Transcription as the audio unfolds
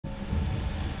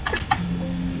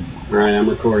Alright, I'm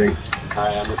recording.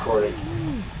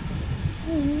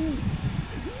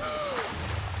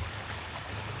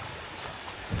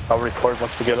 I'll record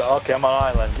once we get it. Okay, I'm on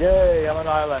island. Yay, I'm on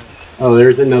island. Oh,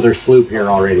 there's another sloop here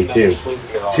already, too.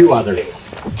 Two others.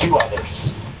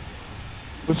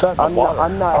 Who's that in the water?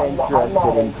 I'm not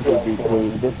interested in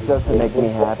PvP. This doesn't make me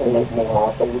happy.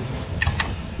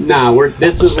 Nah,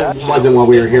 wasn't what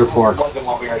we were here for.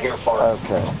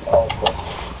 Okay.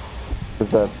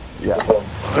 Because that's, yeah.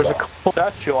 There's a cool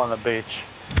statue on the beach.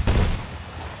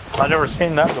 I've never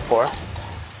seen that before.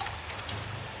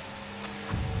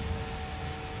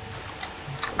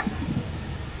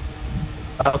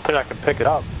 I don't think I can pick it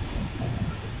up.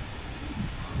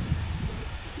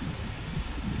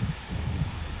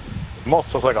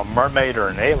 Almost looks like a mermaid or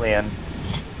an alien.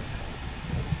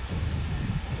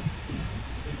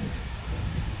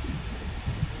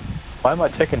 Why am I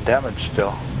taking damage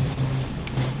still?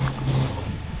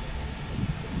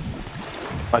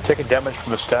 Am I taking damage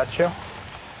from the statue?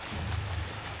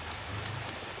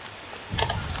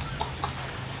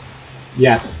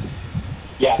 Yes.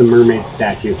 It's a mermaid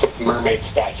statue.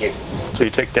 So you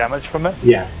take damage from it?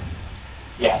 Yes.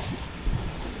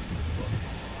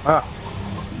 Ah.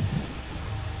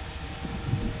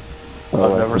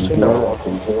 I've never seen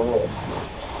that.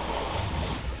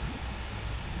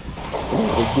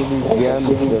 They give you gems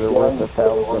that are worth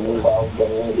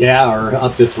 1,000 each. Yeah, or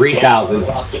up to 3,000.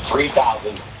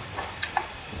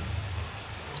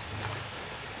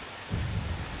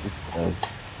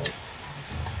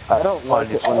 I don't like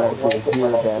it when I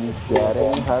hear them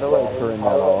chatting. How do I turn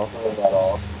that off?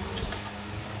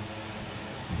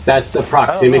 That's the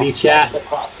proximity chat.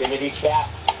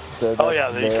 So Oh yeah,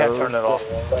 you can't turn it off.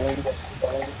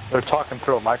 They're talking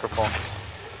through a microphone.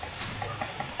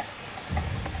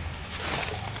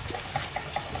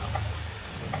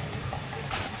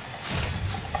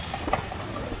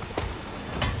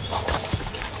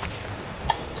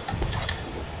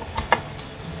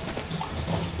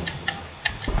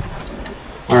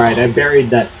 Alright, I buried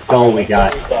that skull we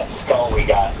got.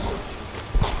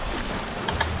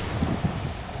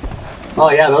 Oh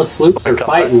yeah, those sloops are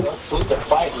fighting.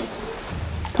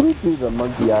 Can we do the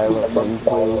Monkey Island thing,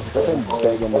 please? I've been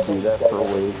begging to do that for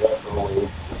weeks.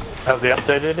 Have they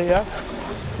updated it yet?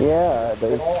 Yeah,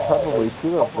 there's probably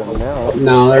 2 of them now.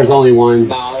 No, there's only one.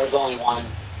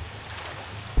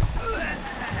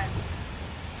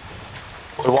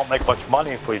 We won't make much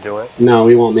money if we do it. No,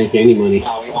 we won't make any money.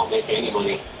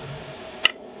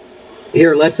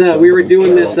 Here, let's, we were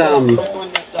doing this,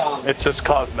 It's just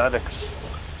cosmetics.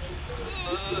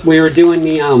 we were doing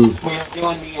the,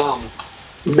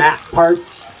 map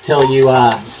parts till you,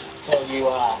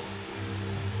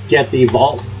 get the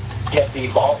vault.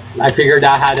 I figured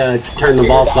out how to turn the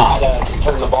vaults off.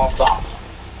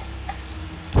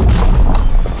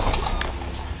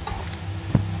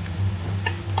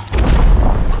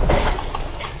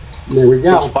 There we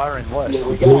go. Firing what?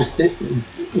 Blue stick.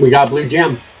 We got blue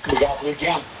gem.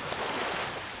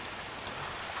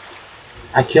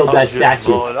 I killed that Did you statue.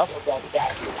 blow it up?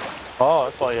 Oh,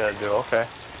 that's all you had to do. Okay.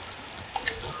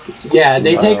 Yeah,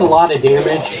 they take a lot of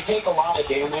damage.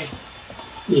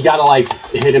 You gotta like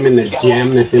hit him in the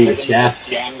gem that's in the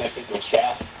chest.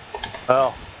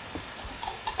 Oh.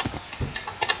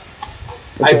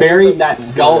 I buried that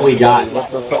skull we got.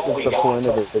 What's the point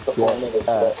of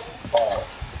it?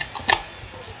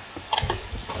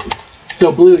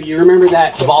 So Blue, you remember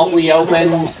that vault we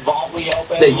opened?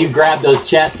 That you grabbed those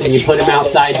chests and you put them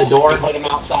outside the door?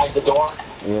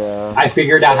 Yeah. I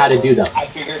figured out how to do those.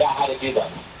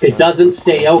 It doesn't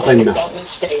stay open though,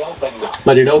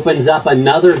 but it opens up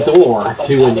another door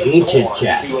to an ancient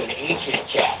chest.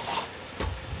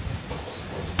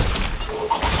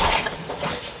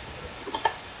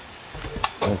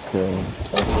 Okay.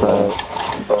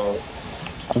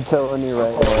 I'm telling you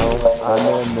right now, I'm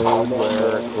in a mood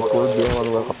where if we're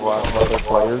dealing with a lot of other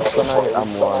players tonight,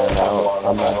 I'm lying out.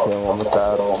 I'm not dealing with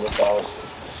that.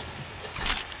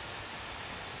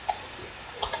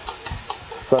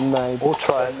 Some nights We'll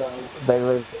try. they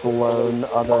live alone,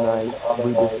 other nights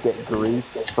we just get grief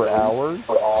for hours,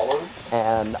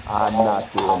 and I'm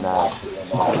not doing that.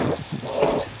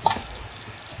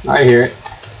 I hear it.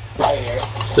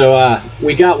 So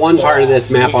we got one part of this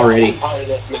map already.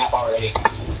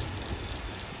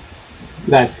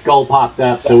 That skull popped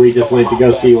up, so we just went to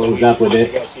go see what was up with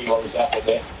it.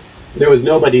 There was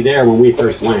nobody there when we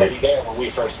first went.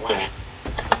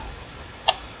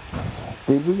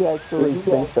 Did we actually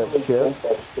sink that ship?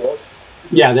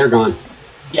 Yeah, they're gone.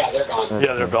 Yeah,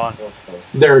 they're gone.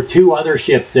 There are 2 other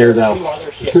ships there, though.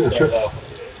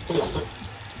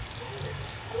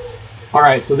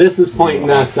 Alright, so this is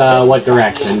pointing us what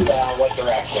direction?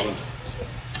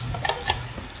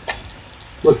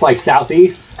 Looks like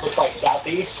southeast.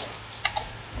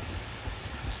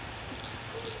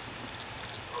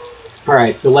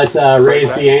 Alright, so let's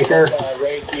raise the anchor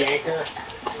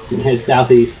and head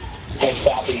southeast.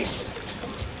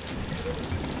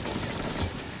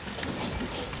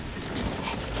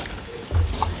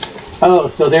 Oh,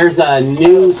 so there's a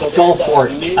new skull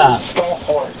fort up.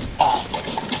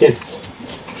 It's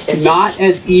not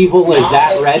as evil as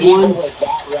that red one,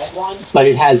 but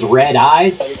it has red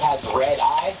eyes,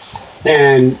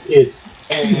 and it's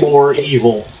more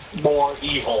evil.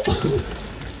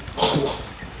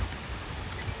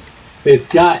 It's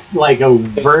got like a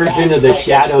version of the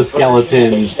shadow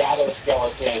skeletons,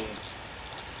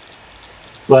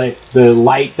 but the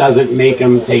light doesn't make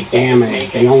them take damage.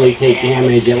 They only take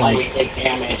damage at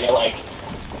like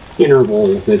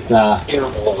intervals.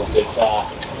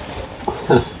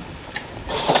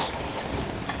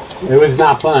 It was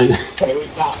not fun.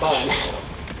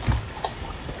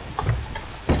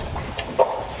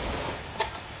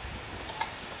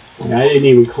 I didn't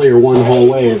even clear one whole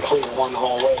wave.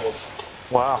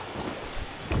 Wow.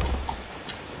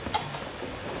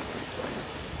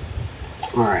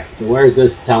 Alright, so where's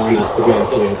this telling us to go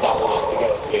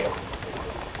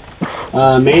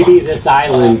to? Maybe this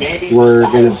island we're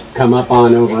going to come up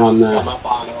on over on the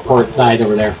port side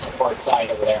over there.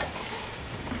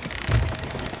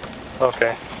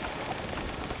 Okay.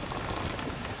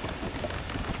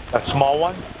 A small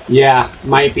one? Yeah,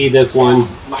 might be this one.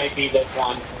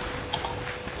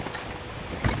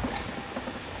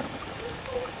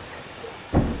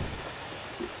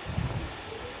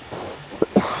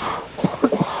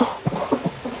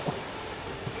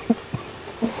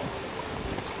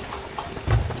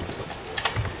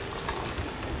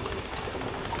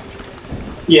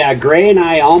 Yeah, Gray and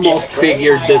I almost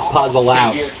figured this puzzle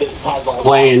out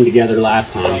playing together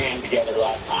last time.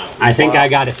 I think I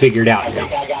got it figured out now.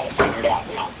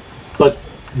 But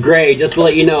Gray, just to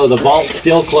let you know, the vault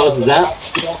still closes up,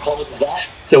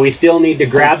 so we still need to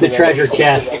grab the treasure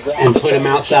chests and put them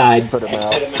outside.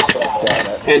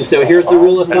 And so here's the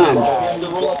rule of thumb.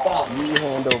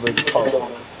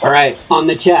 Alright, on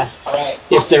the chests,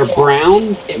 if they're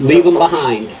brown, leave them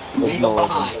behind.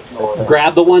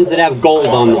 Grab the ones that have gold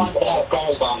on them.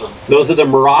 Those are the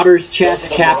Marauders' chests,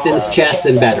 Captain's chests,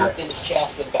 and better.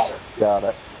 Got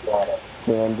it.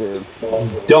 Can do.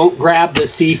 Don't grab the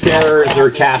Seafarers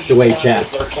or Castaway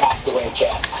chests.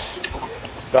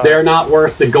 They're not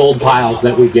worth the gold piles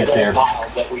that we get there.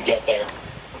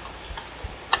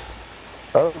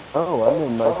 Oh, I'm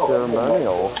in my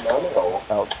ceremonial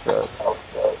outfit.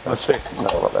 Let's see.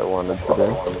 Not what I wanted to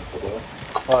do.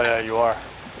 Oh yeah, you are.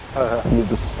 Need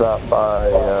to stop by.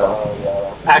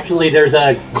 Actually, there's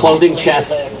a clothing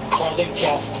chest.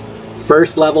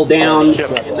 First level down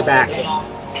in the back.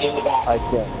 I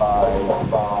can't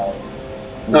buy.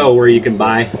 Oh, where you can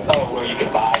buy.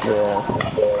 Yeah.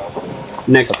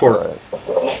 Next port.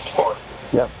 Right.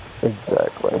 Yep,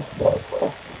 exactly.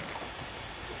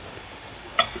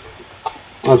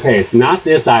 Okay, it's not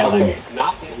this island.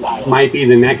 Might be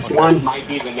the next one.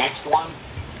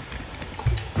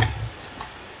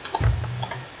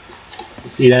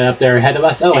 See that up there ahead of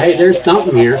us? Oh, hey, there's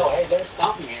something here.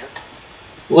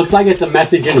 Looks like it's a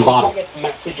message in a bottle.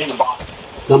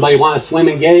 Somebody want to swim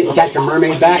and get it and catch a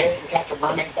mermaid back?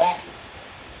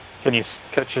 Can you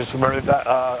catch your mermaid back?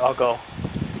 I'll go.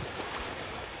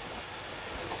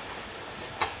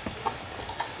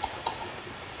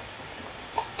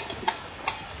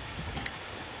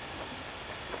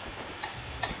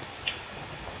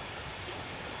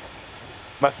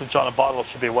 Message on a bottle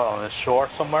should be what, on the shore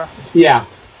somewhere? Yeah,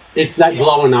 it's that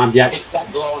glowing object.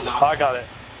 I got it.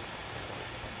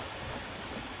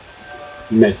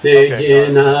 Message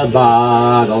in a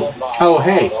bottle. Oh,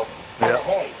 hey. Yeah.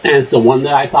 And it's the one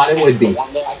that I thought it would be.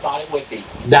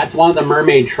 That's one of the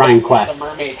mermaid shrine quests.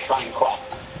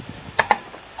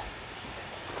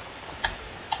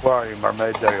 Where are you,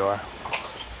 mermaid? There you are.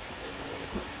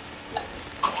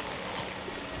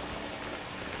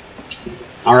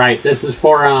 Alright, this is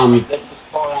for,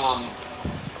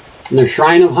 the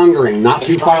Shrine of Hungering, not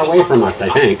too far away from us, I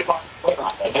think.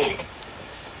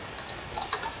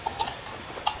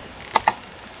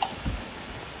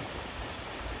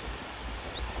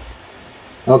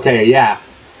 Okay, yeah.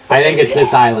 I think it's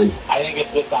this island.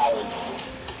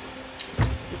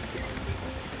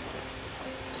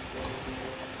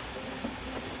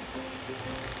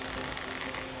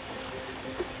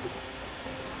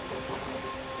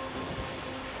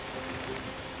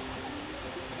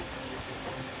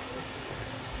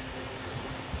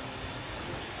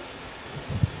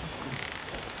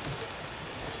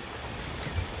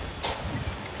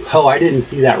 Oh, I didn't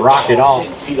see that rock at all.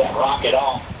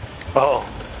 Oh.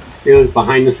 It was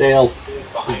behind the sails.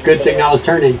 Good thing I was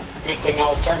turning.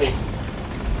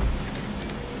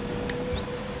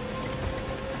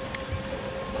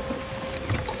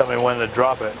 Tell me when to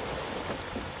drop it.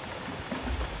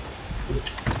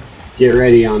 Get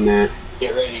ready on that.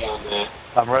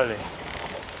 I'm ready.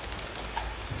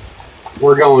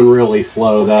 We're going really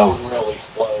slow though.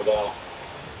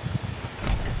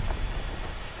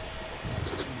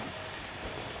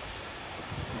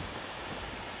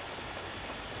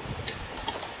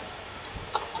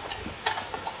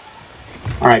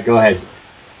 All right, go ahead.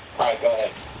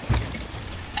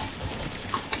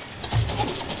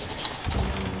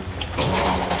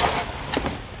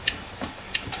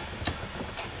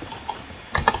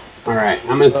 All right,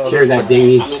 I'm gonna secure that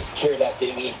dinghy.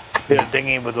 Yeah, a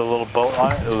dinghy with a little boat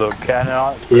on it, a little cannon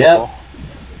on it. Yep. Cool.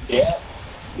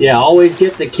 Yeah, always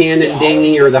get the cannon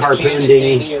dinghy or the harpoon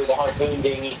dinghy.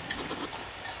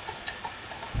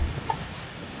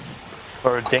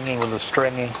 Or a dinghy with a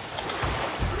stringy.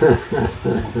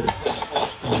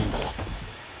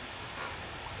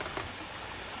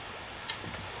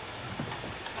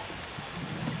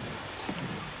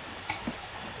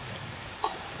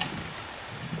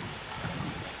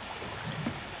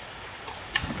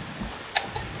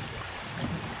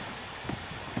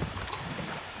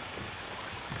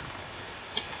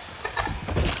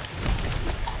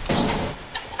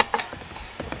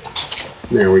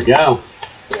 There we go.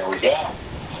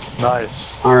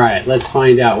 Nice. All right, let's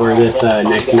find out where this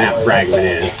next map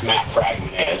fragment is.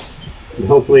 And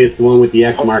hopefully it's the one with the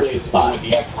X marks the spot.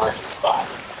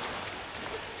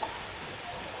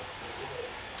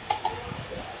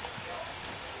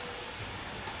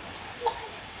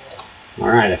 All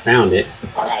right, I found it.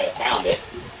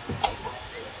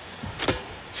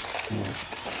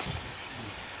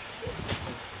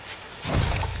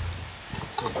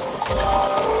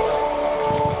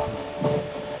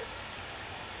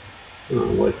 Oh,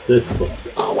 what's this book?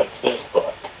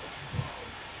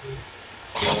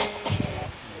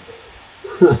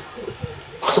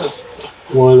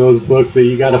 One of those books that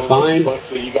you gotta find? Well,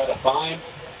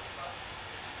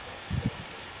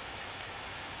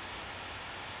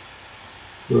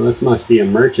 this must be a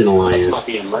merchant alliance.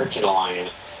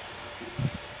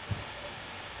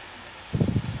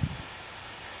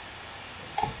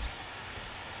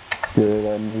 Good,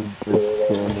 I need good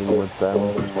standing with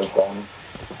them.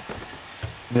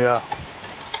 Yeah.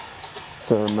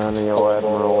 Ceremonial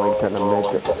Admiral ain't gonna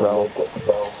make it so.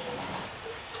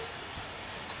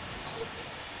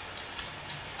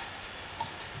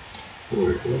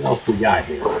 Alright, what else we got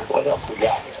here?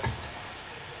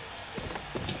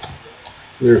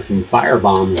 There's some fire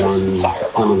bombs on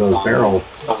some of those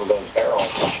barrels.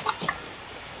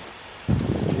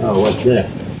 Oh, what's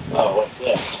this?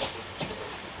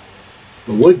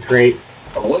 A wood crate.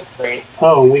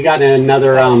 Oh, and we got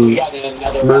another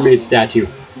mermaid statue.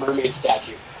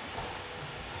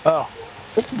 Oh.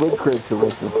 This wood crates are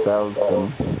worth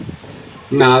 1,000.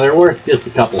 No, they're worth just a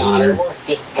couple hundred.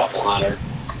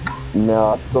 No,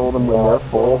 I sold them when they're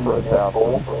full for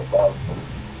 1,000.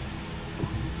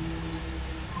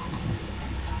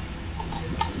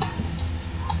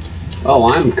 Oh,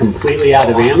 I'm completely out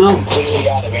of ammo?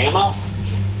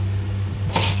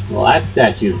 Well, that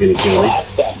statue's gonna kill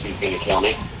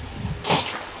me.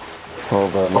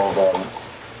 Hold on.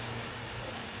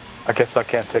 I guess I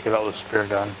can't take it out with a spear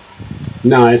gun.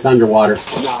 No, it's underwater.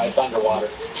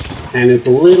 And it's a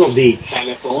little deep.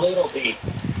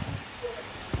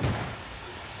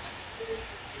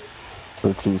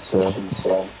 What you said.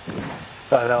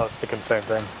 I know, it's thinking the same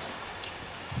thing.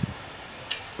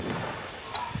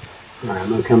 Alright, I'm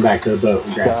gonna come back to the boat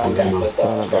and grab some ammo.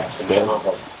 Son of a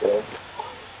bitch.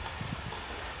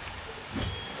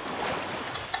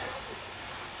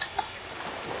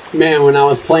 Man, when I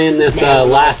was playing this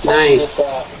last night,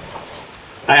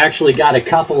 I actually got a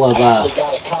couple of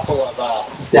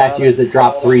statues that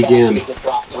dropped 3 gems.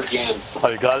 Oh,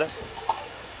 you got it?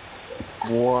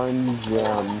 1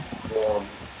 gem.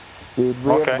 Dude,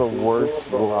 we have the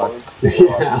worst luck.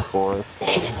 Yeah. For us.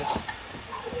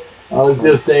 I was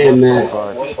just saying that.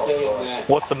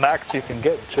 What's the max you can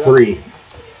get? Jim? 3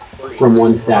 from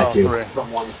 1 statue. Oh, 3.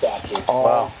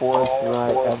 All force that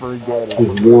I ever get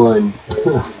Is 1.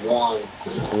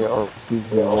 Yeah, or excuse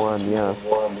me, 1, yeah.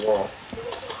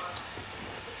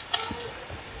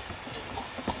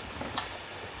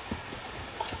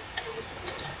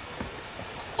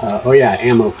 Oh yeah,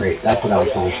 ammo crate. That's what I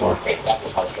was going for.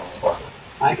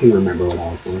 I can remember what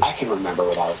I was doing.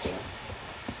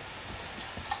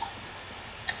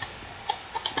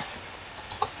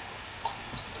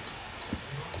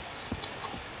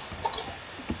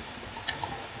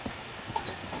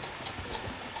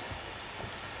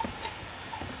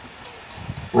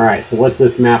 Alright, so what's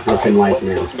this map looking like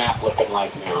now?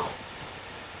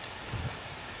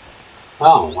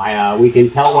 Oh, we can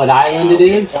tell what island it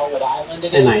is,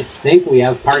 and I think we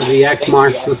have part of the X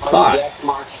marks the spot.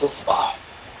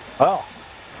 Oh.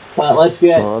 But let's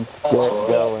get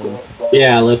going.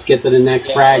 Yeah, let's get to the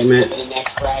next fragment.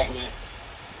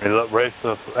 Raise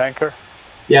the anchor?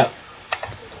 Yep.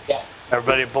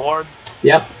 Everybody aboard?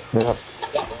 Yep. Yep.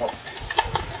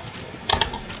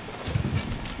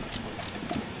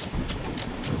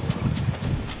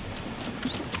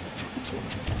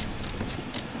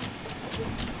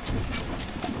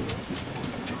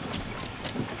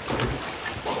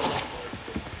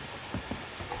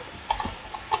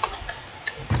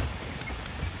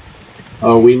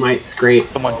 Oh, we might scrape.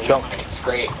 Someone jump.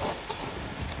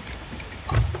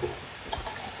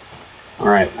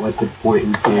 Alright, what's it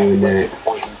pointing to next?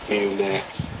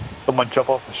 Someone jump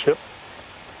off the ship?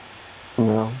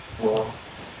 No. Oh,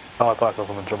 I thought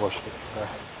someone jump off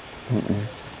the ship.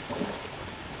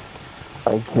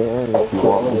 I can if you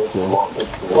want me to.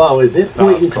 Whoa, is it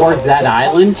pointing towards that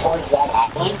island?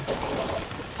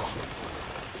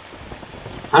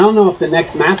 I don't know if the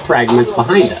next map fragment's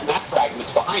behind us.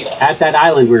 At that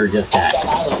island we were just at.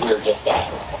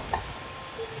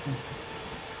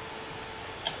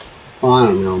 Well, I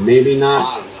don't know. Maybe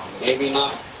not. Maybe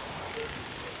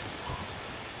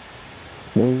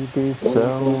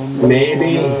so.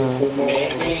 Maybe.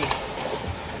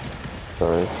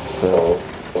 Sorry. So.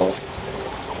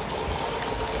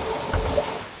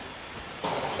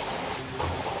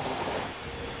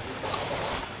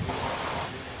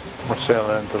 We're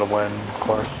sailing into the wind, of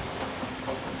course.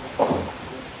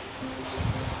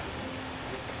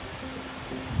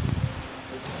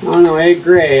 Oh no, hey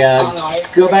Gray,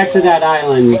 go back to that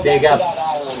island, dig up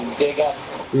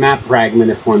map fragment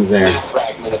if one's there.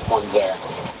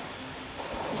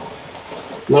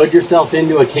 Load yourself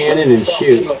into a cannon and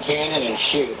shoot.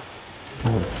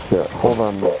 Oh shit, hold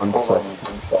on 1 second.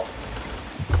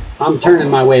 I'm turning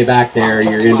my way back there,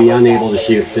 you're going to be unable to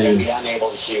shoot soon.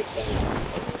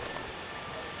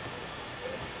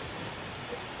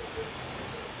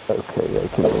 Okay, I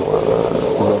can literally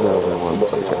 1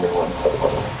 second.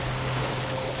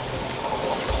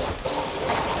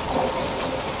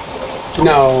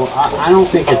 No, I don't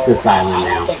think it's this island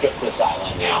now.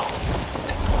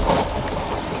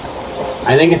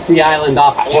 I think it's the island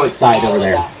off the port side over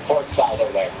there.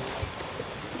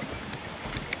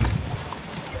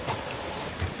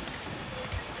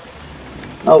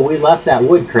 Oh, we left that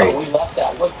wood crate.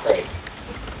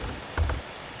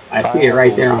 I see it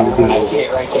right there on the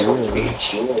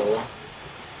beach.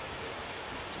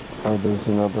 Oh, there's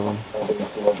another one.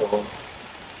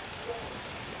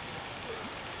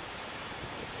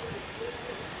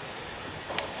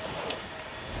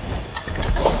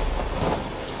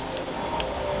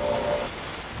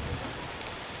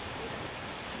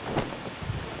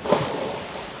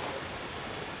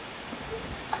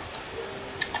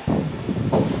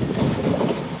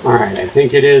 Alright, I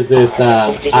think it is this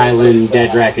island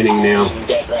dead reckoning now.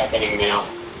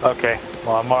 Okay,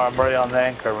 well I'm ready on the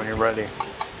anchor when you're ready.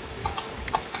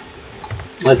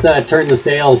 Let's turn the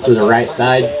sails to the right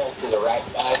side.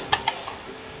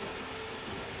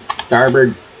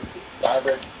 Starboard.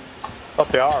 Oh,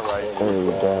 they are right. There we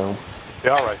go. They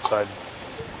are right side.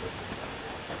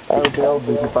 Oh, Bill,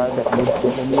 did you buy that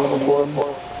mid-7 uniform?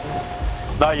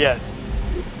 Not yet.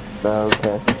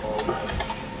 Okay.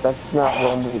 That's not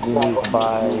one that you need to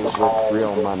buy with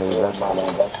real money. That's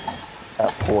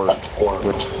at port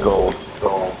with gold.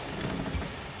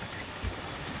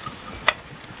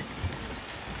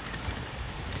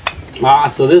 Ah,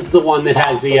 so this is the one that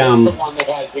has the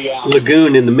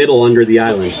lagoon in the middle under the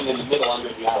island.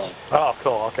 Oh,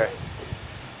 cool, okay.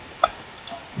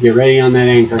 Get ready on that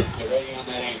anchor.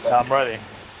 I'm ready.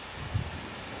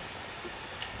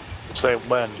 Say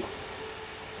when.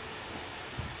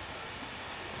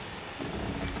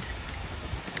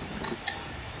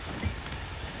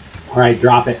 Alright,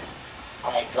 drop it.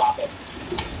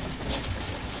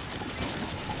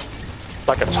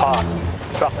 Like it's hot.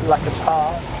 Drop it like it's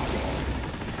hot.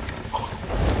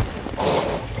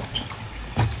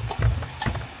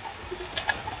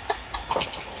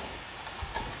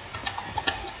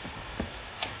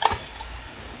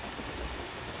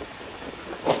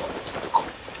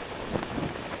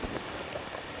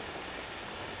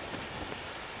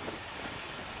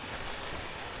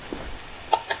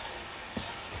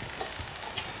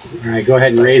 Alright, go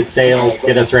ahead and raise sails.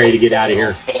 Get us ready to get out of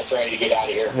here.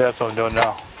 Yeah, that's what I'm doing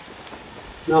now.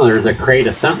 No, there's a crate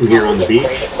of something here on the beach.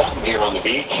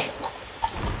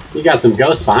 You got some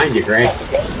ghosts behind you, Gray.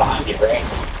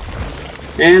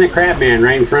 And a crab man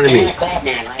right in front of me.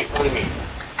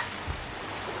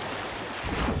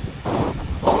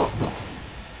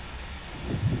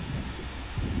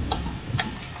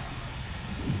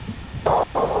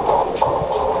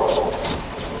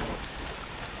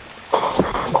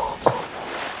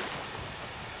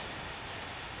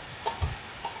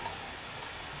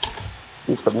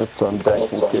 Keeping this on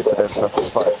deck in case I have to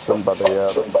fight somebody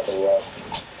up.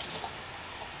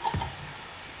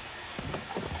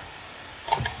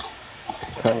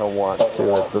 Kinda want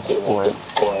to at this point.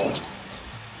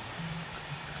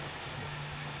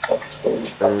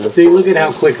 See, look at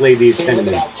how quickly these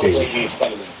sentiments change.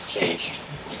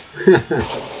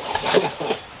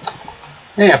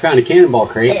 Hey, I found a cannonball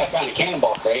crate.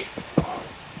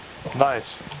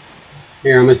 Nice.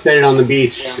 Here, I'm gonna set it on the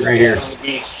beach right here.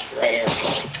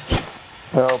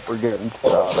 Help, we're getting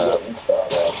shot at.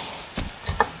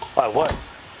 By what?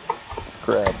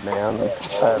 Crap, man.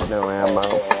 I have no ammo.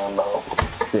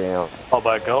 Damn. Oh,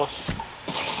 by ghosts?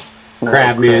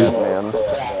 Crab No, man.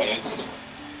 crab man.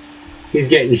 He's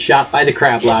getting shot by the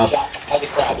crab louse.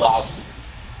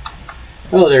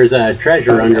 Oh, there's a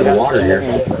treasure under the water here.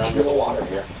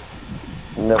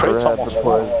 Never had the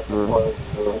pleasure.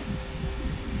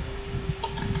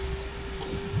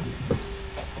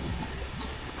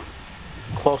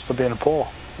 Close to being a pool.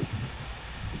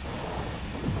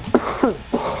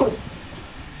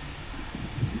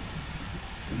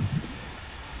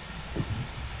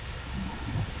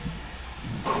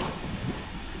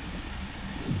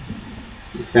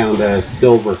 Found a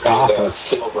silver coffer.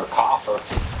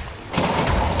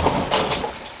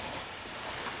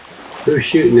 Who's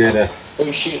shooting at us?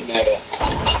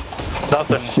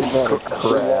 Nothing. Shooting at a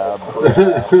crab.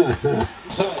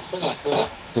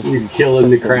 You're killing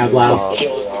the crab louse.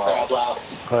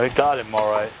 I got him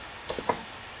alright.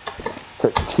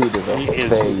 Took 2 to the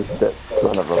face, that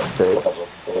son of a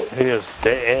bitch. He is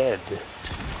dead.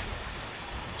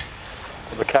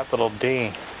 With a capital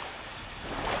D.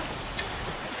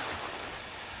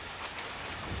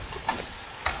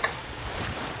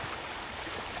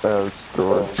 Oh,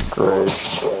 storage great.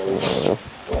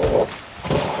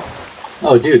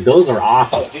 Oh, dude, those are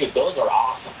awesome.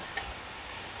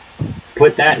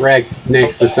 Put that right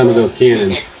next to some of those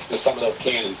cannons.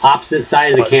 Opposite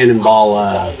side of the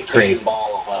cannonball crate.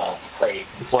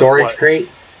 Storage crate?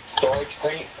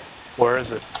 Where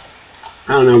is it?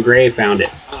 I don't know, Gray found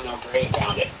it.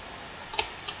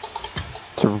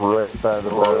 It's right by the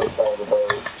boat.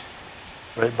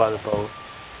 Right by the boat.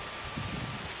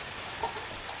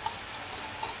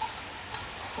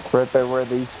 Right by where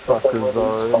these fuckers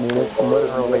are. I mean, it's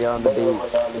literally on the beach.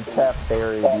 It's half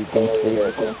buried, you can see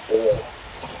it.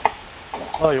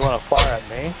 Oh, you want to fire at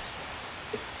me?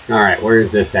 Alright, where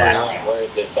is this at?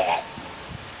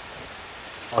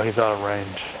 Oh, he's out of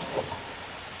range.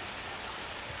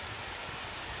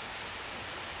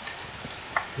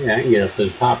 Yeah, I can get up to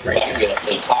the top right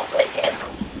there.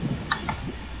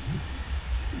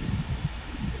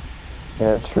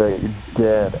 That's right, you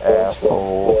dead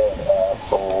asshole.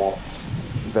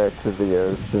 Back to the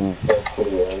ocean.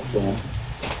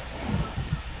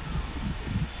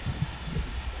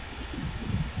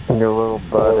 And your little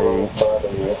buddy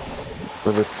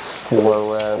with a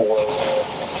slow ass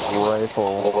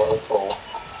rifle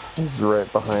is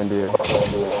right behind you.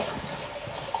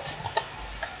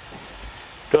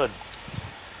 Good.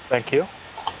 Thank you.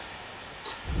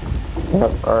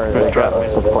 Yep, alright, I got a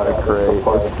supply crate.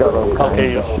 It's got all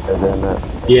kinds of shit in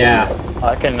it. Yeah,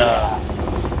 I can,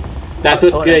 that's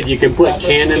what's good. You can put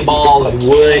cannonballs,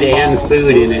 wood, and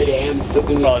food in it. oh,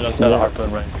 no, it's out of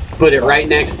harpoon range. Put it right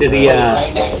next to the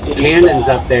cannons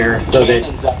up there so that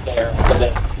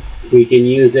we can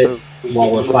use it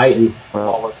while we're fighting.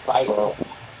 Well,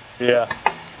 Yeah,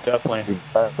 definitely.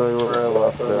 exactly where I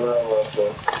left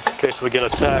it. In case we get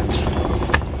attacked,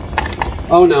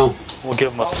 Oh no. we'll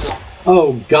give them a...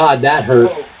 Oh god, that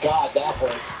hurt.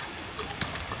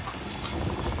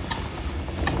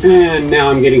 And now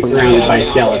I'm getting surrounded by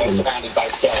skeletons.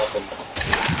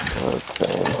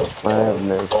 Okay, I have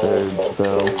no food,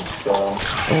 so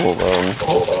hold on.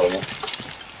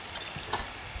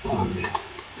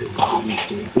 Oh man.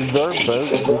 Is our boat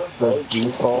just the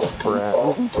default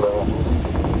brand?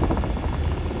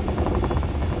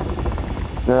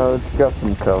 No, it's got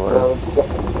some color.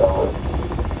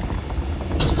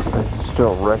 I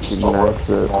still recognize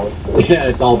it. Yeah,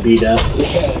 it's all beat up.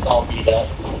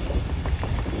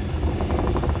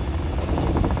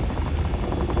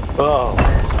 Oh.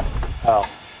 Ow.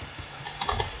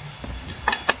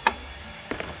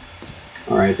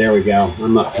 Alright, there we go.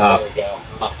 I'm up top.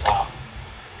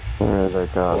 Alright, I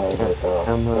got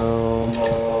ammo.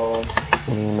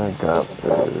 And I got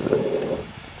food.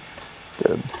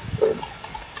 Good.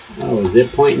 Oh, is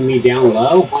it pointing me down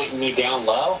low?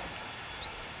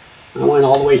 I went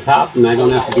all the way top and I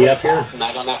don't have to be up here?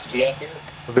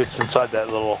 Maybe it's inside that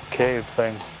little cave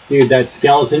thing. Dude, that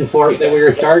skeleton fort that we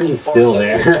were starting is still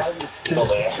there.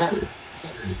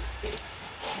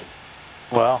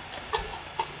 Well.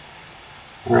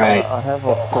 Alright. I have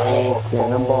a full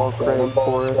cannonball crate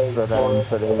for us that I'm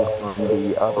putting on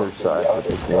the other side of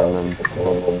the cannons.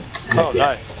 Oh,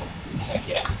 nice.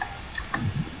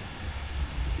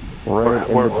 Right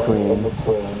in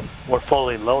between. We're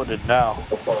fully loaded now.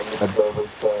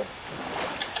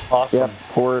 Awesome. Yep,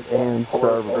 port and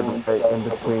starboard right in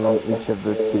between each of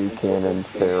the two cannons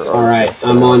there. Alright,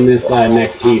 I'm on this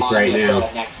next piece right now.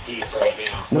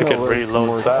 We can reload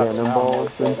more fast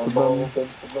cannonballs into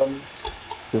them,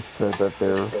 just so that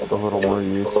they're a little more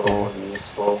useful.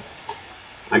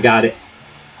 I got it.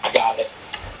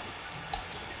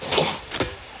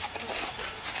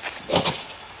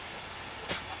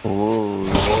 Ooh,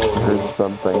 here's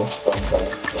something.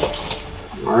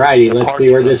 Alrighty, let's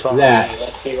see where this is at.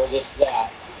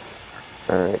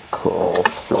 Alright, cool.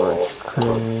 Storage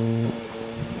crate.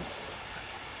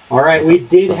 Alright, we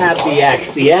did have the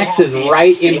X. The X is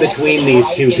right in between these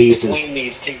two pieces.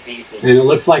 And it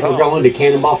looks like we're going to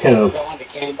Cannonball Cove.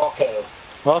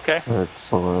 Okay.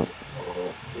 Excellent.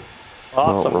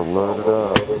 Awesome. Well, we're loaded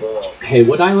up. Hey,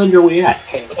 what island are we at?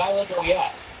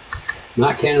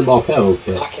 Not Cannonball Cove,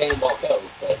 but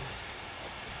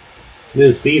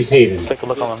this is Thieves Haven. Take a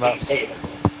look on the map.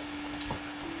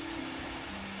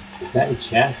 Is that a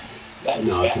chest?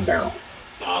 No, it's a barrel.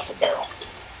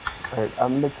 Alright,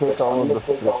 I'm gonna take all of the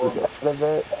food out of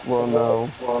it. Well, no.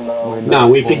 No,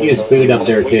 we could use food up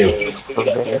there too.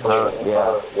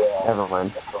 Yeah, never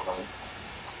mind.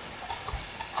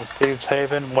 Thieves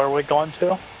Haven, where are we going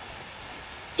to?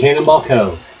 Cannonball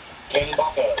Cove.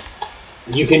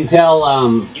 You can tell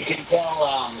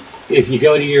if you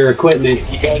go to your equipment.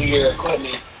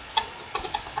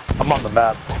 I'm on the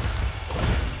map.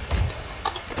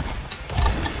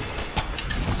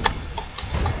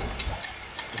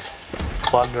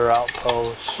 Plunder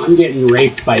outpost. I'm getting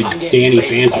raped by Danny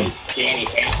Phantom.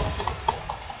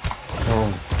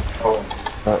 Oh,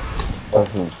 that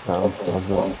doesn't sound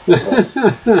pleasant.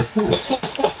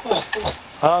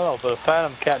 I don't know, but a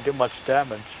Phantom can't do much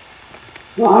damage.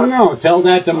 I don't know. Tell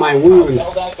that to my wounds.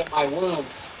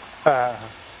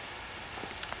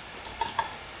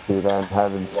 Dude, I'm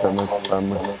having so much fun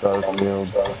with Starfield.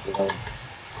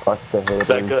 Fuck the haters. Is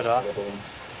that good, huh?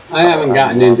 I haven't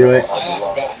gotten into it.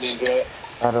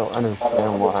 I don't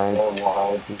understand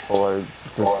why people are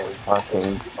just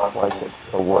talking like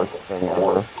it's the worst thing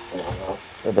ever.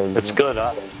 It is. It's good,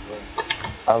 huh?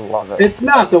 I love it. It's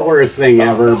not the worst thing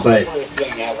ever, but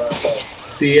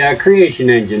the creation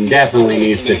engine definitely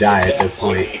needs to die at this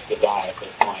point.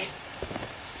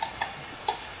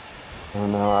 I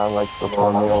don't know, I like the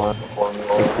formula.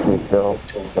 Makes me feel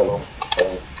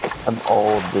I'm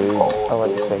old, dude. I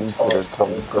like things that are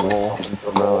comfortable and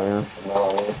familiar.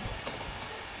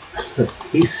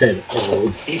 He said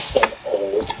old.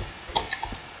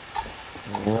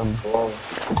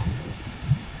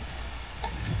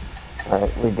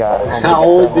 Alright, we got... How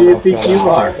old do you think you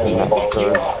are?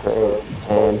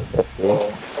 And 50.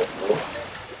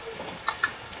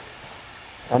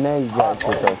 I know you guys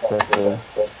are like 50. You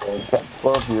got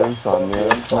 12 years on you.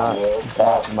 It's not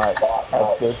that much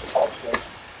at this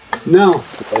No.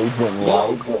 age in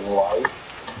life.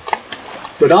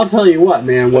 But I'll tell you what,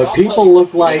 man, what people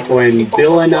look like when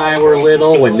Bill and I were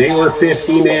little, when they were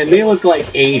 50, man, they look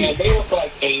like 80.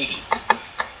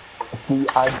 See,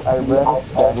 I read a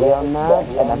study on that,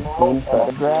 and I've seen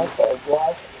photographs.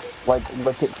 Like,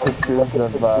 look at pictures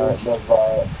of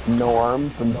Norm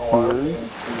from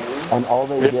Cheers, and all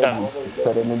they did was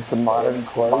put him in some modern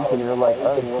clothes, and you're like,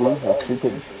 oh, Jesus, he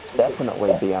could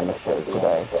definitely be on the show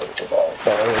today.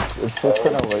 So it's just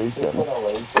an illusion.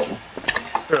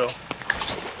 True.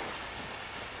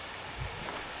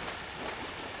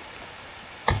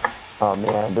 Oh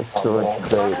man, this storage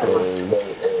crate is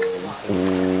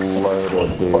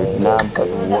loaded, dude. Now I'm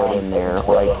putting wood in there,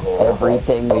 like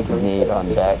everything we can need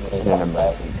on deck in an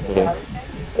emergency. I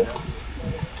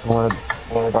want to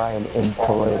try and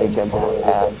insulate against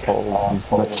assholes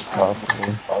as much as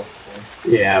possible.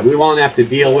 Yeah, we won't have to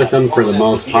deal with them for the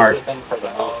most part,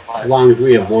 as long as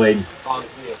we avoid.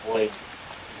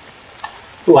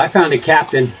 Ooh, I found a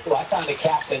captain.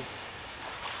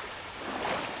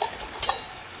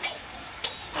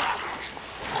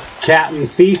 Captain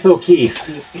Thief O'Keefe.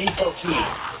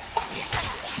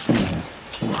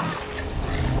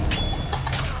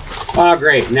 Oh,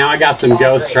 great. Now I got some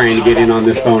ghosts trying to get in on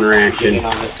this boner action.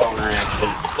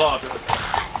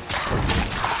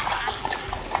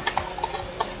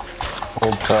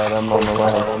 Hold tight, I'm on the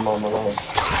line.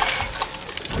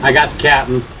 I got the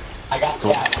captain.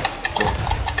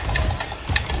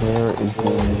 Where is the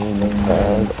name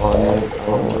tag on it?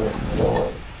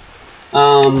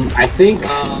 I think...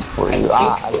 Where you?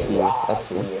 Ah, I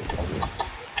see it.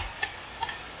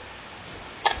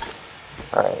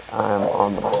 Alright, I'm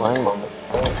on the plane.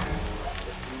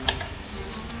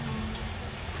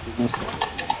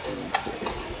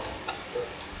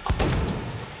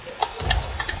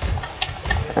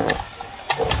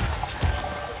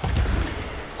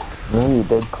 Well, you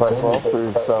did quite well for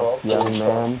yourself, young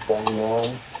man.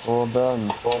 Well done.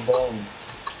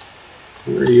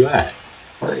 Where are you at?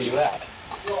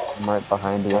 I'm right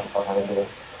behind you.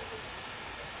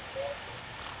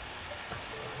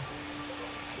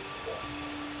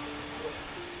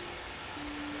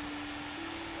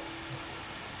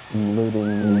 I'm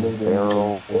looting these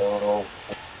barrels.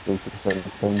 See if there's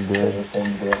anything good.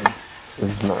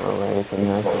 There's not really anything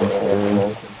I can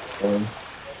carry.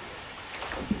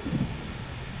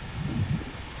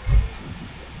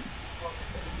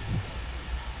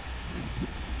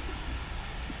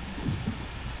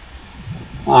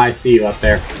 Oh, I see you up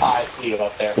there.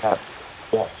 Yeah.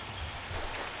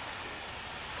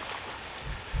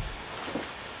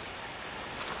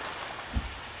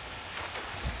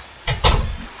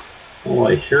 Oh,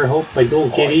 I sure hope I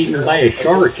don't get eaten by a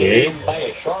shark, eh?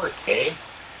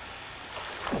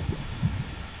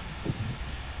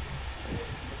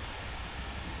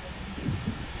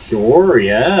 Sure,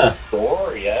 yeah.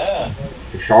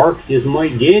 The shark just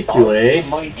might get you, eh?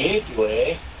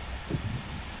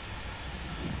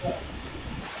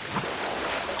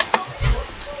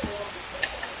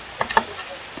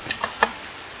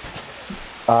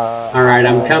 Alright,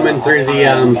 I'm coming through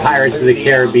the Pirates of the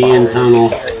Caribbean tunnel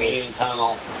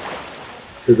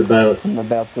to the boat. I'm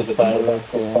about to fire a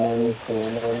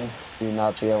cannon. Do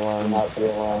not be alarmed.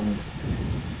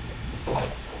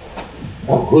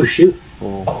 Oh, shoot.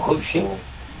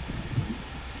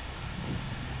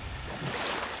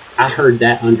 I heard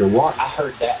that underwater.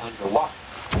 I guess.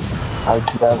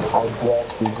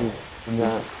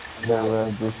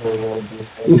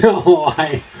 No,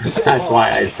 that's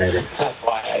why I said it.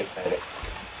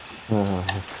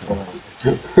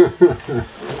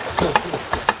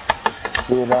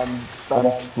 Dude, I'm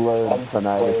slowed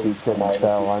tonight if you couldn't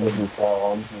tell. I'm just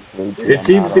It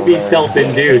seems to be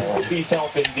self-induced.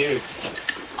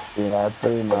 Yeah,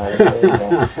 pretty much.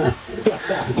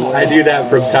 I do that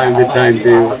from time to time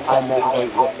too.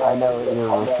 I know what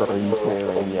you're referring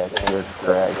to, and yes, you're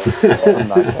correct. I'm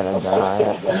not gonna deny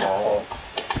it.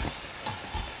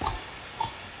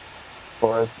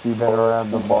 Forrest, you've been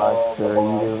around the block, sir. You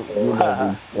know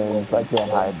these things. I can't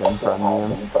hide them from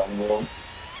you.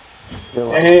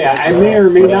 Hey, I may or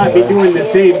may not be doing the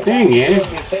same thing, eh?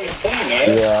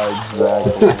 Yeah,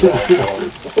 exactly.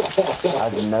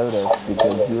 I've noticed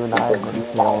because you and I have been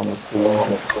sailing the seas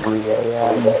at 3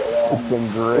 a.m. It's been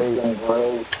great.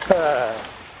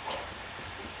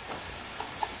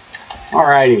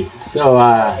 Alrighty, so,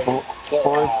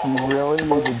 Forrest, you really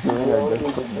need to join our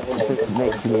Discord. It would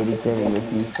make communicating with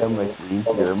you so much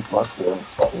easier, and plus it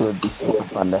would be super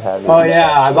fun to have you. oh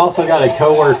yeah, I've also got a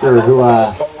coworker who,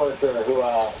 I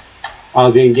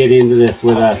was gonna get into this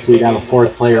with us. We'd have a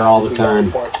fourth player all the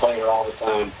time.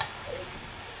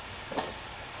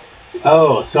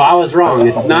 Oh, so I was wrong.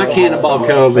 It's not Cannonball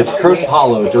Cove, it's Crook's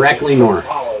Hollow, directly north.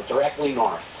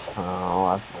 Oh,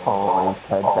 I've always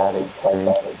had that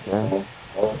experience there.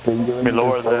 So you doing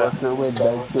lower there. with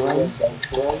that join?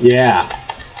 Yeah.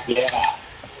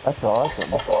 That's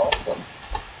awesome.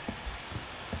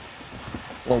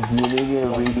 Yeah, do you need me to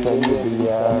resend you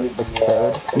the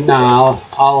code? Nah,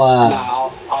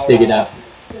 I'll dig it up.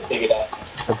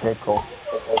 Okay, cool.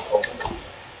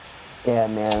 Yeah,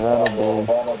 man,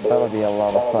 that'll be a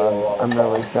lot of fun. I'm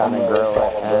really trying to grow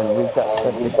it, and we've got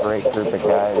such a great group of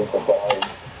guys.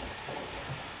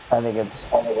 I think it's,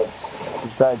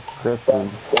 besides Chris's,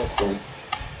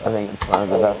 I think it's one of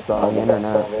the best on the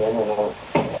internet.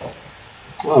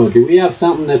 Oh, do we have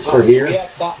something that's for here?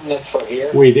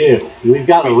 We do. We've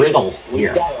got a riddle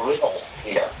here.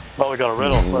 Oh, we got a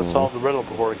riddle. Let's solve the riddle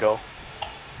before we go.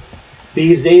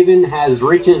 Thieves Haven has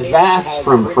riches vast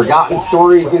from forgotten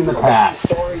stories in the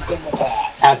past.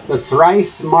 At the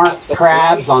thrice-marked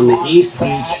crabs on the east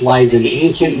beach lies an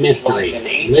ancient mystery.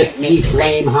 Lift ye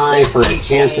flame high for a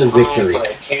chance of victory.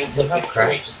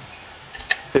 Crabs?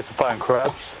 You have to find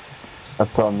crabs.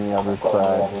 That's on the other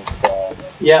side.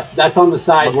 Yep, that's on the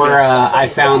side where I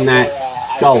found that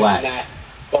skull at.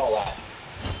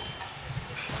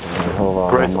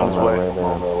 Gray's on his way.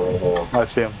 there. I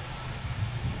see him.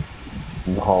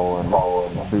 Hole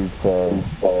and boots.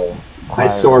 I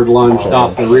sword lunged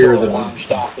off the rear of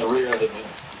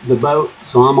the boat,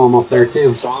 so I'm almost there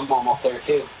too.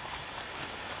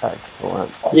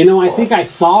 Excellent. You know, I think I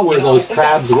saw where those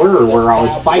crabs were, where I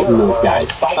was fighting those guys.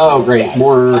 Oh, great,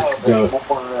 more Earth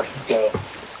ghosts.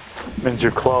 Means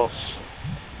you're close.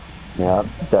 Yep,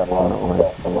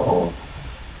 definitely.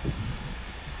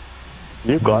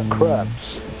 You got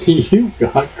crabs. You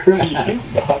got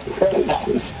crabs.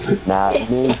 Not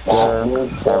me, sir.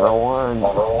 Never once.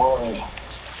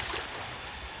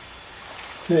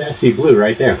 Yeah, I see blue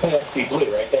right there.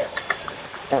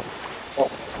 Yep.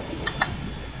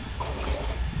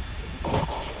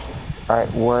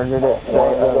 Alright, where did it say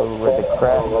though where the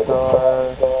crabs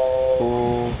are?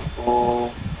 Cool.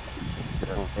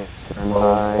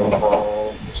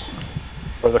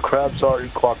 Where the crabs are,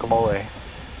 eat guacamole.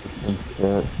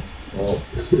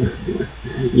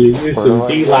 You use some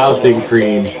delousing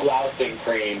cream.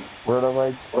 Where do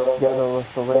I go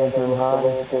with the lantern high?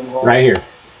 Right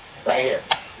here.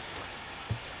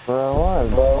 Where I was.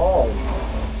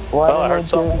 Why I heard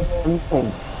something.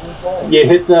 You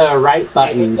hit the right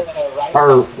button.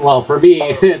 Or, well, for me,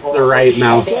 it's the right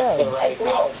mouse.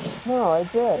 No, I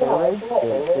did. I raised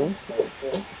it,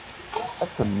 see?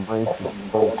 That's some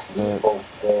racist bullshit.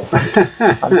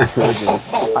 I'm triggered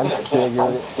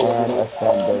and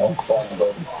offended.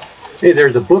 Hey,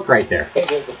 there's a book right there.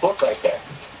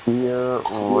 Beer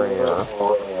rare.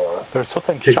 There's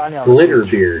something The shiny on glitter the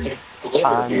beach. beard.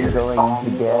 I'm going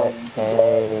to get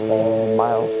a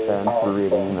milestone for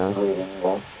reading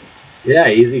this. Yeah,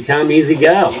 easy come, easy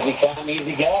go.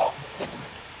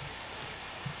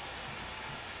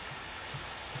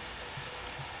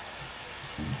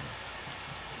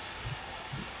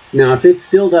 Now, if it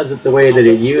still does it the way that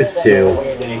it used to,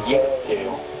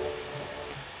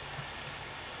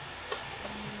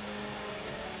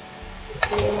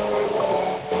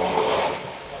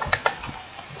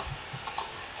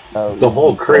 the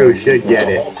whole crew should get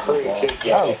it.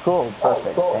 Oh, cool.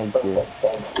 Perfect. Thank you.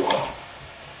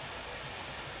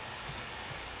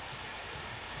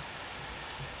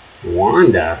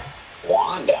 Wanda.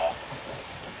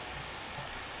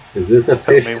 Is this a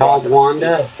fish called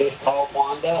Wanda?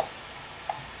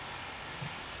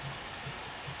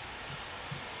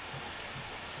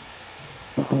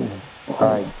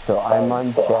 Alright, so I'm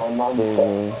on Chef's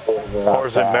Disney. Or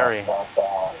is it Mary?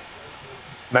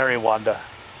 Mary Wanda.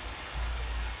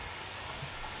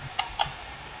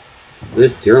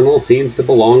 This journal seems to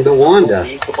belong to Wanda.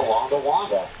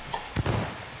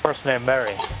 First name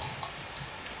Mary.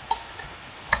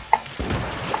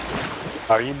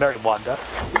 Are you Mary Wanda?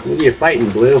 Who are you fighting,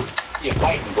 Blue?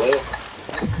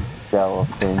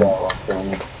 Skeletons.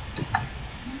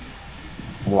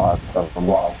 Lots of them.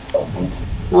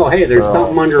 Oh, hey, there's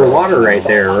something underwater right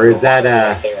there. Or is that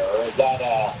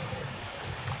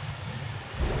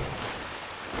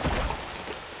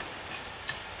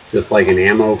just like an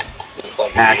ammo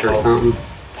pack or something?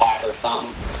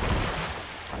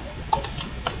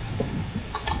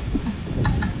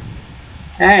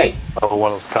 Hey! Oh,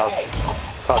 one of those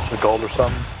pouches of gold or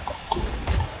something?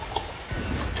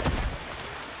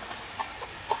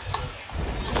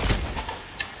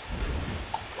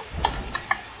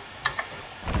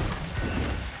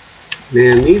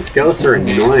 Man, these ghosts are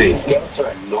annoying.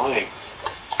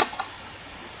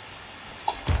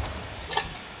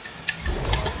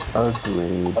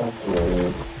 Agreed.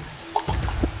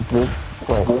 Is this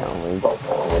like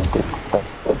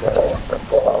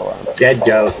Dead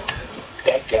ghost.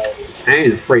 I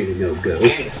ain't afraid of no ghost.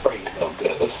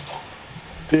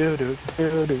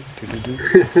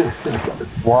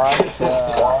 Watch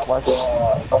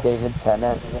David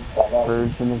Tennant's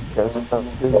version of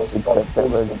Ghostbusters, except it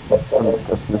was from the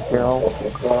Christmas Carol.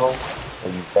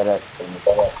 Instead of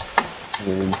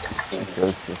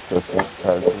Ghost of Christmas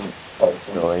Present. It's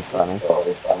really funny.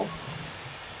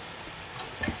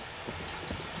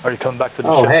 Are you coming back to the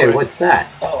Oh, ship? hey, Ray? what's that?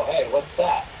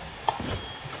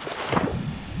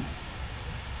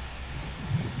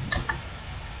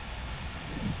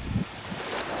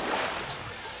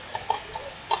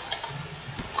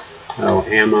 Oh,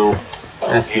 ammo.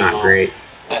 That's not great.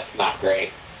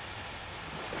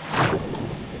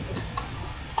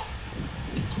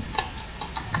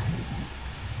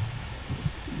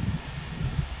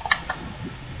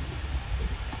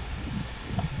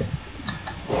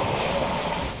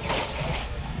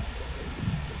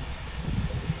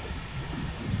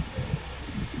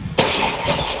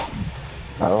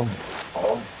 Oh.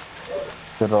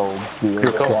 Good old dear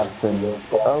Captain.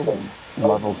 Oh,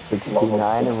 level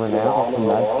 69 of renown.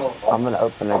 I'm gonna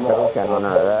open a Coke and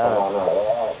honor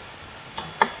that.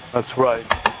 That's right.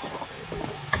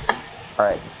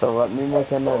 Alright, so let me make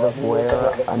a note of where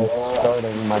I'm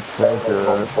starting my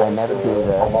treasure. I never do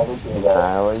this, and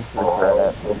I always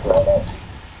regret it.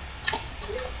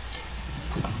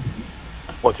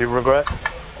 What do you regret?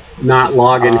 Not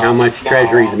logging how much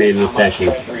treasure he's made in the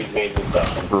session.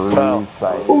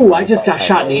 Ooh, I just got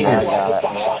shot in the ass.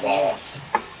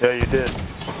 Yeah, you did.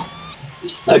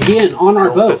 Again, on our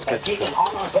boat.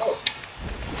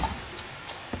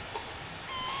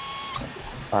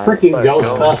 Freaking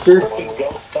Ghostbuster.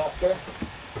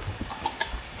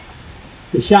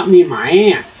 He shot me in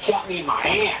my ass.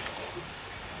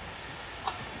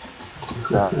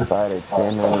 Outside of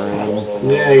cannon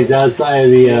range. Yeah, he's outside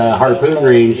of the harpoon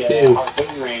range too.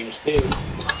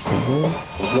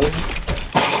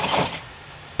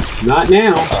 Not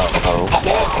now.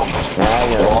 Now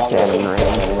you're in cannon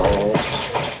range.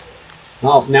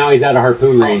 Oh, now he's out of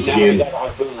harpoon range again.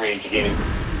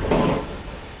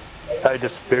 I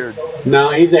disappeared.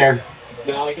 No, he's there.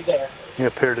 He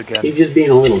appeared again. He's just being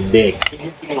a little dick.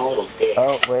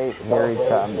 Oh, wait, here he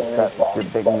comes. That's your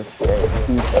big mistake.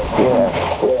 He's scared.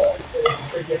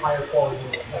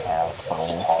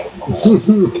 Asshole.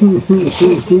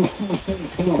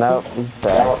 Nope, he's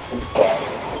back.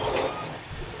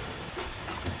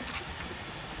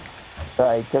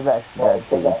 Alright, go back to that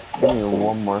beach. Give me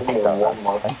one more shot.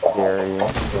 I dare you.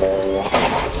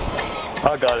 I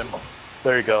got him.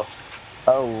 There you go.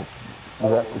 Oh, is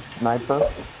that the sniper?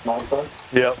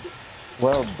 Yep.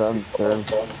 Well done, sir.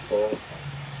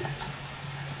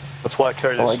 That's why I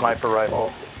carry this sniper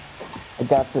rifle. I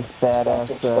got this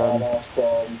badass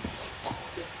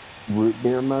root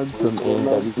beer mug from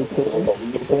AWT.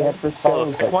 They had for sale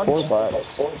like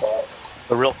 $4.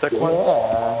 The real thick one? Yeah.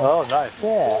 Oh, nice.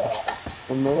 Yeah.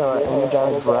 And they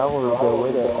got a growler to go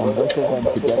with it, and both of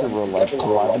them together were like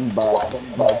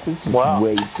 $11. Like, this is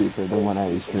way cheaper than when I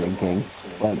was drinking.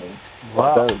 Like,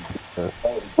 wow. So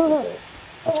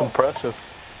That's impressive.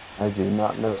 I do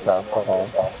not miss alcohol.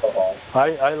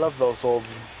 I love those old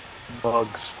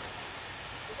mugs.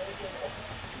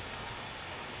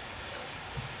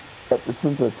 Yep, this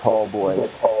one's a tall boy.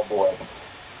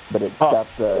 But it's got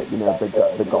the, you know,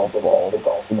 the golf ball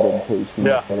indentation in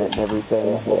it and everything.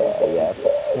 Yeah.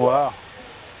 Wow.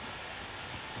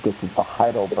 I guess it's a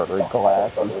Heidelberg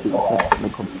glass is the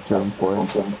technical term for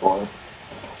it.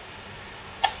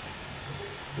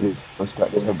 It is post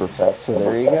Oktoberfest, so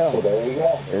there you go.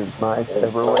 There's my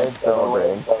sober way of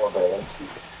celebrating.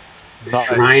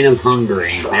 Shrine of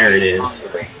Hungary. There it is.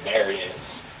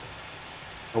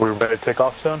 Are we ready to take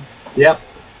off soon? Yep.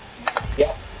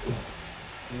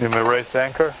 You may raise the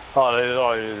anchor? Oh, they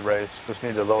already raised. Just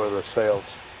need to lower the sails.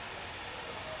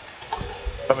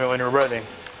 Tell me when you're ready.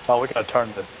 Oh, we gotta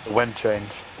turn the wind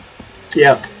change.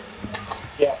 Yep.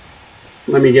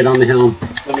 Let me get on the helm.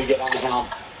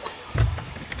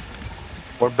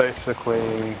 We're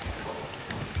basically...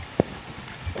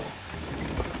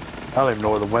 I don't even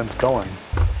know where the wind's going.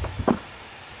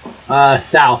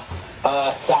 South.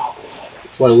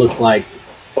 That's what it looks like.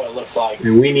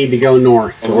 And we need to go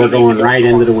north, so we're going right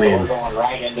into the wind.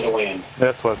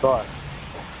 That's what I thought.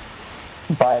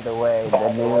 By the way,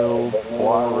 the new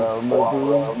Poirot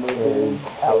movie is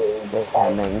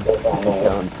outstanding.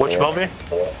 Which movie?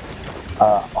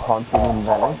 Haunting in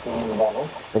Venice.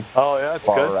 It's it's Poirot.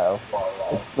 Good.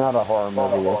 It's not a horror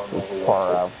movie, it's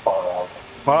Poirot.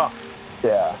 Wow.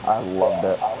 Yeah, I loved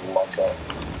it.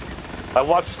 I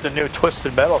watched the new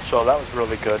Twisted Metal show. That was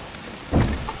really good.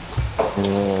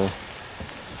 Yeah.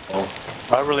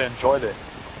 I really enjoyed it.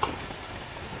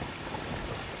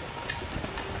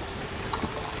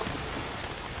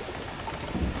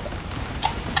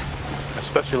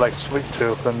 Especially like Sweet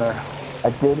Tooth in there. I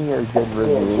did hear good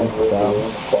reviews, so...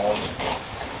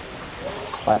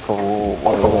 Michael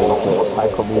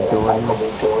B. Jordan.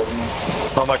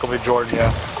 Oh, Michael B. Jordan,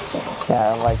 yeah. Yeah,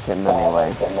 I like him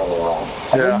anyway.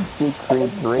 I didn't see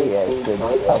Creed 3, I should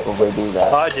probably do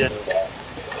that. I did.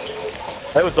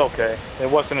 It was okay. It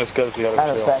wasn't as good as the other two.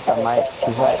 Matter of fact, I might,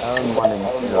 because I own 1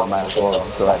 and 2, I might as well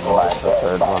just go ahead and buy the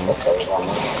 3rd one.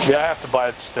 Yeah, I have to buy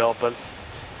it still, but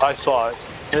I saw it.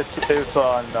 It's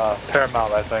on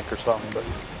Paramount, I think, or something, but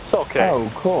it's okay. Oh,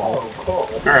 cool.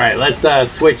 Alright, let's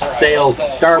switch sails to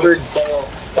starboard.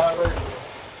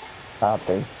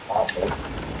 Copy.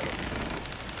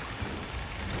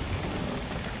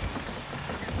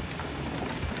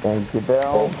 Thank you,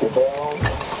 Bill.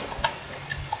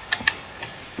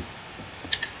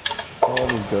 Let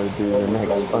me go do the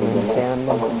next one in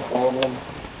tandem.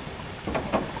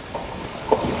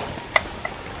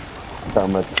 so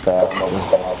much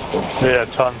faster. Yeah,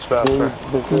 tons faster.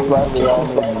 This is why we all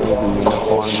need Navy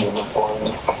uniforms.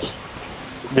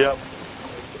 Yep.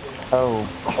 Oh.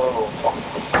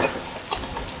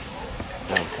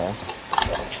 Okay.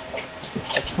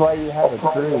 That's why you have a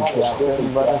crew,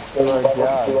 Captain. Let us do our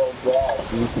jobs.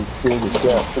 You can steer the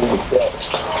ship.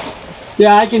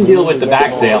 Yeah, I can deal with the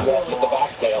back sail.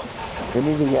 We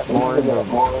need to get more into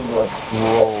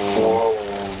roles.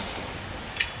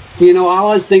 You know, I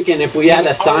was thinking if we had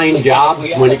assigned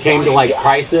jobs when it came to like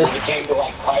crisis.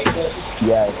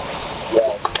 Yes.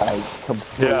 I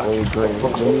completely agree. We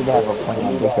need to have a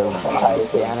plan because I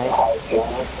panic.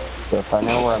 So if I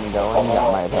know where I'm going,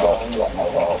 that might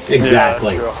help.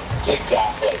 Exactly. Yeah,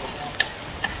 exactly.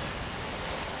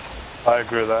 I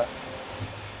agree with that.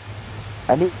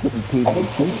 I need some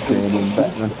PvP training,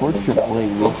 but unfortunately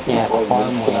we can't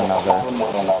farm one another.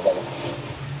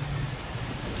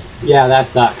 Yeah, that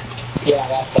sucks. Because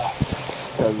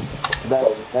that's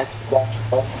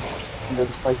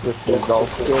like with the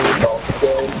golf game.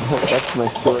 That's my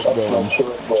short game.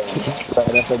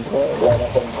 Right up and close.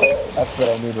 That's what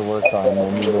I need to work on. I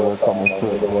need to work on my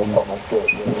short game.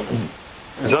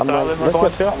 Is that the island we're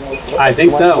going to? I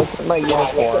think so. Look at my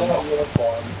uniform.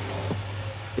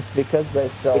 It's because I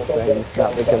sell things,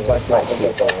 not because I fight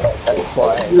people. That's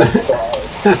why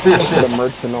the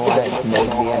Merchant Alliance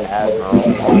made me an admiral.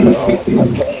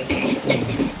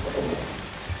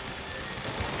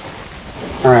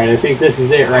 Alright, I think this is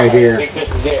it right here.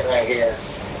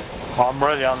 I'm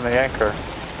ready on the anchor.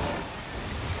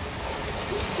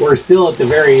 We're still at the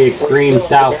very extreme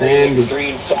south end.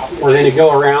 We're going to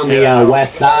go around the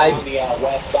west side.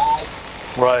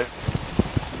 Right.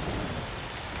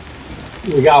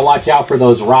 We got to watch out for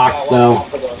those rocks, though.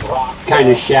 It's kind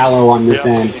of shallow on this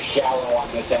end.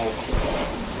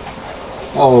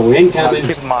 Oh, incoming. I'm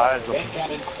keeping my eyes open.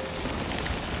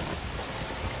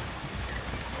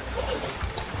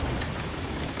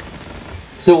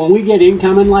 So when we get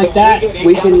incoming like that,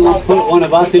 we can put one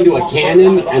of us into a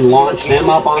cannon and launch them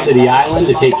up onto the island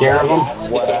to take care of them.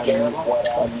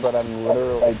 That's what I'm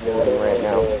literally doing right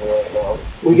now.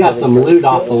 We got some loot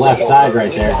off the left side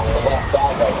right there.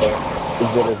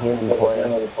 Is it a human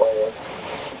player?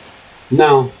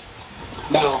 No.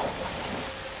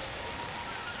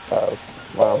 Oh,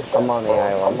 well, I'm on the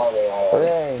island.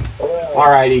 Hooray!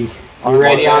 Alrighty. You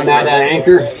ready on that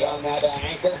anchor?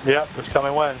 Yep, it's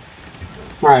coming when?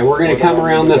 Alright, we're going to come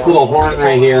around this little horn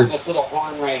right here.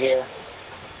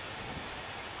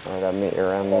 Alright, I'll meet you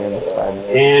around the other side.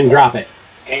 And drop it.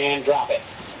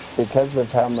 Because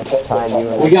of how much time you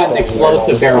and We got an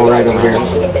explosive barrel right over here.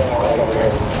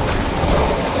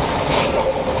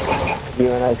 You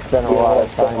and I spent a lot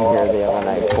of time here the other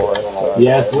night for us. So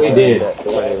yes, we did.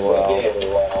 Pretty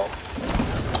well.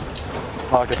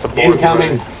 I'll get the board.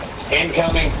 Incoming.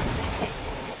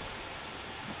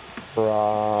 Up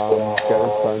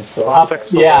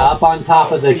on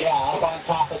top of the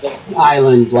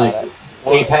island, like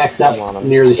apex up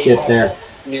near the ship there.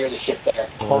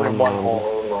 Only one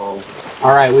hole.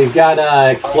 Alright, we've got an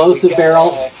explosive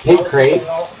barrel, pig crate.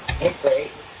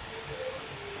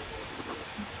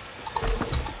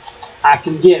 I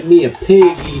can get me a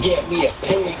piggy.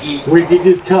 We could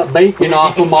just cut bacon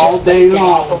off them all day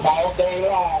long.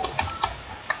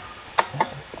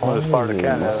 Well, as far as the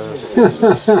cannon.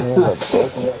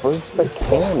 Where's the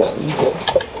cannon?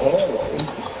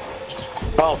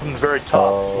 Oh, from the very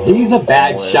top. He's a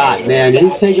bad shot, man.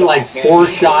 He's taken like 4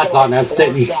 shots on us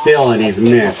sitting still and he's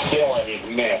missed.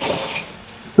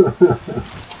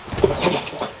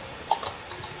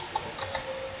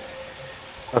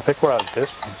 I think we're out of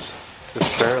distance.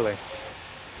 Just barely.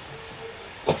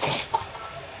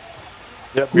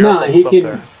 Yep, No, he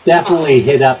can definitely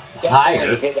hit up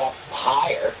higher.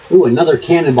 Ooh, another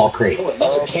cannonball crate.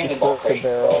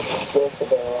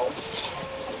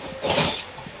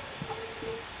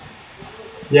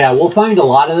 Yeah, we'll find a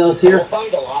lot of those here.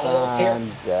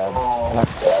 I'm dead.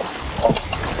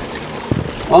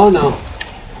 Oh no.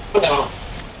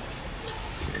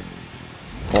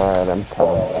 Alright, I'm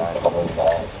coming back.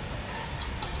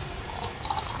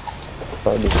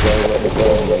 Hard to say what to do.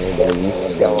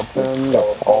 These skeletons.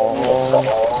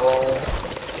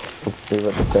 Let's see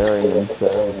what the ferryman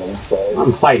says.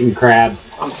 I'm fighting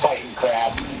crabs.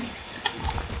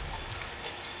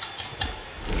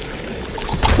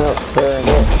 No,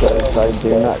 ferryman says I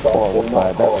do not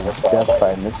qualify. That was death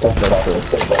by misadventure.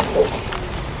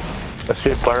 I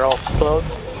see a barrel explode.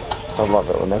 I love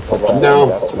it when they put that No. in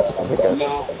death certificate.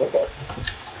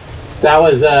 That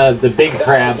was the big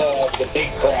crab.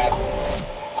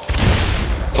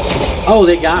 Oh,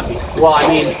 they got me. Well, I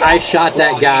mean, I shot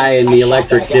that guy and the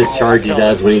electric discharge he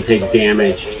does when he takes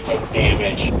damage.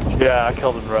 Yeah, I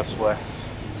killed him the rest of the way.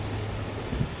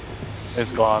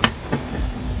 It's gone.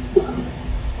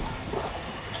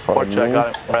 Fortunately, I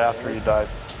got it right after he died.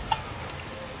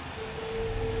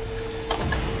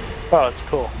 Oh, that's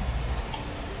cool.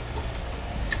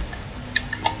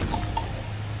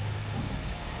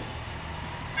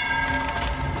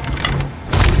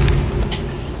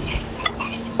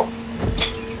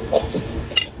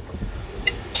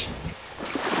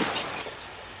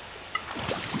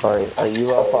 Alright, are you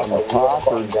up on the top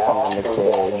or down in the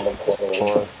cave?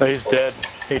 Or... No, he's dead.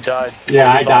 He died.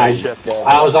 Yeah, I died.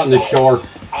 I was on the shore.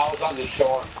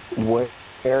 Where,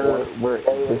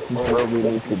 this is where we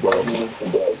need to go.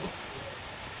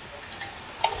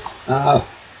 I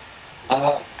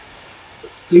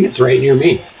think it's right near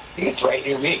me.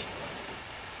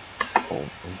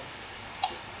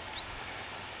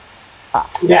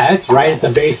 Yeah, it's right at the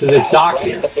base of this dock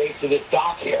here.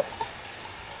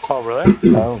 Oh, really?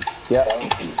 Oh, yeah,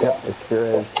 it sure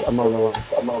is. I'm on the way.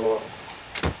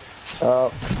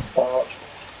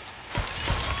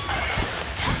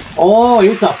 Oh,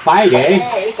 it's a fight, eh? Yeah.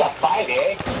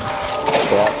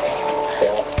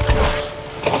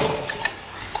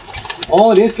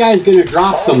 Oh, this guy's gonna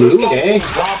drop some loot, eh?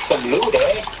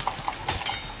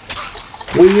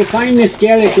 When you find the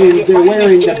skeletons, they're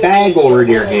wearing the bag over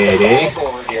their head, eh?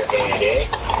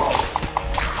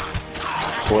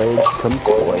 Blade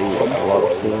complete. I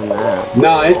love seeing that.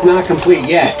 No, it's not complete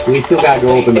yet. We still gotta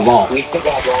go open the vault.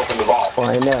 Well,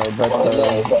 I know, but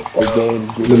the game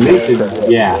gives The mission,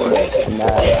 yeah. And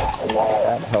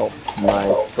that helps my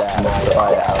stats. So I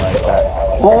like that.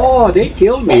 Oh, they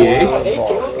killed me, eh?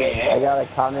 I got a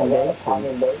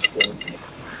commendation.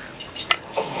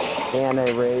 And I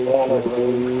raised with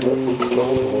the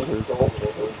gold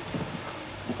holders.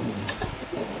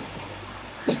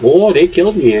 Oh, they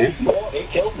killed me, eh?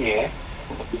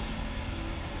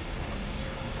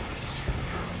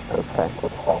 Okay.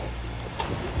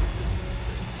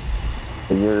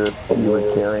 So you were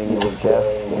carrying the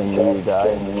chest and you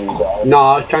died? No, I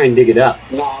was trying to dig it up.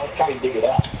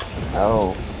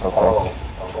 Oh, okay.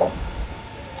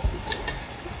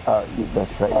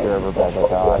 That's right, you're over by the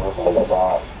dock.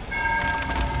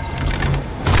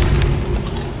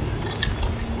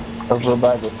 Over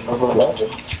by the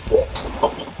ship?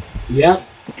 Yep.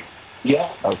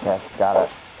 Okay, got it.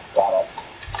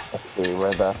 Let's see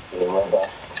where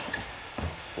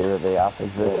the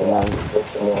opposition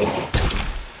is.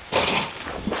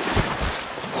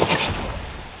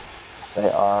 They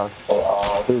are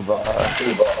Ubar.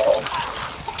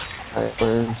 Alright,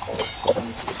 where's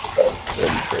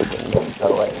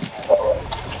oh wait.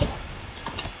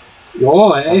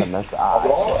 Oh, eh?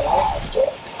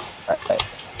 Alright.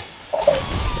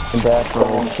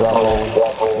 Bathroom shovel.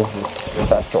 This is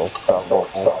special shovel.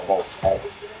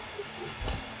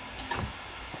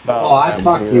 Oh, I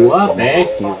fucked you up, eh?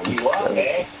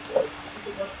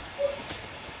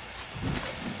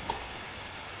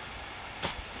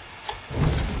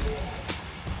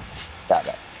 Got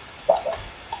it.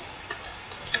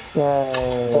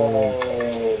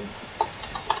 Yay!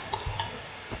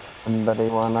 Somebody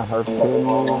wanna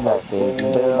harpoon that big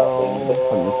bill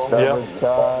from the starboard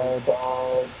side?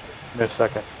 Give me a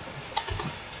second.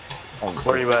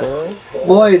 Where are you at?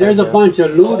 Boy, there's a bunch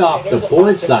of loot off the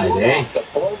port side, eh?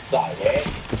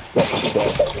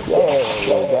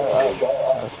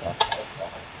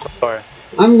 Sorry.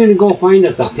 I'm gonna go find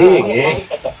us a pig,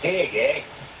 eh?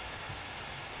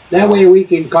 That way we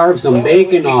can carve some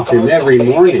bacon off him every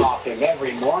morning.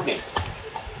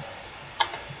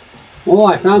 Oh,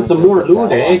 I found some more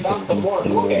loot, eh?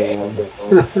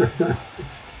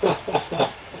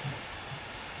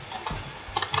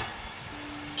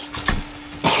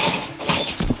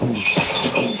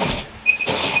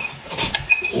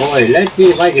 Boy, let's see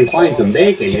if I can find some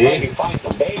bacon, eh?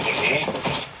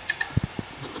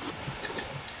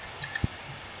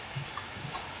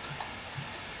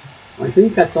 I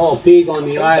think I saw a pig on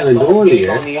the island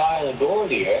earlier.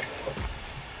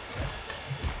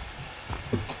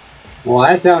 Well,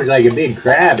 that sounds like a big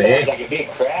crab, eh?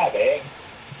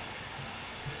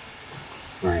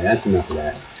 Alright, that's enough of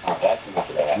that.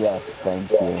 Yes,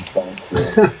 thank you.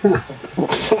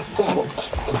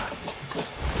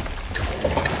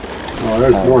 Oh,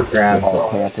 there's more crabs. The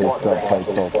Panthers don't play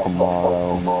till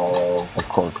tomorrow. Of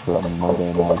course, for the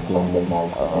Monday night game.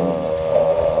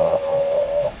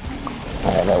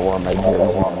 I wore my jersey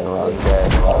on the wrong day.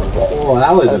 Oh,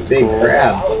 that was a big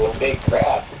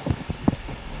crab.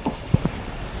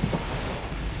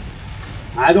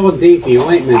 I don't think the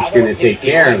ointment's gonna take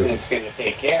care of it.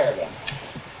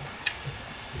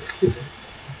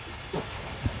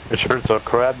 You sure it's a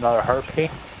crab, not a harpy?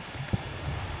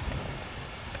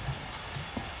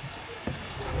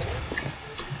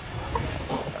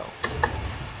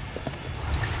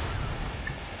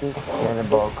 This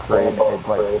cannonball crate is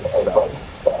like stuff.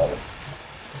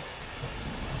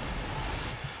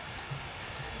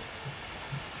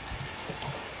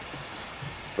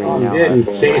 I'm getting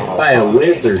chased by a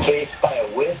wizard.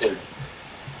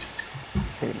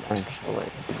 Actually,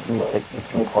 let me take the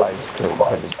supplies crate,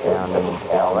 put it down in the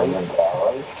galley.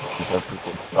 That's a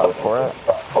good spot for it.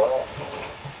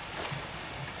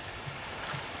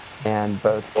 And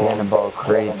both cannonball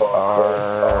crates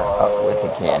are up with the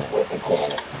cannon.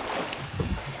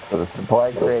 So the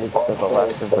supply crate is to the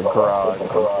left of the garage in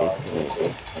case we need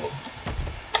it.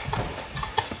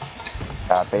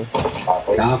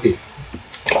 Copy? Copy.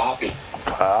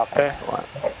 Excellent.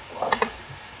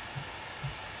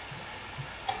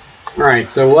 Alright,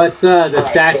 so what's the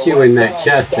statue in that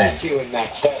chest say?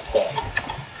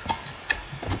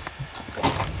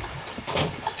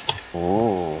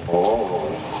 Ooh.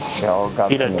 They all got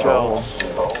Peter some Jones.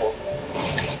 gold.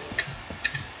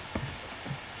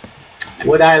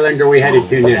 What island are we headed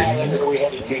to next?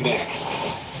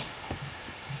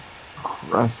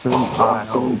 Crescent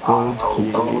Island Gold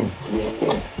Key.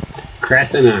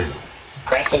 Crescent Island.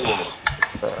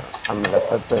 I'm gonna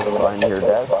put this on your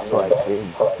desk like we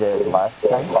did last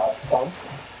time.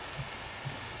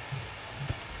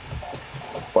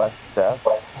 West desk.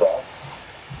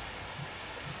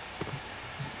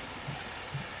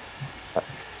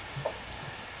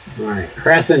 Alright,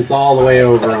 Crescent's all the way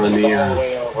over on the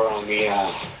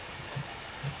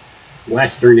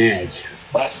western edge.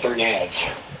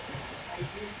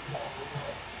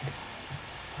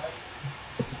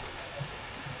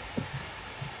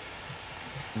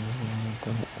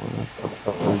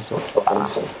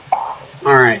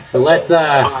 Alright, so let's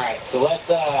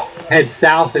head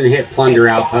south and hit Plunder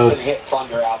Outpost.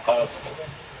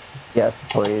 Yes,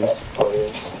 please.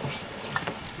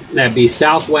 That'd be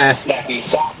southwest.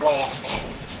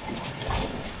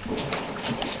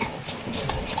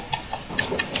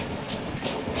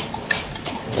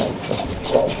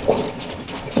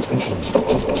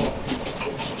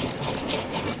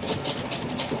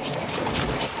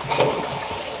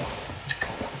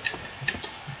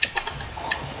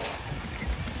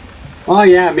 Oh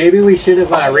yeah, maybe we should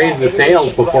have raised the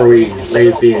sails before we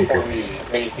raised the anchor.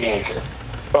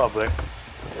 Probably.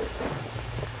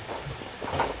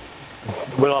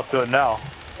 We don't have to do it now.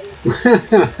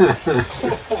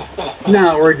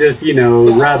 No, we're just, you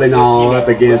know, rubbing all up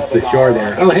against the shore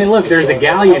there. Oh, hey, look, there's a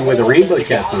galleon with a rainbow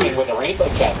chest on it.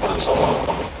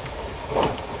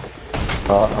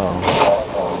 Uh-oh.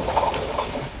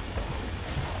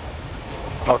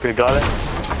 Okay, got it.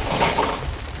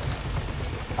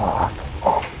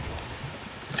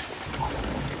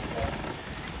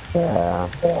 Yeah.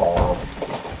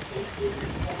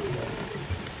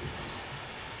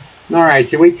 Alright,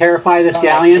 should we terrify this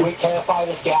galleon?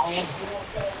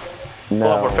 No.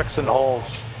 Well, we're fixing holes.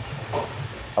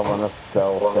 I want to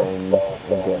sell things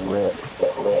and get rich.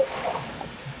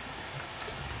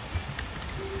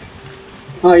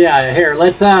 Oh yeah, here,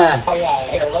 let's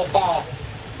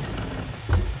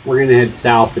we're gonna head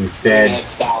south instead.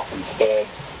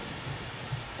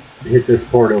 Hit this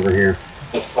port over here.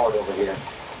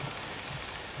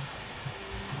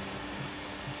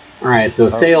 Alright, so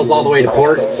sails all the way to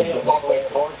port.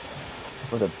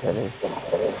 What a pity.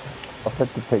 I'll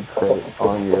put the pig crate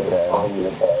on your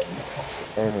bed.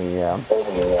 There we go.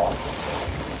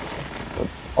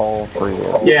 All for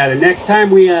you. Yeah, the next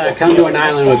time we come to an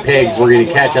island with pigs, we're gonna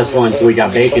catch us one so we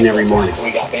got bacon every morning.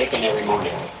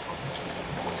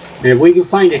 And if we can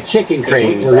find a chicken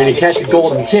crate, we're going to catch a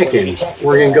golden chicken.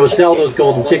 We're going to go sell those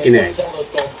golden chicken eggs. That's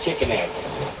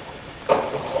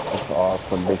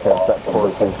awesome because that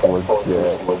pork is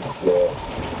legit.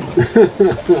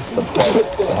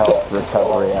 The health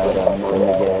recovery item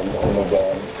in the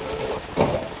game.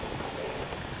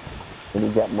 And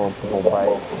you get multiple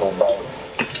bites.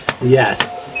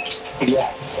 Yes.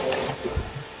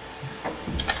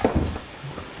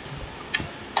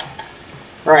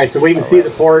 Alright, so we can see the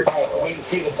port.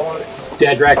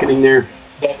 Dead reckoning there.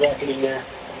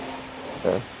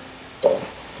 Okay.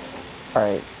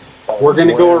 Alright. We're going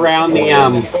to go around the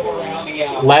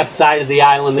left side of the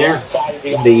island there.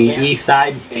 The east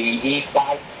side.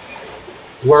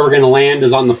 Where we're going to land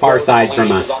is on the far side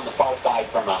from us.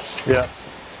 Yeah.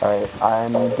 Alright,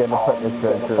 I'm gonna put the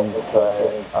treasure in the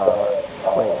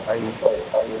wait, are you...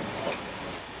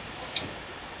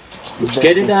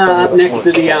 Get it up next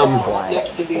to the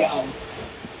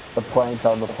plank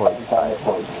on the port side.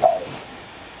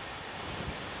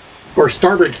 Or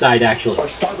starboard side, actually.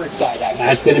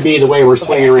 That's going to be the way we're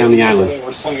swinging around the island.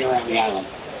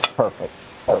 Perfect.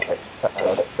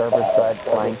 Starboard side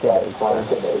flank it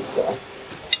is, sir.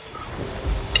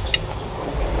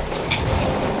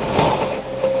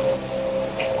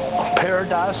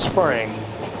 Paradise Spring.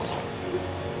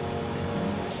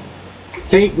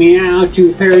 Take me out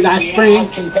to Paradise Spring.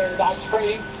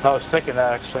 I was thinking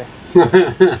that actually.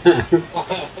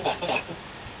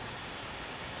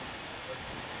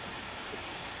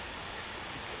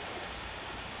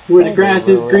 Where the grass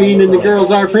is green and the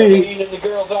girls are pretty.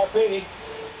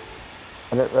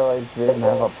 I didn't realize we didn't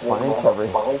have a plank over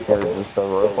here, just a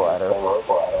rope ladder.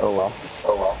 Oh well.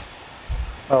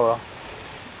 Oh well.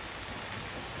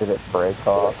 Did it break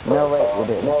off? No, wait,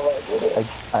 it didn't.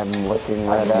 I'm looking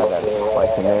right at it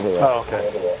like an idiot. Oh, okay.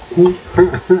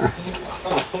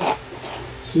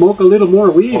 Smoke a little more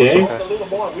weed, eh?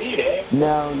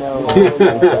 No, it's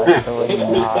actually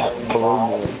not.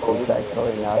 Believe me, it's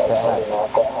actually not that.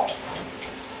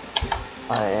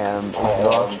 I am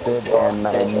exhausted and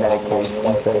my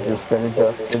medications have just been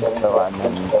adjusted, so I'm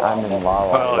in la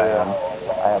la land.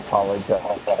 I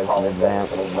apologize in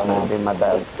advance. I'm gonna do my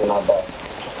best.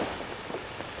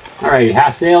 Alright,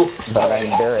 half sails. But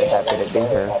I'm very happy to be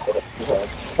here.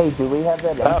 Hey, do we have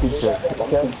that empty chest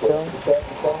still?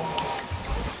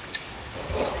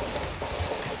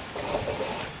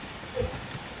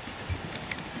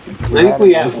 I think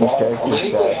we have.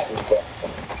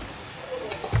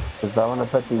 Because I want to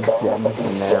put these gems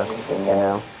in there, you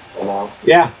know?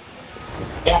 Yeah.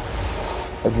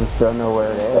 I just don't know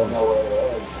where it is.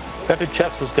 Empty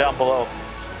chest is down below.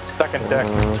 Second deck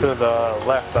to the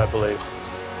left, I believe.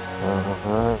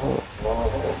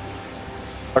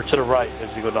 Or to the right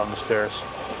as you go down the stairs.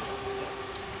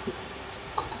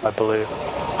 I believe.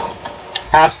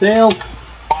 Half sails?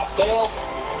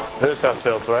 It is half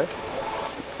sails, right?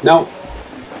 No.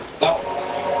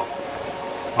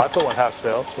 I put one half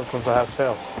sails. Which one's a half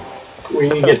sails? We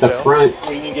need to get the front.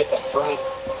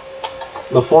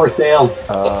 The foresail.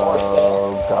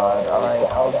 Oh god,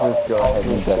 alright, I'll just go ahead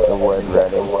and get the wood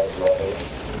ready.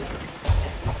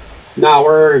 No,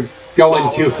 we're going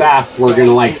too fast. We're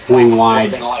gonna like swing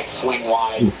wide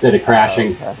instead of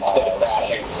crashing.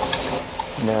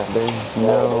 No, there's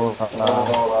no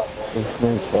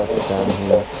chest down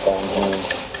here.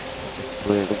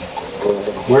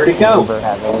 Where'd it go?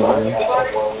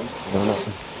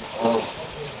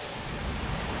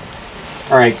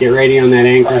 Alright, get ready on that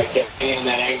anchor.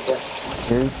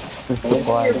 Here's the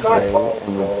supply crate,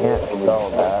 and you can't sell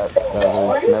that, so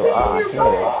there's no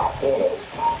here.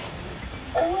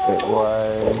 It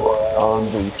was on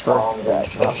the first deck.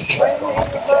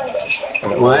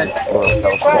 What?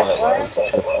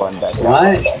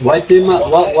 What? What's in my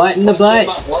what in the butt?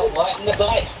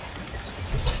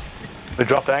 We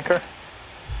dropped anchor?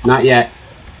 Not yet.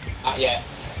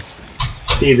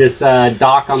 See this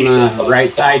dock on the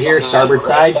right side here, starboard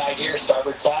side?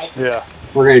 Yeah.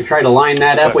 We're going to try to line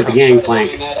that up with the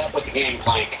gangplank.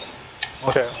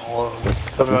 Okay, well,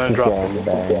 so we're going to drop it.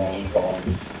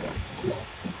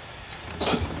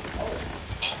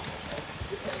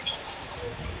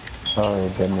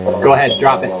 Go ahead,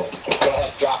 drop it.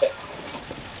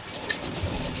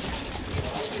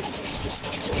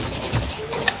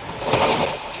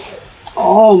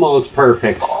 Almost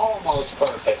perfect.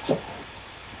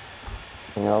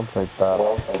 I'll take that.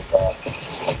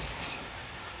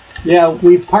 Yeah,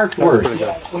 we've parked worse.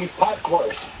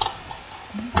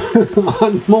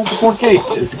 On multiple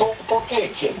occasions.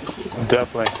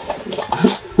 Definitely.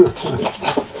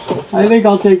 I think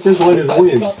I'll take this one as a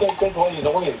win.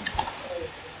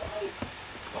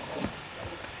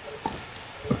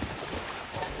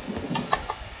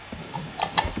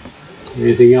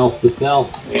 Anything else to sell?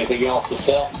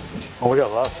 Oh, we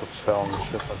got lots of selling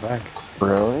shit, I think.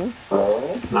 Really?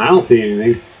 I don't see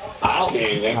anything. I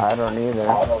don't either.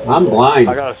 I'm blind.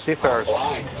 I got a Seafarer's.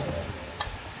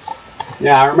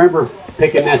 Yeah, I remember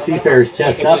picking that Seafarer's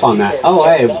chest up on that. Oh,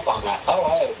 hey.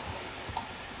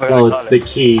 Well, it's the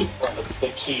key.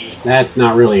 That's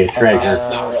not really a treasure.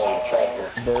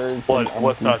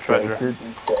 What's not treasure?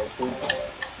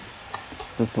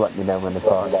 Just let me know when to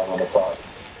talk.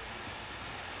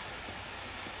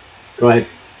 Go ahead.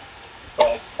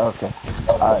 Okay.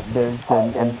 There's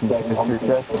an empty treasure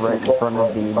chest right in front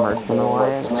of the Merchant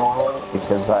Alliance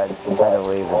because I had to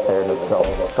leave it there to sell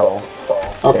the skull.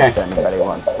 Okay. If anybody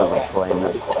wants to reclaim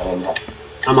it.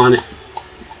 I'm on it.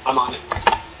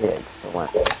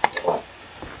 Excellent.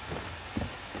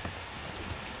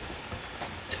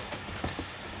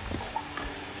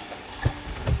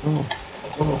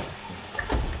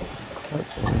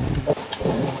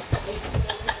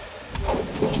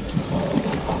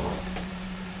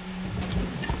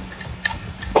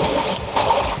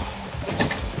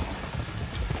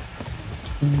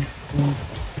 I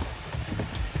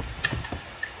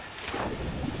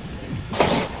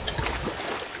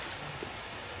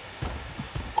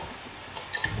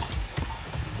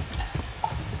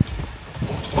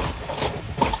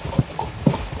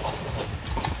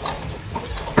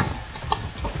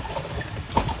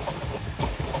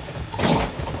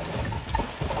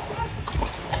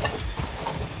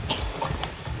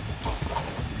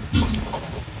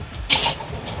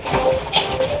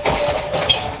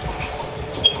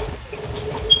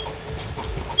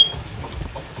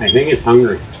think it's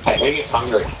hungry.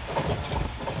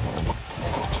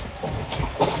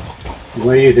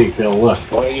 What do you think, Bill? Look.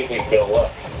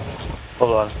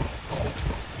 Hold on.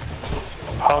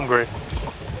 Hungry.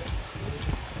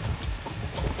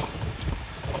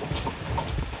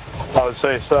 I would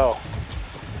say so.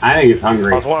 I think it's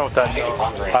hungry. I was wondering what that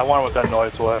noise. I wonder what that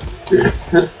noise was.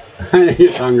 I think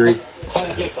it's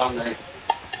hungry.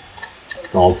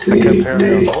 It's all feed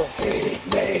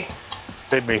me.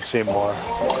 Made me see more.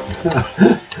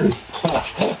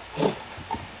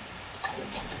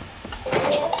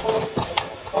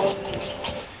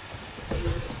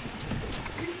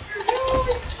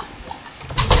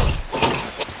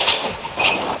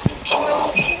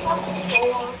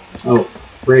 Oh,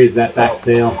 raise that back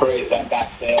sail.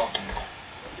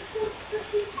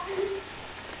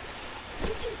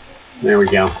 There we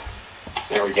go.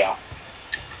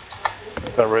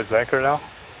 Got raise anchor now?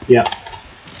 Yep.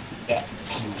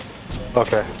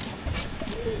 Okay.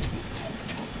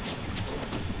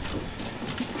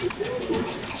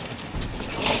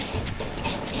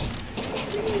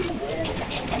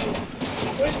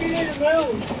 Where's your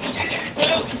mouse?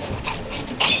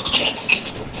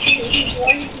 He's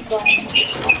lazy button.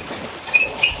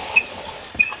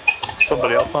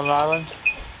 Somebody else on the island?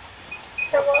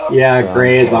 Yeah,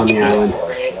 Gray is on the island.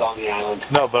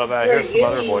 No, but I hear some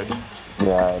other voices.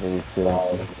 Yeah, I do too.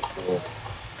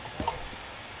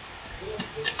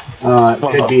 It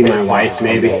could be my wife,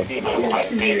 maybe.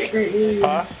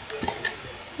 Huh?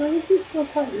 Why is it so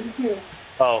hot in here?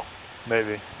 Oh,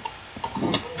 maybe.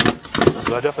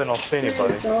 But I definitely don't see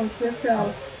anybody. Don't sit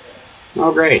down.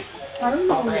 Oh, great. I don't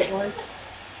know what it was.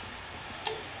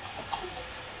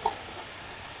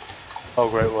 Oh,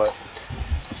 great, what?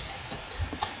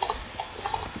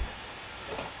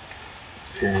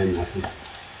 And nothing.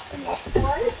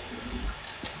 What?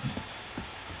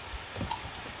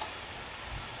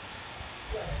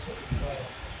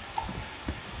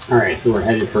 Alright, so we're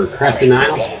headed for Crescent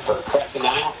Isle.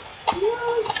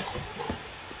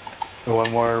 And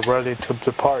when we're ready to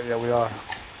depart, yeah, we are.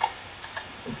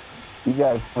 You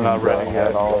guys We're not ready yet.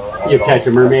 at all. You catch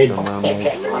a mermaid?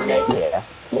 Yeah.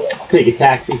 Take a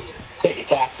taxi.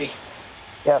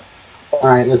 Yep.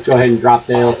 Alright, let's go ahead and drop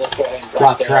sails.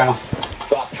 Drop trow.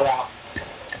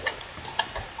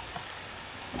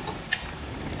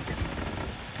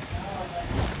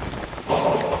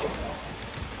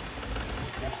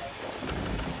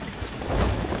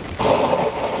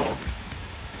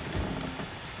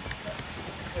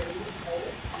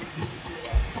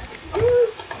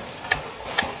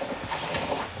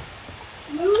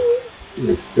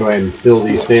 Let's go ahead and fill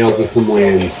these sails with some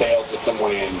wind.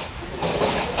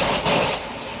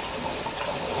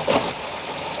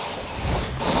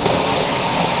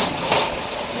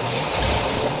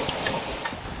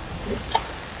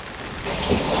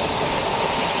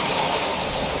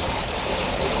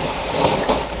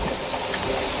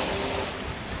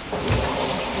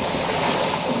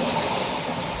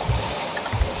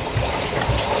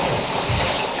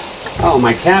 Oh,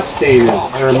 my capstan,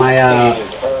 or my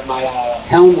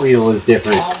helm wheel is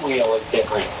different.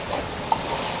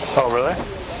 Oh, really?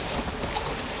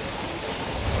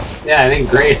 Yeah, I think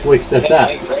Gray switched us up.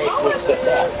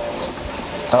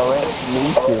 Oh,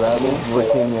 me too. I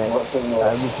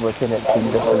was looking at two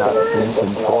different options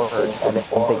in Ford. I didn't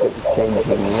think it was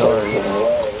changing yours.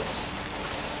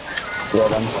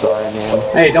 Yeah, I'm sorry, man.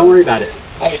 Hey, don't worry about it.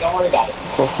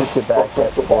 We'll switch it back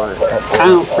at Ford. I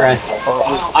don't stress.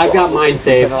 I've got mine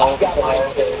saved.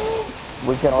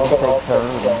 We can all take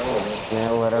turns. You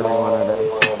know, whatever you want to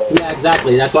do. Yeah,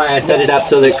 exactly. That's why I set it up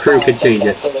so that crew could change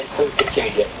it.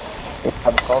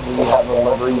 Probably you have a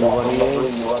livery you want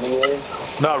to use?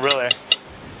 Not really.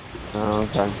 Oh,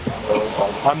 okay.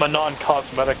 I'm a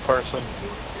non-cosmetic person.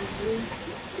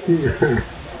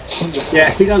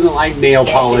 Yeah, he doesn't like nail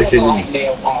polish and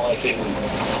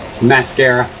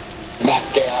mascara.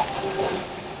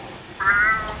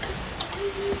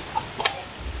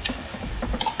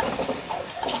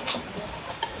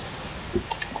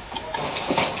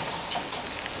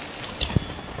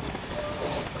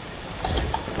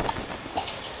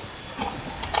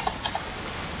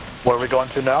 Where are we going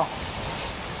to now?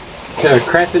 To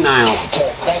Crescent Isle.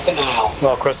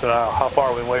 Oh, Crescent Isle. How far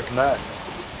are we away from that?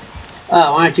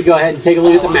 Why don't you go ahead and take a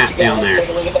look at the map down there.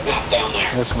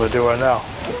 That's what we'll do right now.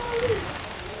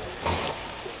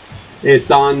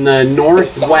 It's on the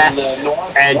northwest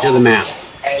edge of the map.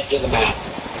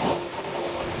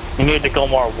 You need to go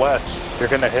more west. You're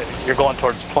going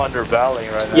towards Plunder Valley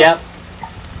right now. Yep.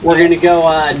 We're gonna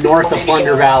go north of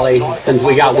Plunder Valley since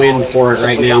we got wind for it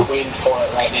right now.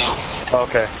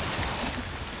 Okay.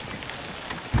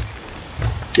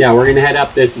 Yeah, we're gonna head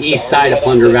up this east side of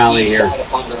Plunder Valley here.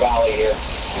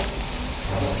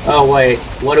 Oh wait,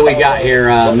 what do we got here?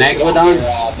 Megalodon?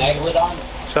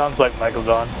 Sounds like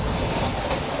Megalodon.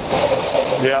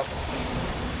 Yep.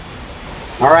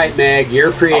 Alright, Meg,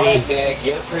 you're pretty.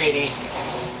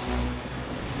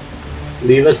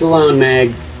 Leave us alone,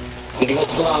 Meg.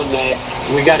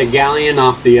 We got a galleon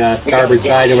off the starboard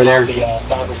side over there.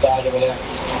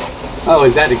 Oh,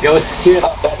 is that a ghost ship?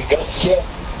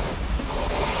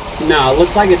 No, it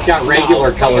looks like it's got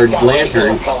regular colored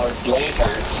lanterns.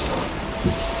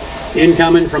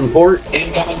 Incoming from port. We'll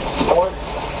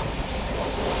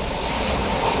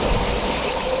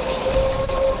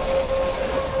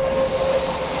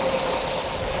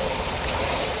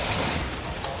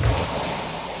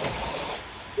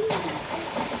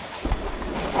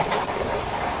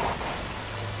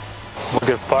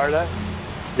get fired at?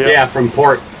 Yep. Yeah, from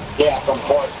port.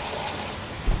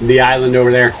 The island over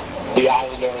there. Yeah,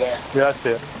 that's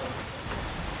it.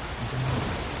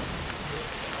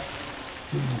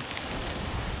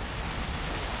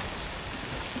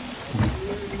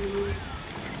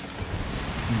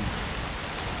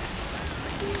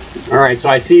 Alright, so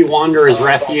I see Wanderer's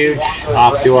Refuge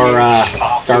off to our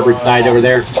starboard side over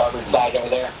there.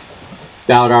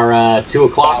 About our 2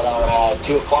 o'clock.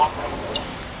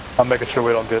 I'm making sure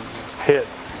we don't get hit.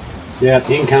 Yep,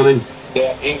 incoming.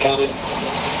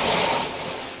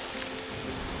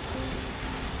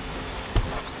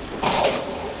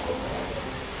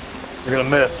 You're gonna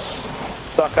miss.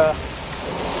 Sucker.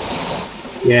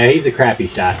 Yeah, he's a crappy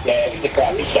shot.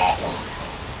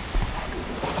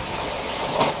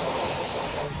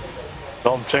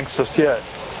 Don't jinx us yet.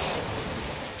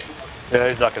 Yeah,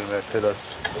 he's not gonna hit us.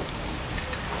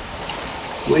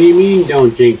 What do you mean,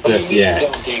 don't jinx us yet?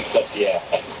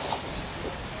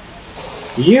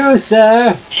 You,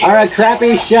 sir, are a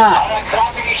crappy shot.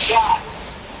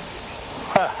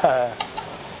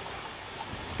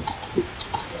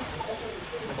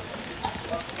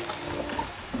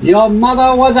 Your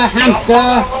mother was a hamster,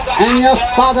 and your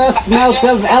father smelt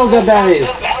of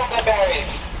elderberries.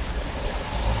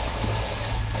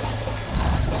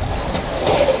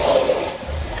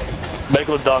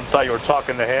 Megalodon thought you were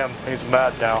talking to him. He's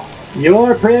mad now.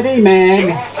 You're pretty,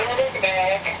 Meg.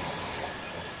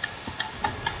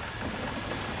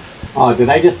 Oh, did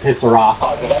I just piss her off?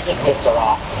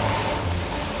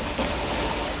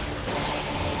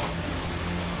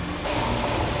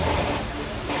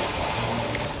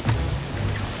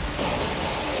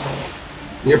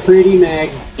 You're pretty, Meg.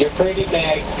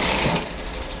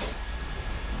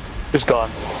 He's gone.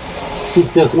 She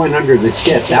just went under the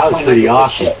ship. That was pretty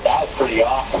awesome.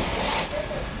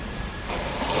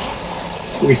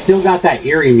 We still got that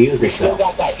eerie music, though.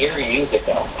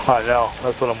 I know.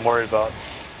 That's what I'm worried about.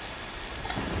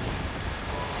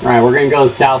 Alright, we're going to go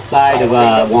south side of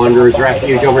Wanderer's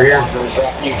Refuge over here.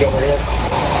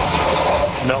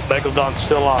 No, Megalodon's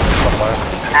still on somewhere.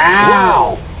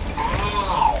 Ow!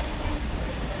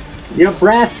 Your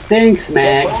breath stinks,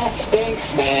 Meg.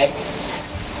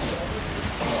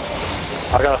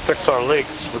 I gotta fix our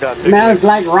leaks. We got Smells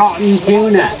like rotten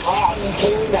tuna.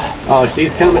 Oh,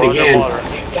 she's coming again.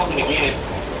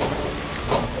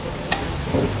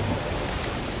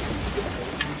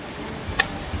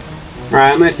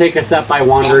 Alright, I'm going to take us up by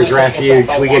Wanderer's Refuge.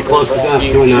 We get close enough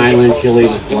to an island, she'll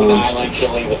leave us alone.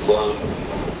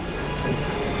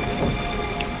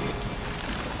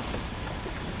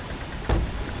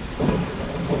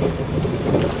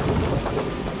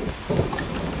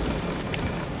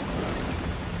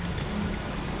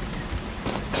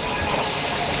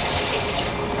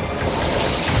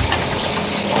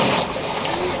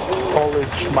 Holy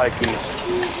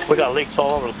shnikes. We got leaks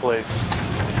all over the place.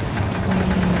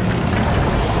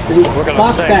 We're gonna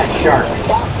Fuck sink. that shark.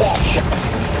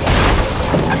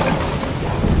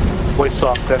 We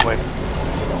sucked, didn't we?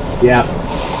 Yeah.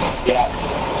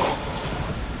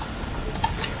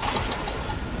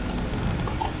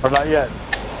 Or not yet?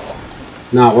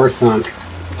 No, we're sunk.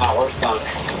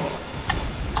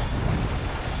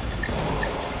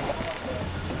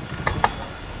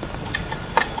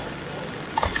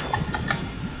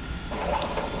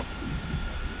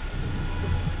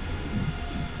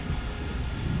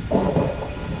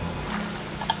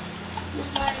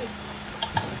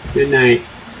 Good night.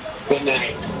 Good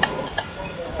night.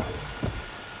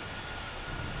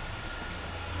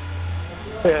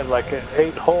 We had like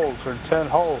 8 holes or 10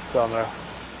 holes down there.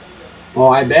 Oh,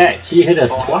 I bet. She hit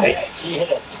us twice. She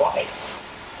hit us twice.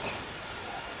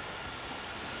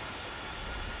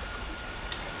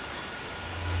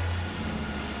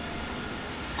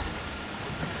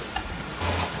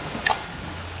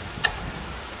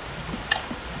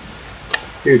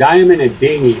 Dude, I am in a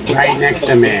dinghy right next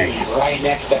to Meg. Right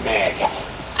next to Meg.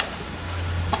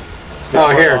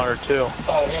 Oh, here. On her too.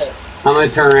 Oh, here. I'm going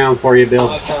to turn around for you, Bill.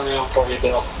 I'm gonna turn around for you,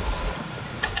 Bill.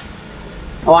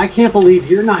 Oh, I can't believe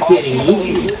you're not getting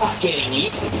eaten. You're not getting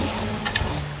eaten.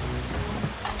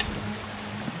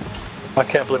 I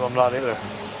can't believe I'm not either.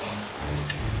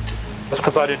 That's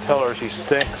because I didn't tell her she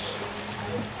stinks.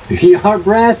 Your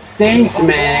breath stinks,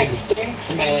 Meg.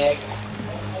 Stinks, Meg.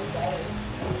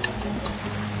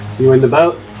 You in the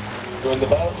boat? You in the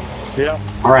boat? Yep.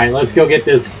 All right, let's go get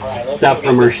this stuff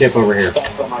from our ship over here.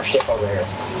 Stuff from our ship over here.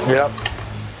 Yep.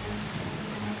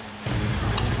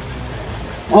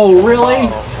 Oh, really?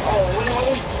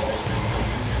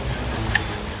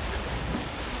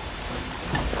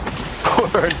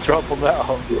 Oh, we're in trouble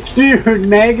now. Dude,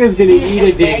 Meg is going to eat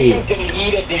a dinghy. Meg is gonna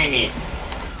eat a dinghy.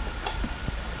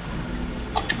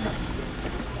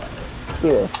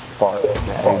 Yeah, fart.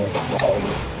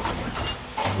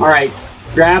 All right,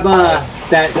 grab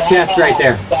that chest right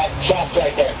there. That chest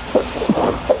right there.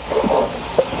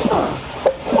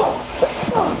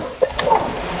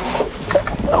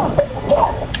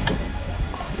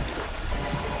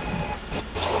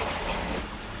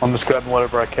 I'm just grabbing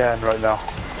whatever I can right now.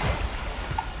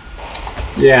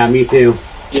 Yeah, me too.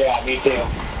 Yeah, me too.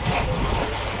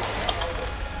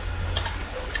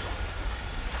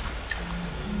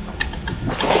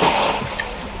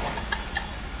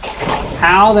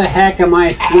 How the heck am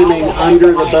I swimming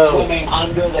under the boat? Swimming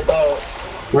under the boat.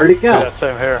 Where'd it go? Yeah,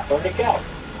 same here. Where'd it go?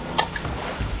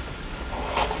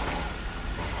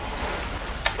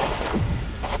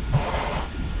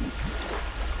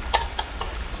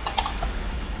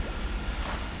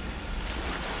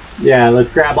 Yeah,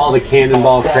 let's grab all the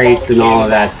cannonball crates and all of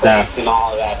that stuff. And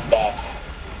all of that stuff.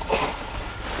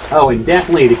 Oh, and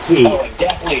definitely the key. Oh, and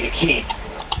definitely the key.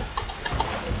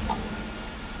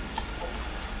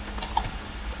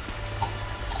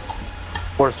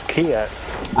 Where's the key at?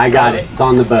 I got it. It's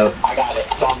on the boat. I got it.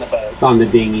 It's on the boat. It's on the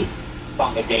dinghy. It's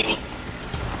on the dinghy.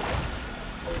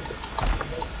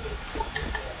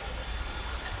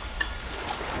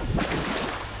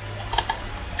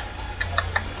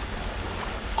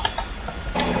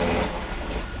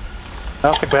 I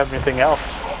don't think we have anything else.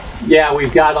 Yeah,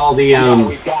 we've got all the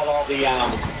We've got all the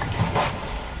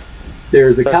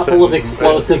there's a couple of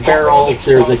explosive barrels.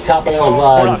 There's a couple We're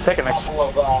of not taking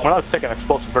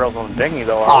explosive barrels on the dinghy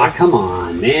though, are Aw, we? come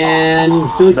on, man.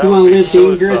 Don't That you want would to be live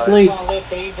suicide. dangerously? live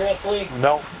dangerously.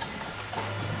 Nope.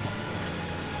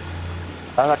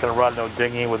 I'm not gonna run no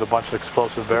dinghy with a bunch of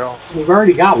explosive barrels. We've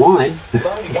already got one. We've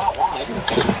already got one.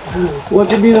 What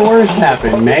could be the worst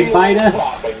happen? Meg bite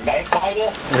us? Meg bite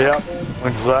us? Yep,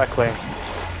 exactly.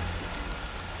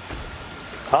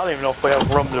 I don't even know if we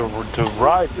have room to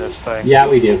ride this thing. Yeah,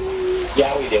 we do.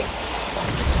 Yeah, we do.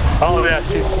 Oh yeah,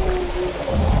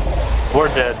 we're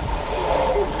dead.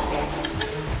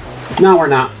 No, we're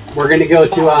not. We're gonna go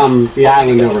to the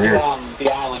island over here. The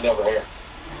island over here.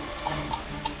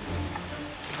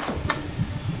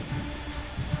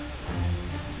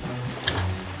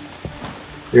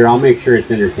 Here, I'll make sure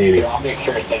it's entertaining. Here, I'll make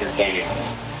sure it's entertaining.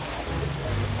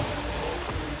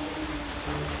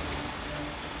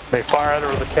 They fire at her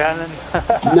with a cannon.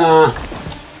 Nah.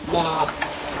 Nah.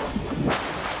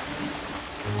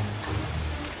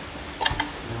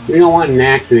 We don't want an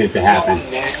accident to happen.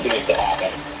 An accident to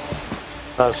happen.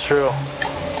 That's true.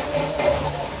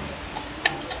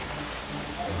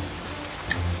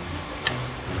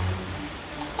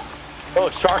 Oh,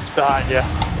 shark's behind you.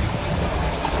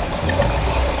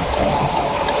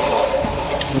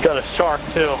 You got a shark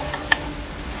too.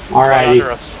 Right under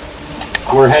Alrighty.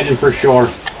 us. We're heading for shore.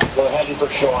 We're heading for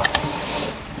shore.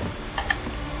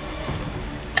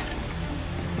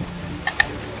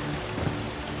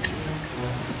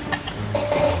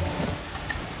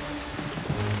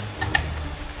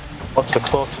 What's the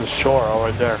closest shore? Oh,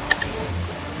 right there.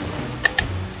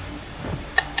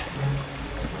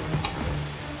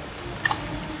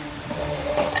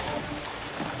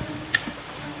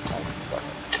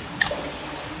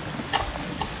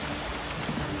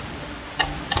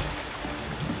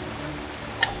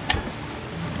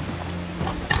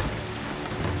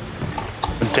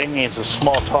 The dinghy is a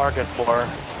small target for her,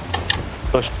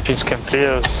 so she's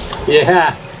confused.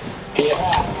 Yeah.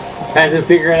 Yeah. Hasn't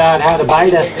figured out how to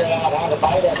bite us.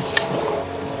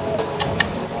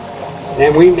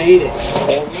 And we made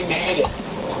it.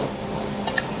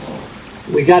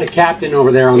 We got a captain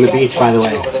over there on the beach, by the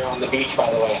way.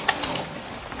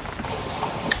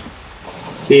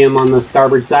 See him on the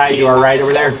starboard side, you are right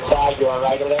over there.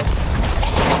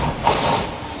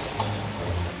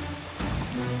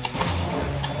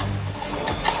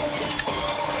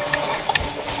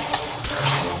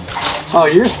 Oh,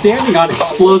 you're standing on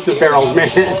explosive barrels, man.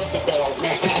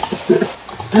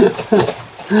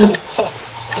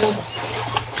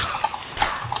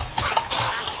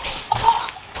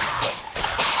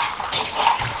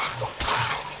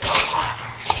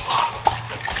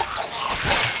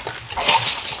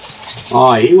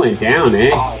 Oh, he went down,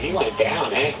 eh?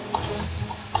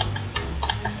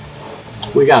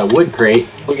 We got a wood crate.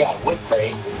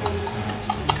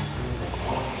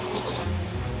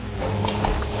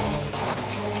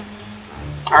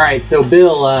 Alright, so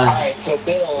Bill,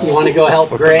 you want to go help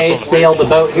Gray sail the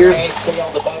boat here?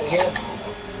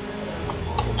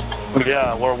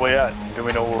 Yeah, where are we at? Do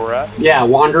we know where we're at? Yeah,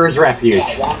 Wanderer's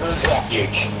Refuge.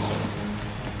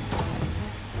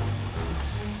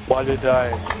 Why did I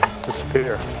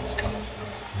disappear?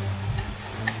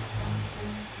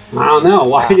 I don't know.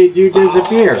 Why did you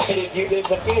disappear? I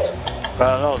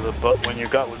don't know. The boat, when you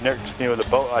got next to me with the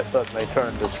boat, I suddenly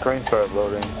turned, the screen started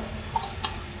loading.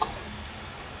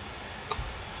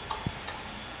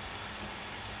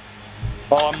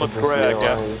 Oh, I'm with Gray, I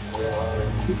guess.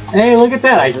 Hey, look at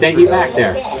that. I sent you back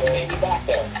there.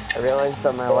 I realized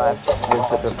on my last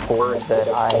visit report that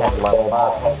I had leveled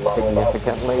up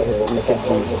significantly with each of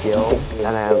these skills,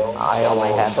 and I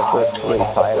only had the first 3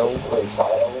 titles.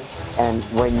 And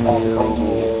when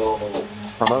you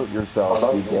promote yourself,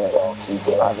 you get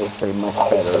obviously much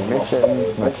better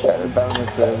missions, much better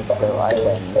bonuses. So I've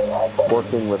been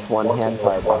working with one hand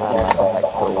tied behind my back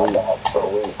for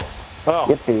weeks. Oh.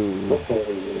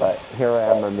 Yippee! But here I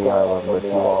am on the island with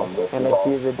you all, and I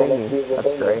see the dinghy.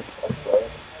 That's great.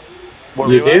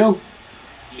 You do?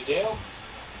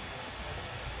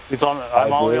 He's on. I'm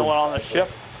the only one on the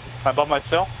ship. I'm by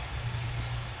myself.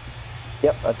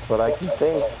 Yep, that's what I can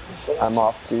see. I'm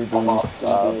off to the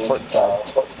port side.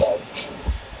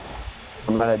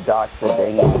 I'm gonna dock the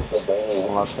dinghy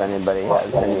unless anybody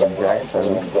has any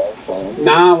objections.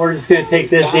 Nah, we're just gonna take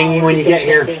this dinghy when you get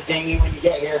here.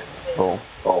 Cool.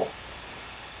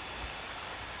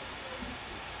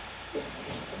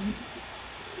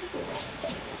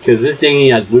 Because this dinghy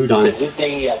has loot on it.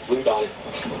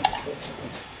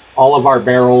 All of our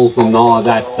barrels and all of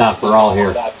that stuff are all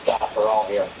here.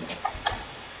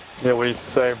 Yeah, we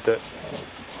saved it.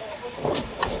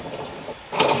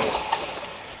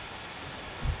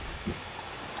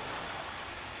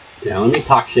 Yeah, let me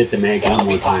talk shit to Meg one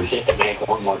more time.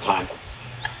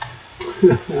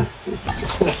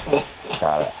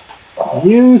 Got it.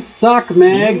 You suck,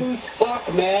 Meg.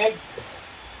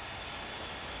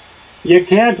 You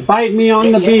can't bite me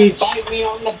on the beach.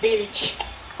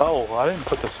 Oh, I didn't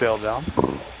put the sail down.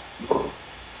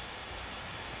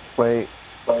 Wait.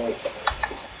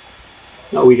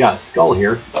 Oh, we got a skull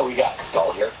here.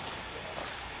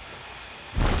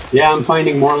 Yeah, I'm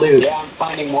finding more loot.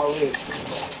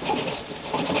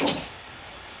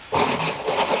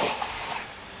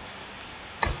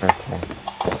 Okay.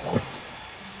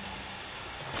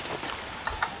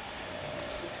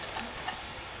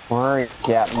 More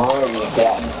Captain.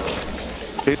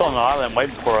 He's on the island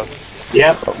waiting for us.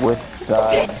 Yep. With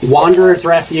Wanderer's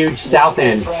Refuge, South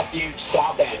End.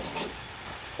 South End.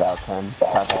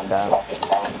 Copy that.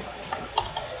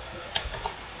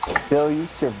 Bill, you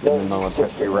served in the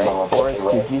military, right? Forrest,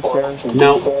 did you serve?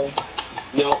 No.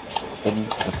 Didn't?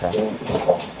 Okay.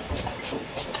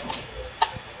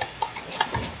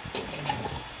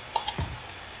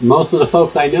 Most of the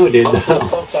folks I know did, though.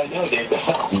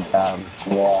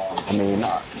 I mean,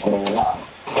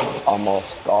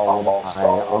 almost all of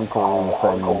my uncles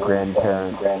and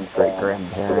grandparents,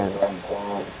 great-grandparents,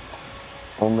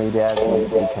 only dad did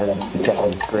because he kept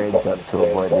his grades up to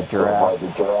avoid the draft.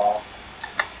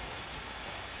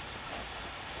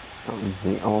 That was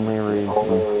the only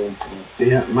reason.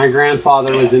 Yeah, my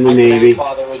grandfather was in the Navy.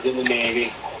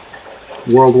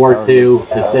 World War II,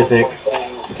 Pacific.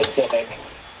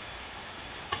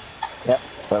 Yep,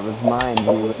 that was mine.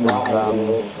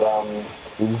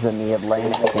 He was in the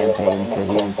Atlantic campaign, so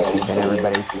he's keeping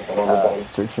everybody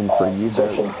searching for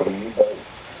U-boats.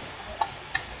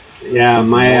 Yeah,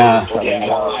 my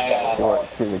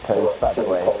to the coast, by the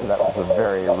way, so that was a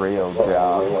very real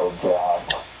job.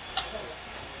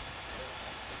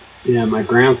 Yeah, my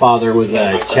grandfather was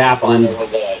a chaplain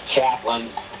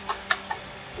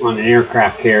on an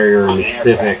aircraft carrier in the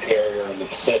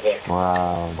Pacific.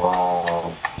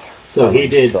 Wow. So he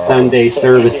did Sunday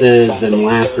services and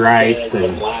last rites and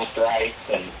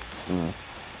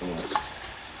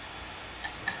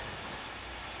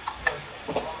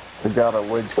They got a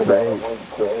wood crate.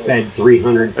 fed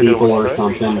 300 people or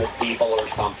something.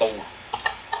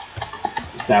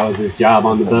 That was his job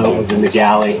on the boat, was in the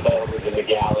galley.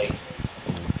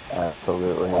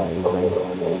 Absolutely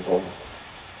amazing.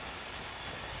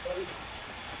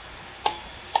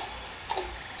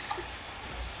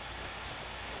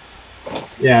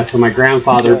 Yeah, so my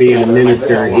grandfather being a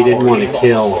minister, he didn't want to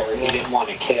kill,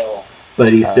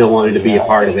 but he still wanted to be a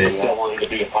part of it.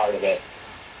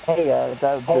 Hey,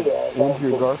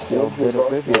 Andrew Garfield did a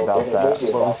movie about that.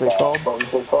 What was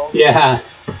it called? Yeah,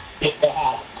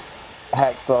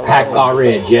 Hacksaw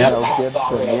Ridge, yep. Mel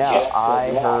Gibson. Yeah, I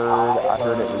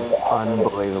heard it was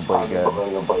unbelievably good.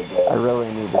 I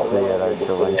really need to see it,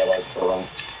 actually.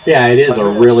 Yeah, it is a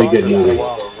really good movie.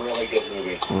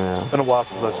 Yeah. It's been a while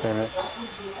since I've seen it.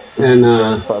 And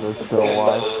Grandfather's still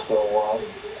alive.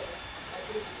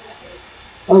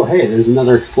 oh hey, there's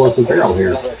another explosive barrel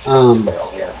here.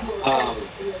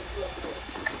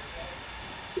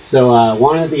 So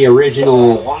one of the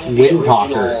original Wind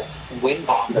Talkers,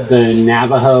 the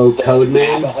Navajo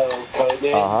Codeman.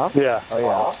 Yeah. Oh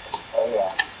yeah.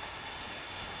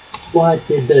 What,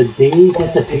 did the dinghy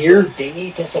disappear?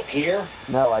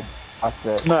 No, I talked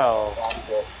it. No.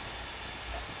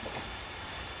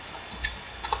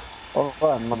 Hold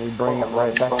on, let me bring it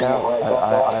right back out.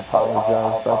 I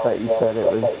apologize. I thought you said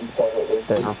it was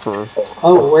there for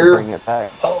Oh, where? bring it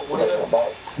back.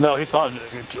 No, he's on.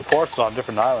 Port's on a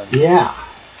different island. Yeah.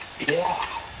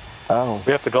 Oh.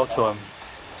 We have to go to him.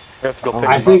 We have to go pick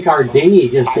I him think up. our dinghy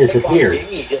just disappeared.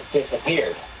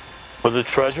 With the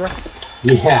treasure?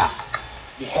 Yeah.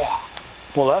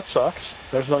 Well, that sucks.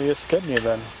 There's no use getting you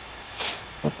then.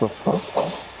 What the fuck?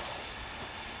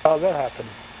 How'd that happen?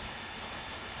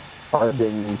 Our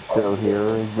dinghy's still here.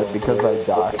 Is it because I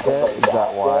docked it? Is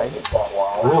that why?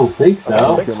 I don't think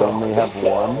so. You can only have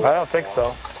one? I don't think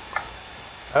so.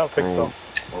 I don't think so.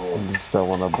 I just don't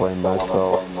want to blame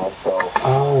myself.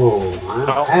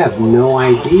 Oh, I have no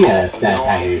idea if that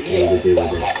had anything to do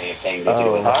with it.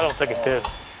 Oh. I don't think it did.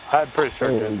 I'm pretty sure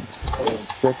it Hey, did.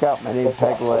 check out my new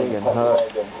peg leg and hook.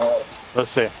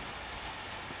 Let's see.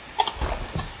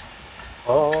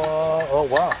 Oh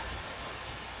wow.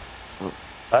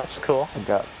 That's cool. I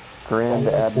got Grand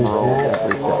Admiral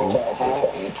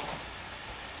everything.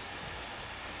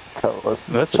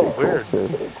 That's so weird.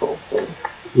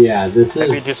 Yeah, this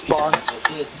Maybe it is... just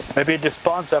spawns. Maybe it just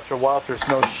spawns after a while if there's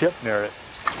no ship near it.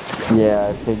 Yeah,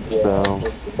 I think so.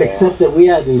 Except that we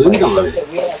had loot on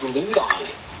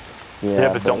it.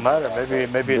 Yeah, but don't matter.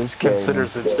 Maybe it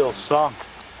considers it still sunk.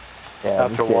 Yeah,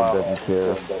 after this a game while. doesn't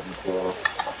care.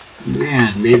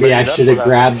 Man, maybe I should have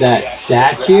grabbed that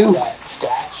statue?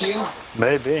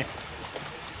 Maybe.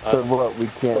 So what, we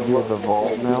can't do the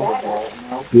vault now?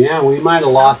 Yeah, we might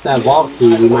have lost that vault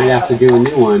key. We might have to do a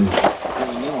new one.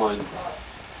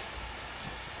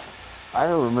 I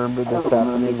remember this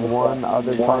happening one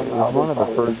other time. It was one of the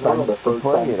first times we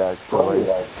played it, actually.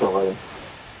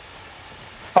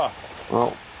 Huh.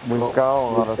 Well, we've got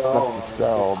a lot of stuff to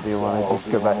sell. Do you want to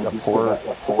just go back to port?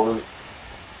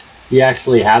 Do you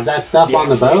actually have that stuff on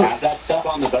the boat?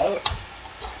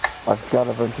 I've got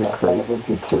a bunch of crates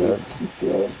and shit.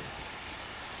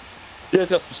 You guys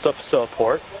got some stuff to sell at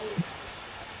port.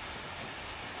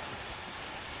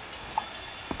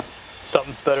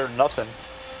 Something's better than nothing.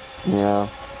 Yeah.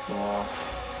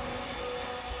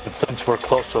 And since we're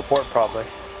close to a port, probably.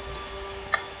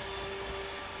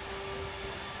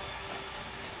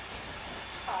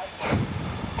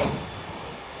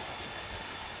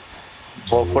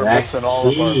 Well, if we're That missing all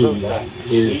of our loot, key then.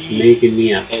 is making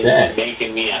me upset.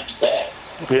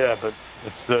 Yeah, but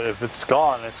if it's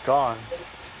gone, it's gone.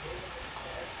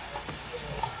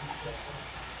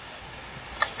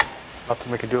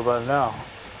 Nothing we can do about it now.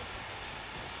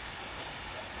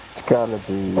 It's gotta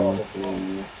be...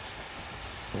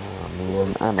 Oh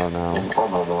man, I don't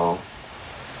know.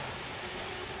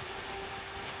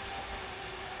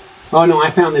 Oh no, I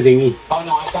found the dinghy.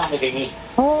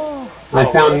 I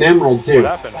found an emerald too.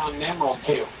 What happened?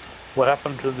 What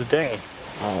happened to the dinghy?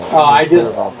 Oh, I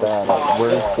just...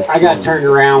 I got turned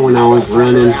around when I was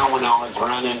running.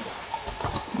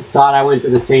 Thought I went to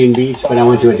the same beach, but I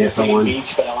went to a different one.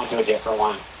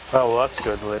 Oh, well, that's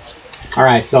good, Liz.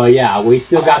 Alright, so yeah, we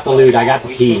still got the loot. I got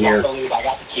the key here.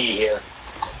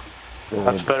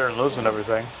 That's better than losing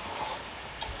everything.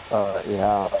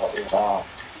 Yeah.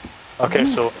 Okay,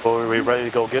 so are we ready to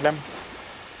go get him?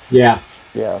 Yeah.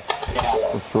 Yes.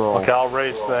 Let's roll. Okay, I'll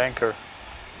raise the anchor.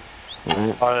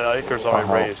 Alright. The anchor's already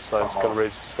raised, so I just gotta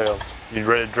raise the sails. You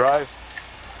ready to drive?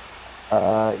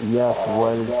 Yes,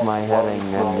 what is my heading?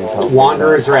 And you tell me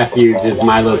Wanderer's Refuge is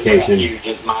my location.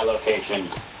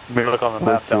 Let me look on the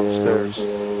map downstairs.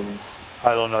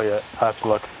 I don't know yet. I have to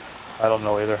look. I don't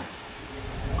know either.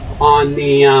 On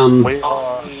the We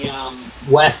are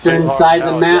western side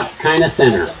of the map, kind of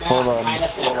center. Hold on.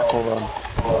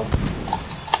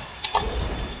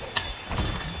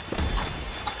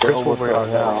 Here's where we are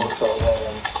now.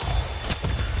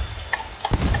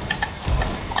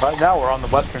 Right now we're on the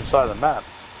western side of the map.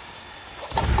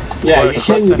 Yeah, you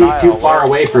shouldn't be too far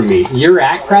away from me. You're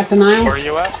at Crescent Isle? Where are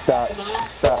you at?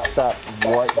 Stop.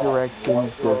 What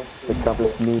direction does the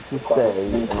compass need to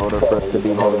say in order for us to be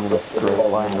heading in a straight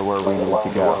line to where we need to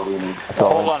go?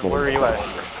 Hold on, where are you at,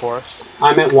 Forrest?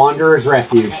 I'm at Wanderer's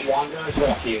Refuge.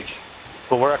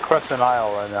 But we're at Crescent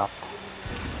Isle right now.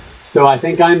 So I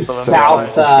think I'm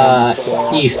south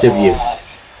east of you.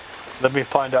 Let me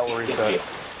find out where he's at.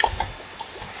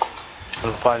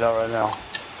 We'll find out right now.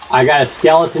 I got a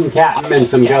skeleton captain and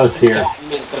some ghosts here.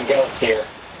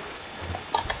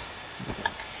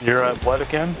 You're at what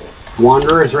again?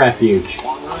 Wanderer's Refuge.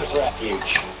 Wanderer's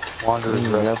Refuge.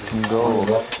 Some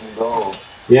gold.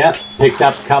 Yep, picked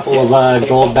up a couple of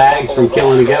gold bags from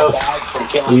killing a ghost.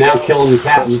 I'm now killing the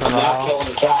captain.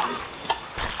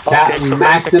 Captain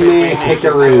Maxime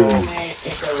Picaroon.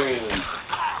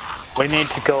 We need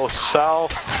to go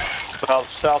south, about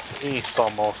southeast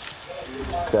almost.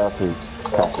 Southeast.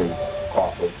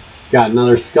 Got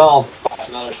another skull.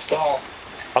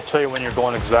 I'll tell you when you're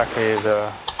going exactly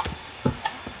the...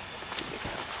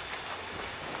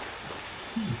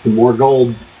 Some more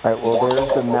gold. Alright, well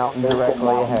there's a mountain directly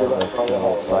ahead of us,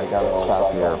 so I gotta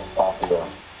stop here.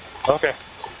 Okay.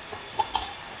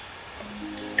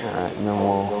 Alright, and then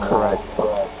we'll correct.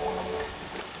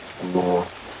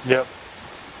 Yep.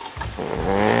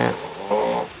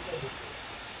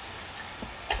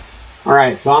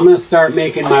 Alright, so I'm going to start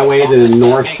making my way to the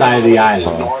north side of the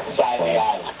island.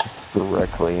 It's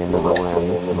directly into the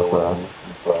wind. This is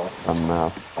a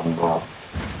mess.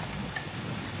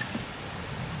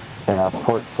 Yeah,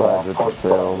 port side with the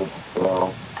sails.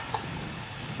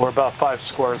 We're about 5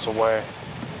 squares away.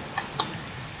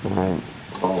 Alright.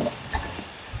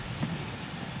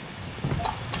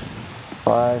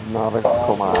 5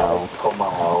 nautical miles.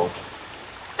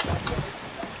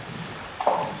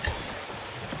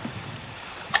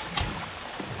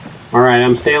 Alright,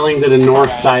 I'm sailing to the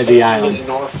north side of the island.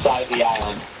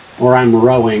 Or I'm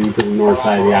rowing to the north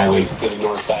side of the island.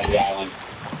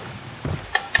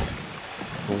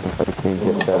 I can't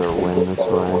get better wind this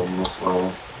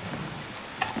way.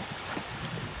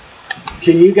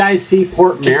 Can you guys see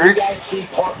Port Merrick?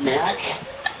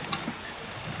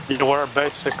 We're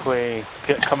basically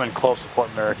coming close to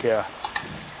Port Merrick, yeah.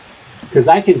 Because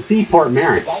I can see Port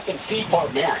Merrick.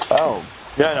 Oh.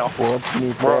 Yeah, I know. Well, let's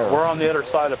meet We're on the other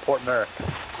side of Port Merrick.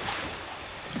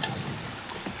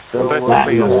 There's that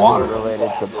in the water.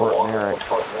 related to Port Merrick.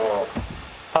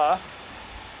 Huh?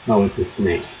 Oh, it's a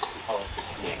snake.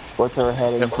 What's our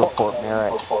heading for Port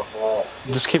Merrick?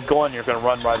 Just keep going, you're going to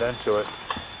run right into it.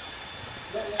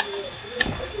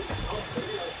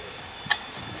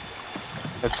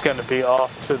 It's going to be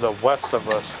off to the west of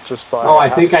us, just by... Oh, I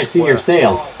think I see your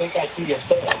sails.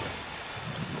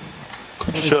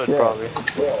 Should, probably.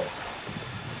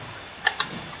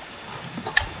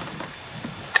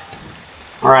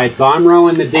 Alright, so I'm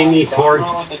rowing the dinghy towards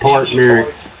Port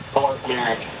Merrick.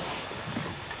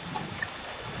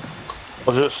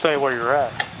 Well, just stay where you're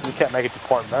at. You can't make it to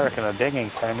Port Merrick in a dinghy,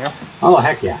 can you? Oh,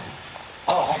 heck yeah.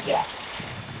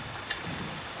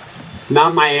 It's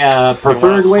not my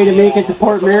preferred way to make it to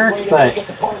Port Merrick, but...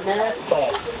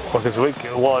 Because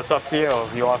well, it's up to you.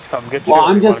 If you want to come get you. Well,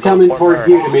 I'm just coming towards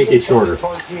you to make it shorter.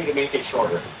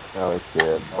 Oh, I see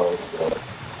it.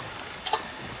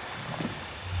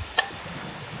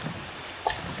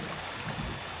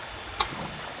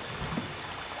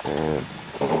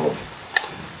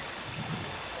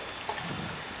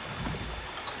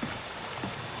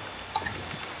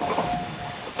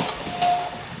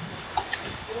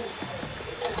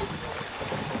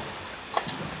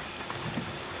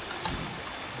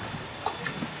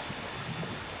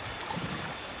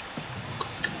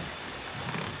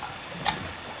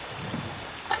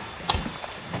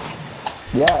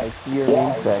 Yeah, I see your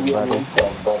name tag, buddy.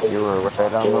 You were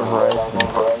right on the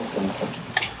horizon.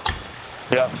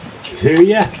 Yeah. Do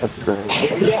ya? That's great.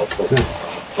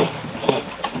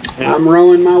 I'm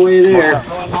rowing my way there.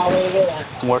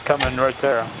 We're coming right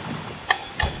there.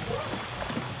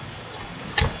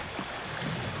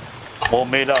 We'll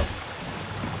meet up.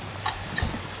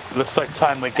 Looks like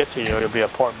time we get to you, it'll be a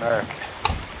Port Merrick.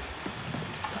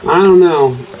 I don't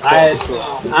know.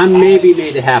 I'm maybe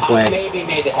made it halfway.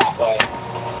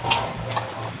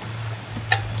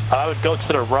 I would go to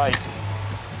the right.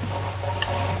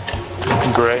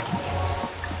 Gray.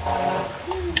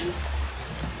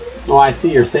 Oh, I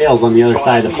see your sails on the other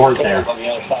side of the port there.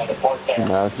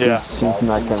 No, she's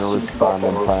not going to respond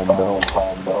in time, though.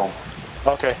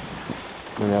 Okay.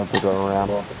 We're going to have to go around.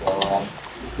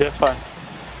 Yeah, it's fine.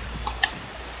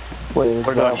 Wait, is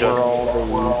that where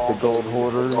all the gold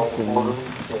hoarders and...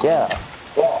 Yeah.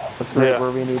 That's right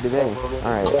where we need to be.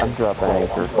 Alright, I'm dropping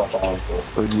anchor.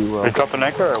 Or you will. You're dropping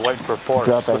anchor or waiting for force?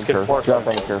 Drop Let's anchor. get force. Drop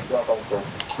anchor.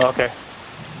 Okay.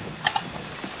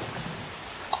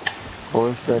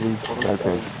 Force said he's...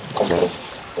 Okay.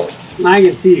 I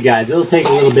can see you guys. It'll take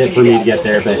a little bit for me to get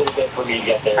there, but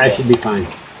I should be fine.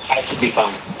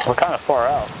 We're kind of far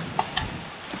out.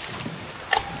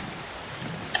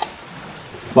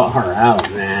 Far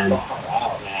out, man.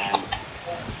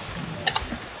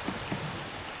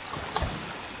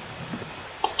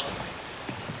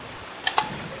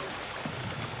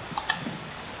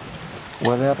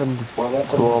 What happened to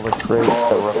all the crates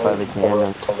that were up by the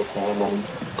cannon?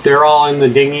 They're all in the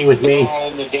dinghy with me.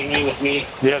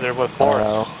 Yeah, they're with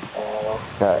force.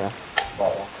 Okay.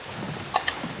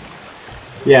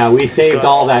 Yeah, we saved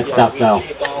all that stuff, though.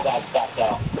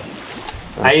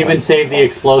 I even saved the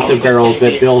explosive barrels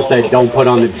that Bill said don't put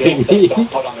on the dinghy.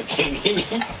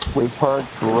 We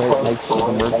parked right next to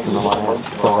the merchant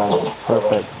alliance, so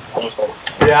that's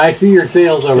perfect. Yeah, I see your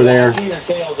sails over there.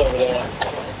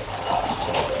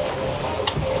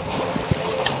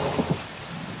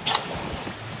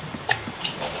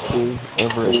 See,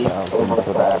 over 1,000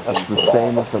 for that. That's the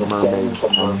same as a mermaid.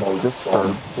 Just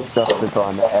for stuff that's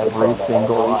on every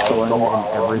single island and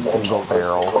every single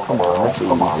barrel. Come on, it's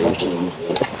easy.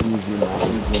 It's easy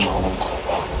money.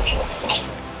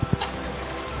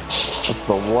 It's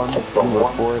the one thing where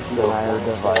Forrest and I are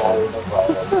divided.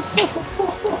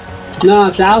 No,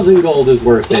 1,000 gold is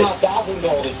worth it.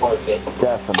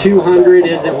 Definitely. 200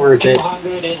 isn't worth it.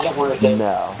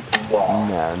 No.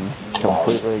 None.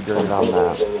 Completely agreed on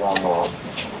that.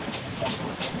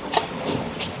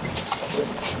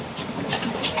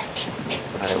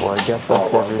 Alright, well I guess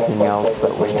that's everything else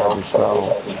that we have to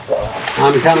sell.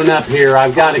 I'm coming up here.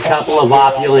 I've got a couple of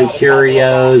opulent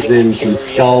curios and some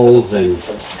skulls and...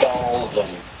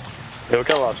 Yeah, we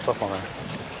got a lot of stuff on there.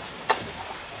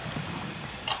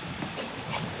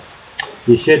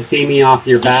 You should see me off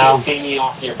your bow.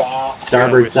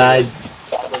 Starboard side.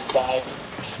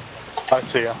 I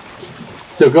see ya.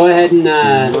 So go ahead and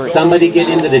somebody get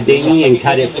into the dinghy and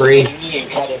cut it free.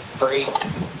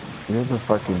 You're the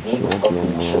fucking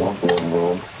champion, man.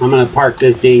 I'm gonna park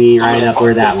this dinghy right up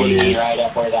where that one is.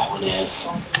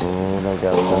 And I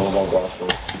got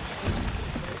that.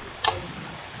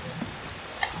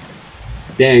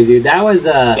 Dang, dude, that was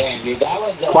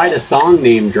quite a song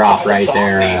name drop right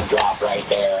there.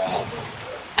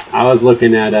 I was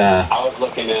looking at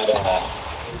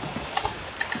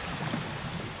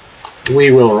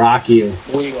We Will Rock You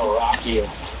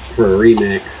for a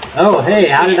remix. Oh, hey,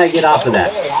 how did I get off of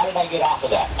that? I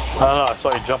don't know, I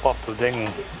saw you jump off the dinghy.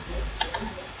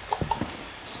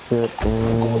 There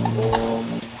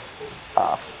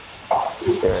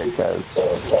it goes.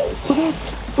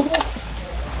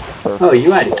 Oh,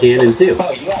 you had a cannon too.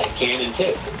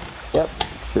 Yep,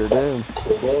 sure do.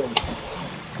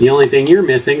 The only thing you're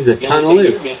missing is a ton of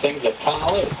loot. Yes,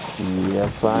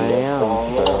 I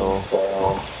am, so...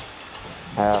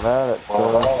 Have at it,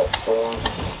 sir.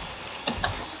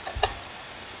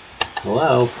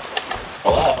 Hello?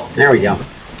 There we go.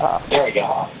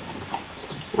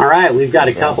 Alright, we've got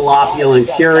a couple opulent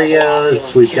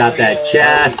curios, we've got that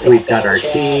chest, we've got our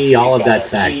key, all of that's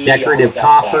back. Decorative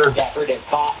copper.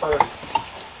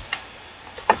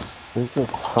 There's a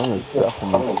ton of stuff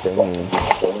in this thing.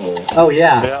 Oh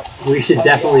yeah, we should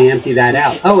definitely empty that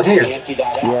out. Oh, here.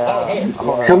 Yeah.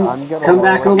 Come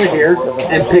back over here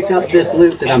and pick up this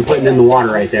loot that I'm putting in the water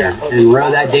right there and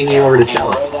row that dinghy over to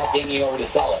sell it.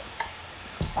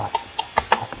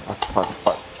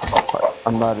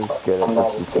 I'm not as good at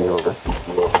this as you are.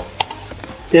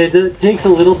 It takes a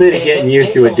little bit of getting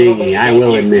used to a dinghy, I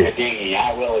will admit.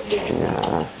 Yeah.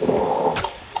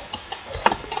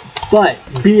 But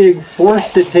being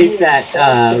forced to take that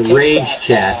rage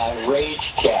chest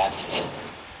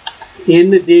in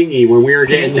the dinghy when we were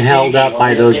getting held up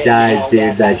by those guys,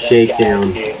 dude, that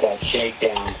shakedown.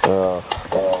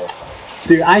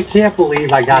 Dude, I can't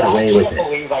believe I got away with it.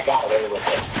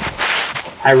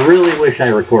 I really wish I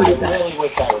recorded that.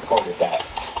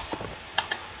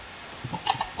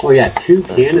 Oh yeah, 2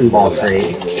 cannonball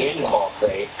crates.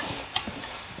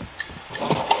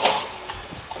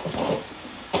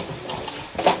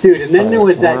 Dude, and then there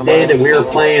was that day that we were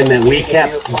playing that we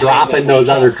kept dropping those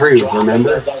other crews,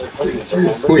 remember?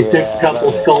 We took a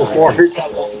couple skull forts.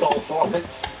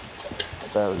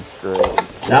 That was great.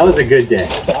 That was a good day.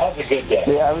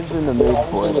 Yeah, I was in the mood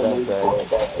for it that day.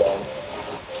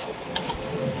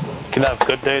 You can have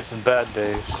good days and bad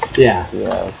days. Yeah,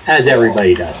 Yes. as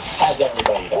everybody does.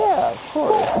 Yeah, of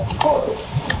course.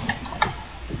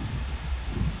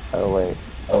 Oh wait,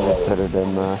 I'll put it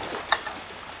in the...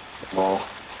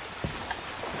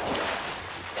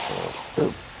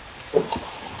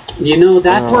 You know,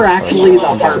 that's where actually the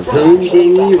harpoon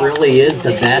dinghy really is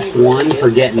the best one for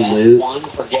getting loot.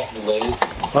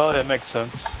 Oh, that makes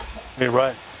sense. You're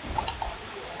right.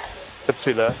 Could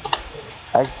see that.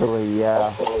 Actually,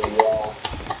 yeah.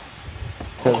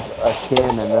 Because a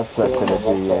cannon, that's not going to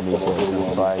do you any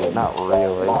good by it. Not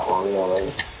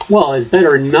really. Well, it's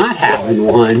better not having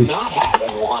one.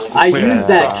 I used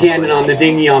that cannon on the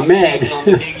dinghy on Meg.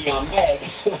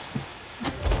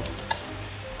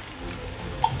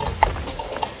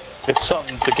 It's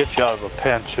something to get you out of a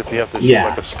pinch if you have to shoot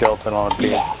like a skeleton on a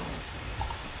beam.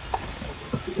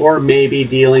 Or maybe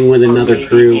dealing with another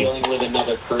crew.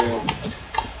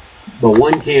 But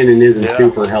one cannon isn't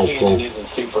super helpful.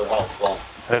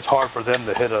 And it's hard for them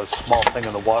to hit a small thing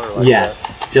in the water like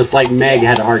that. Just like Meg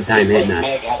had a hard time hitting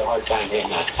us.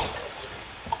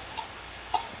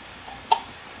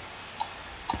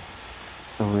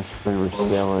 I wish we were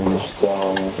selling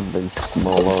something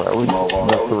smaller. I wish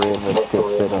the 3 of us could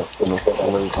fit up in a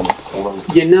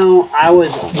slope. You know, I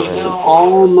was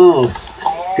almost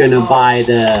gonna buy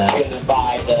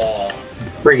the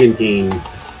Brigantine,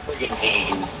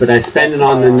 but I spent it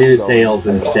on the new sales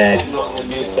instead.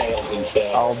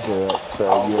 I'll do it,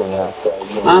 so you don't have to.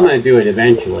 I'm gonna do it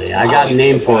eventually. I got a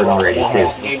name for it already, too.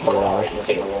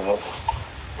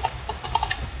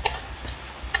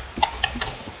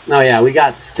 Oh yeah, we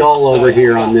got Skull over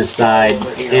here on this side,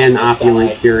 and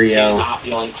Opulent Curio.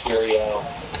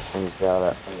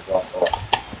 Got it.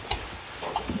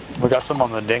 We got some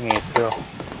on the dinghy, too.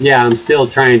 Yeah, I'm still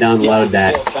trying to unload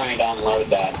that.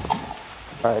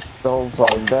 Alright, Skull's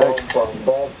on deck.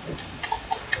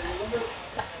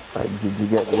 Alright, did you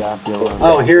get the Opulent?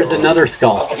 Oh, here's another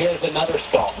Skull.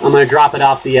 I'm gonna drop it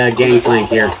off the gangplank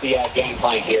here.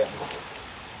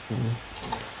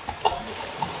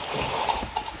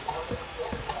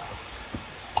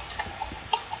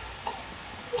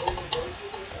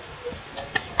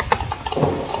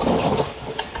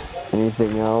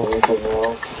 Anything else?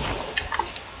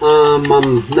 I'm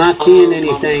not seeing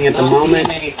anything at the moment,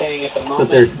 but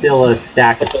there's still a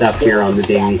stack of stuff here on the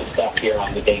dinghy.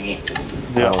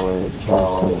 Yeah.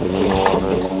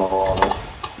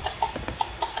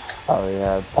 Oh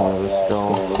yeah, it's another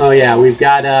skull. Oh yeah, we've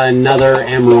got another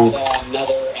emerald.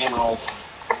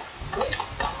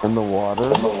 In the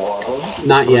water?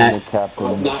 Not yet. In the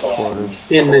captain's quarters.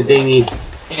 In the dinghy.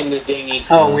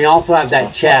 Oh, and we also have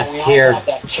that chest here.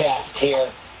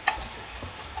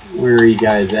 Where are you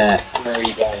guys at?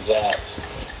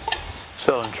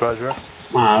 Selling treasure.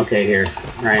 Ah, okay, here.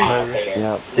 Right.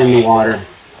 Yep. In the water.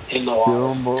 Doing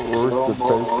what we're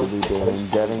supposed to be doing,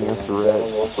 getting us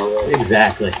rich.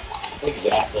 Exactly.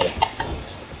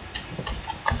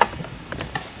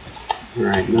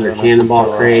 Alright, another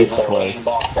cannonball crate.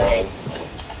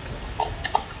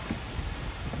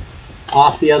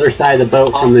 Off the other side of the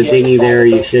boat from the dinghy there,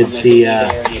 you should see,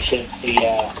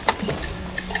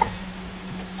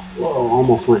 whoa,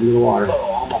 almost went into the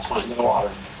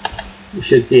water. You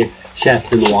should see a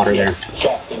chest in the water there.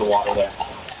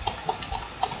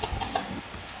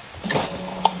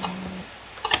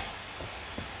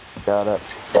 Got it.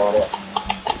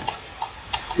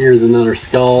 Here's another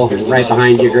skull right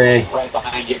behind you, Gray.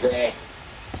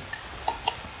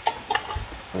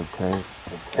 Okay.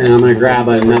 And I'm going to grab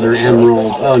another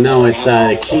emerald. Oh no, it's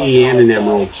a key and an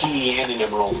emerald.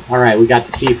 Alright, we got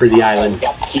the key for the island.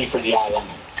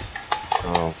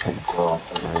 Oh, thank God.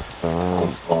 Nice.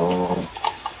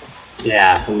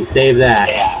 Yeah, we saved that.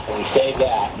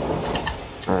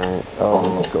 Alright.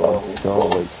 Oh, skull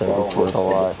looks like it's worth a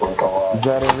lot. Is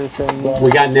that everything? We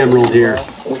got an emerald here.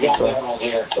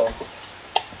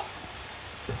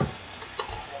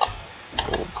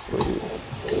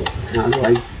 How do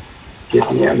I get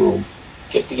the emerald?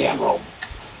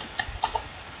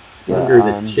 It's under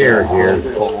the chair here.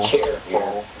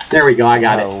 There we go, I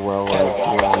got it.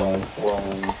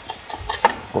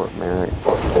 Fort Merrick.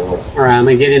 Alright, I'm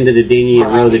going to get into the dinghy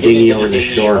and row the dinghy over the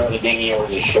shore.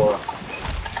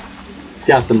 It's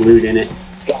got some loot in it.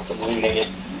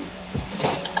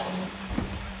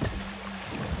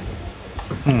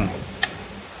 I'm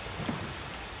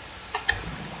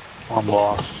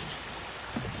lost.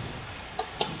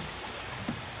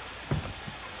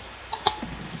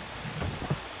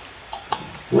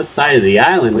 What side of the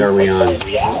island are we on?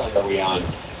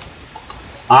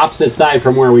 Opposite side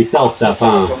from where we sell stuff,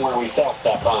 huh?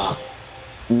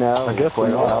 No, I guess quite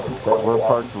we are. opposite. We're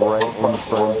parked right in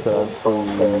front of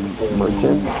the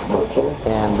merchants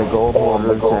and the gold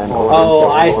hoarders and orders. Oh,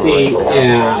 I see.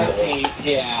 Yeah.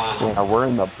 Yeah, we're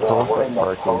in the perfect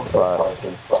parking spot.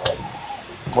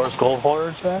 Where's Gold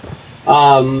Hoarders at?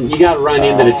 You got to run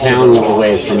into the town a little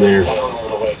ways from there.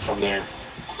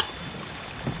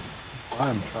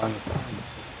 I'm trying to find it.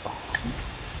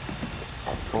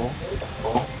 Cool.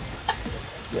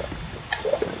 Yes.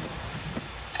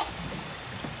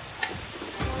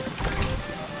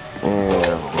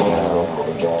 There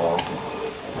we go.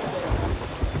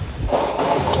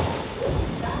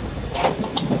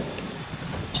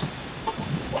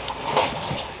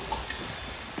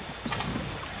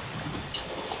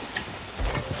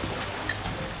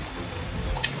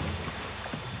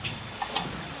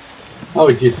 Oh,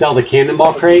 did you sell the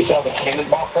cannonball crate?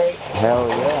 Hell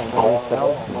yeah,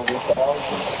 another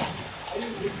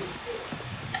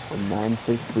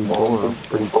 964,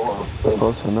 pretty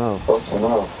close enough.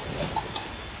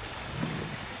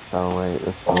 Oh wait,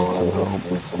 this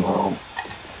needs some help.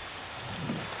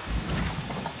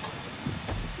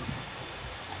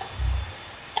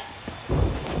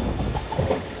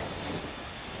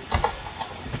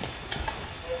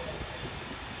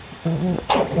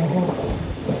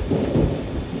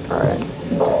 Alright.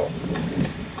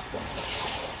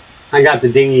 I got the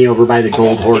dinghy over by the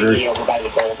gold hoarders.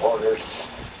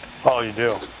 Oh, you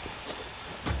do?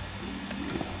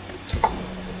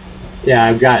 Yeah,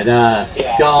 I've got a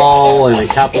skull and a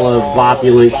couple of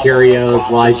opulent curios.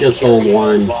 Well, I just sold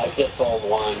one.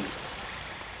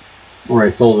 Or I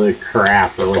sold a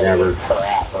carafe or whatever.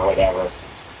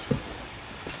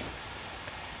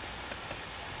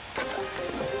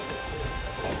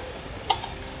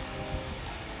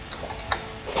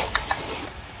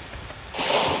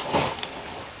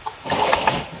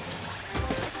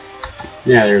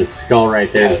 Yeah, there's a skull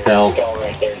right there to sell.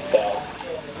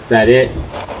 Is that it?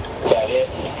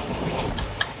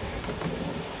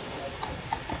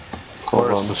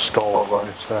 Where's the skull?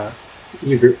 Where's that?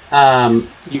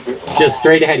 Just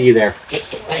straight ahead of you there.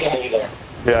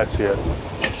 Yeah, I see it.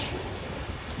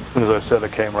 As I said, I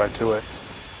came right to it.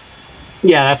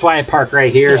 Yeah, that's why I park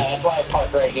right here.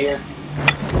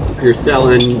 If you're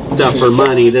selling stuff for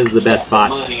money, this is the best spot.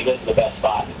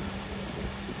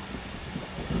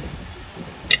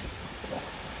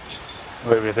 Do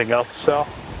we have anything else to sell?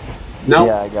 Nope.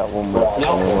 Yeah, I got one more on the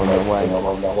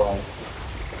way.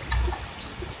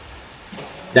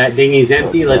 That dinghy's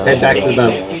empty. Let's head back to the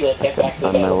boat.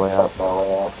 On my way up.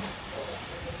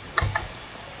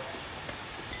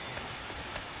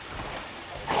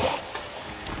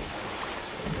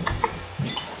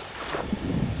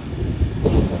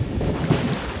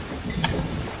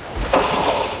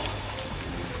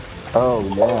 Oh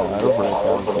yeah,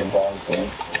 that'll break down.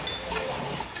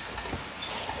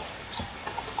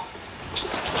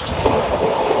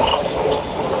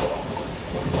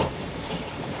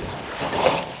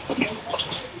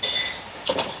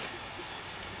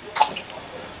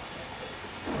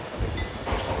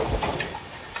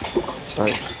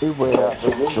 Alright, we wait out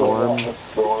the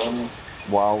storm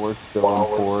while we're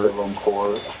still in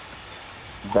port.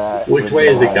 Which way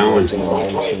is it going?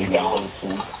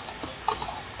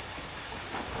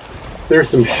 There's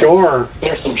some shore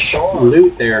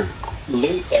loot there.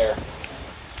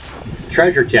 It's a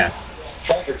treasure chest.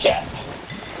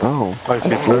 Oh, I see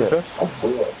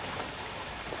it.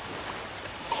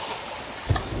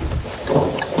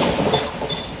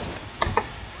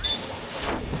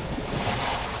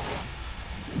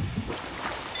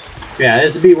 Yeah,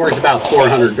 this would be worth about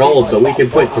 400 gold, but we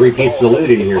could put 3 pieces of loot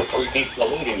in here.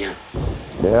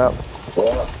 Yep.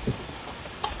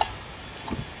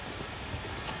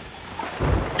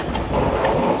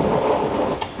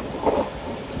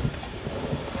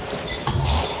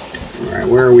 Alright,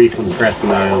 where are we from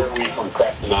Crescent Isle?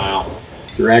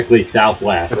 Directly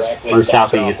southwest. Or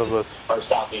southeast.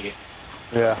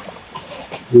 Yeah.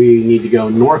 We need to go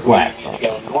northwest.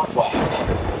 Okay.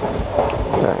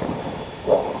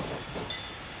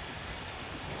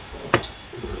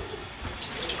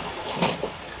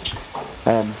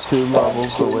 And 2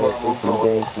 levels away from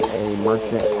being a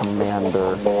merchant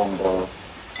commander.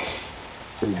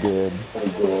 Pretty good.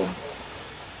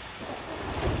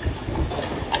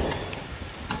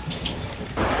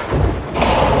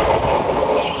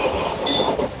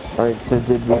 Alright, so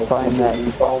did we find that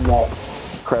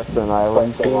Crescent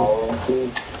Island scene?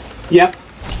 Yep.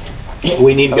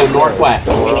 We need to go northwest.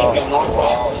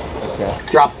 Okay.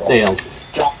 Drop the sails.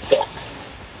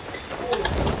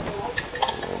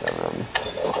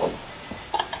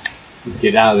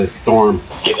 Get out of this storm.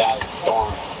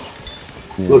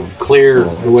 Looks clear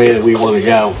the way that we want to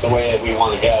go. That's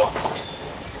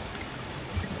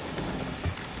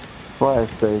why I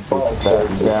say just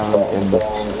back down in the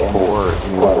fort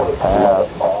and let it pass.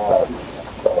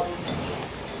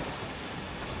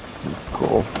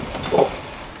 Cool.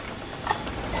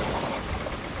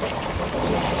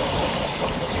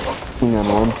 Hang on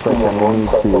 1 second, I need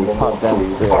to pop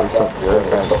downstairs. I'll be right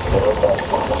back.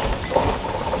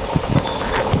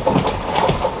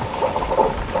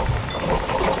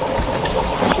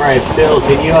 Alright, Bill,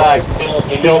 can you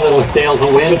fill them with sails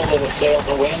of wind?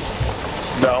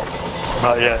 No,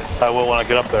 not yet. I will when I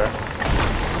get up there.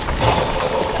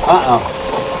 Uh-oh.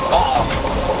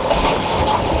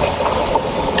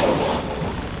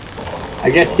 I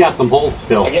guess you got some holes to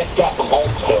fill. I guess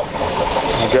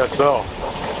so.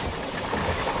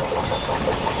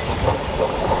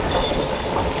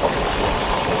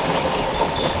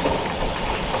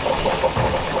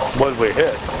 What did we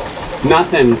hit?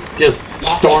 Nothing. It's just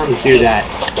storms do that.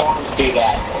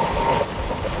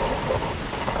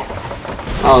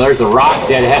 Oh, there's a rock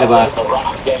dead ahead of us.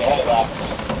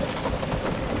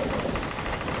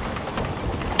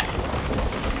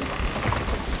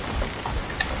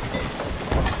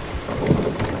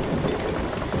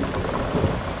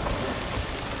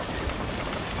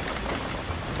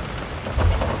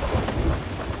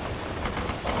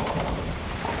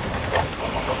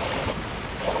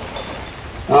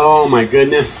 Oh my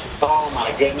goodness.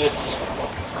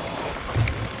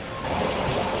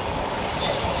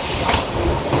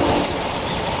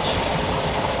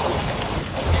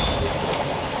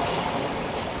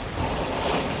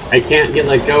 I can't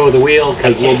let go of the wheel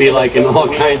because we'll be like in all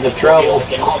kinds of trouble.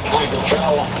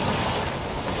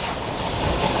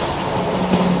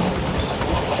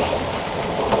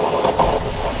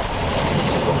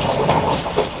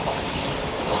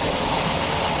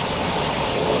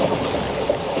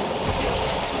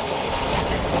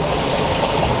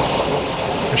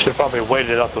 We should probably wait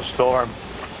it out the storm.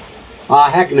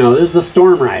 Heck no, this is a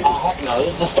storm ride.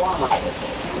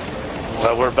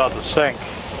 Well, we're about to sink.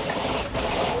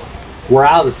 We're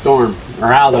out of the storm,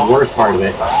 or out of the worst part of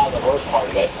it.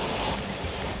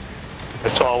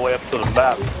 It's all the way up to the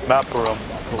map room,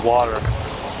 the water.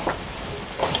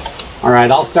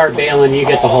 Alright, I'll start bailing, you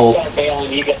get the holes.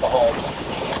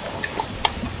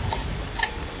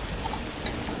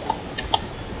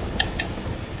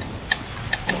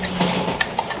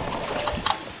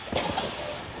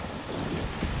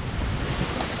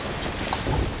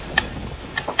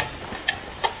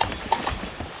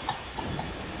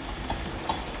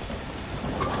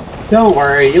 Don't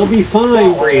worry, you'll be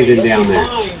fine breathing down there.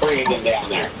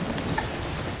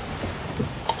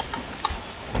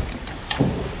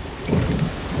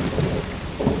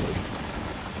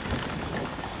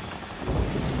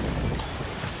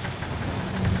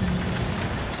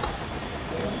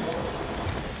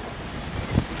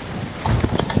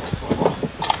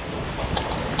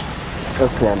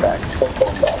 Okay, I'm back.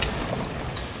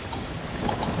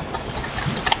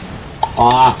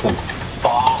 Awesome.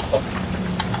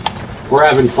 We're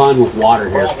having fun with water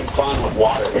here.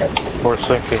 We're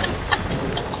sinking.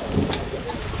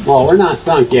 Well, we're not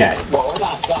sunk yet. Maybe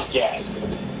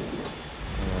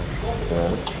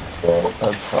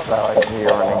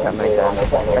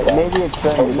it's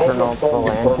time to turn off the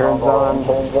lanterns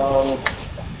on.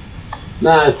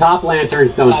 No, the top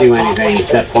lanterns don't do anything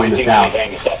except point us out.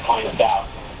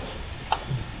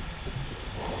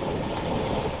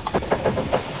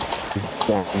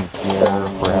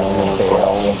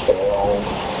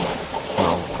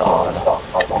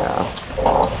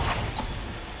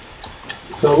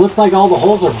 So it looks like all the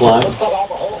holes are plugged.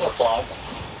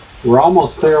 We're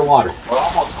almost clear of water.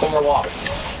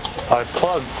 I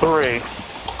plugged 3.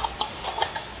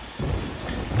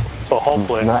 So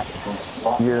hopefully. Not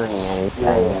hearing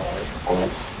anything.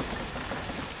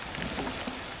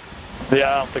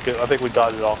 Yeah, I think we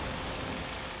got it all.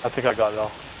 I think I got it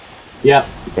all. Yep.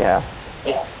 Yeah.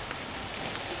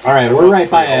 Alright, we're right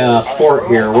by a fort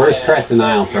here. Where's Crescent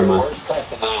Isle from us?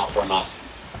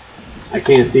 I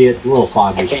can't see it. It's a little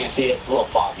foggy. It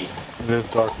is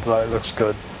dark tonight. It looks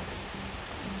good.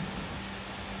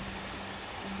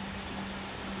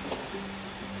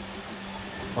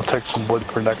 I'll take some wood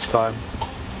for next time.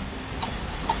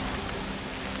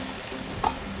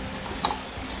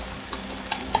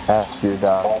 Ask your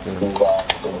doctor.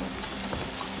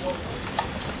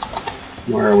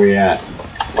 Where are we at?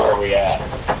 Where are we at?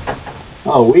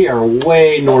 Oh, we are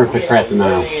way north of Crescent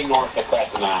Isle. Way north of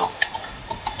Crescent Isle.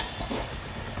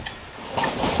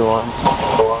 Storm.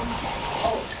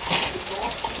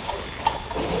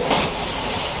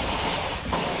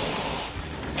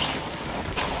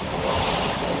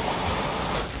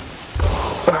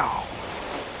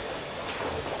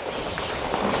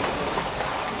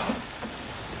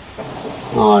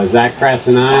 Oh, is that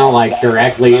Crescent Isle, like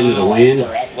directly into the wind?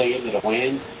 Directly into the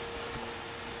wind?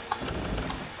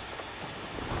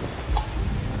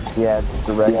 Yeah, it's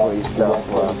directly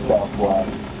southwest.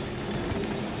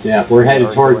 Yeah, we're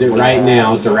headed towards it right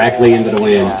now, directly into the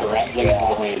wind. Directly into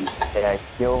the wind. Yeah,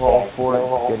 keel haul for it's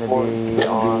gonna be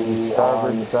on the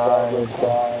starboard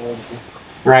side.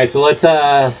 Alright, so let's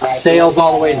sails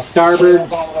all the way to starboard.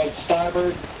 Sails all the way to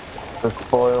starboard. The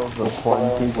spoils of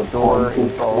Point Store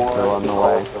is also on the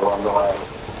way.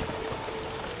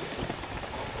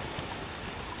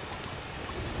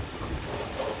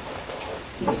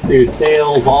 Let's do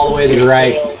sails all the way to the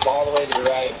right. Sails all the way to the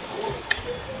right.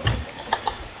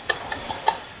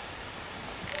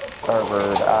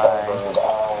 Starboard eye.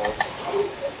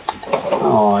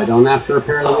 Oh, I don't have to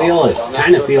repair the wheel. It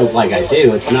kind of feels like I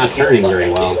do. It's not turning very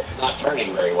well. It's not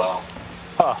turning very well.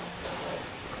 Huh.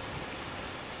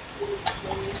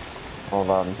 Hold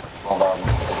on.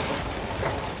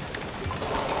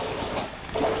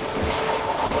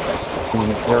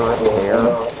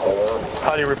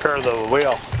 How do you repair the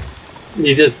wheel?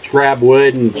 You just grab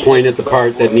wood and point at the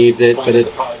part that needs it, but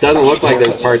it doesn't look like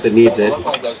there's a part that needs it.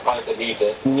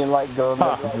 Can you like go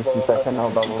back for just a second?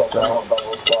 I'll double check.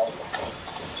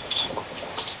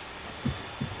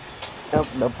 Nope,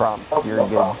 no problem. You're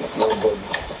good.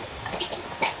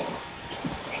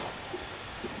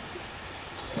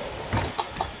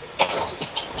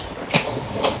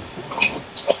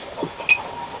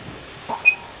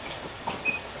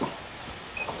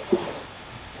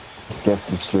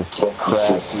 Guess it's just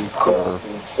crappy stuff.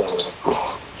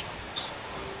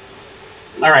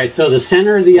 Alright, so the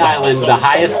center of the island, the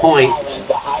highest point,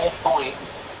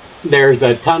 there's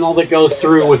a tunnel that goes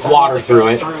through with water through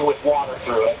it.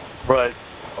 Right.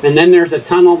 And then there's a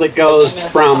tunnel that goes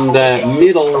from the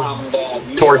middle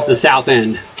towards the south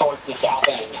end.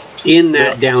 In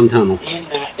that down tunnel.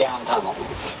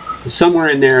 Somewhere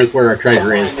in there is where our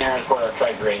treasure is.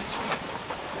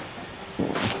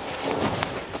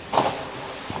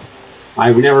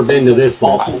 I've never been to this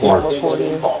vault before.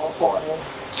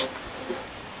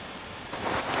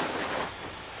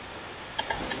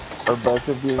 Are both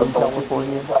of you in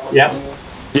California? Yep.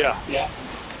 Yeah.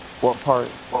 What part?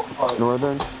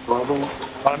 Northern?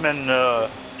 I'm in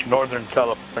Northern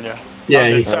California. Yeah,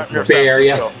 I'm in Bay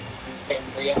Area.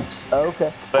 Oh,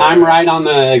 okay. I'm right on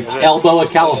the elbow of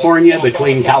California,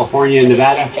 between California and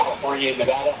Nevada.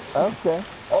 Okay.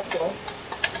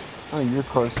 Oh, you're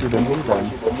closer to me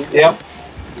then. Yep.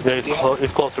 Yeah,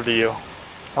 he's closer to you.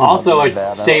 Also, it's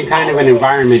the same kind of an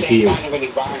environment to you.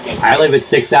 I live at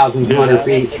 6,200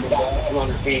 feet. Oh,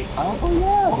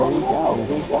 yeah,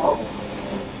 there you go.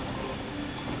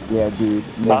 Yeah, dude,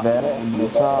 Nevada and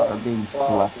Utah are being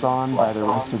slept on by the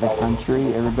rest of the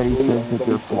country. Everybody says that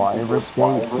they're flyover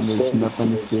states and there's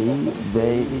nothing to see.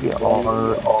 They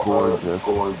are gorgeous.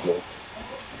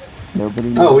 Nobody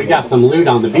knows. Oh, we got some loot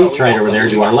on the beach right over there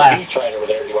to our left.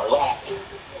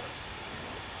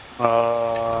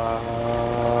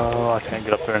 I can't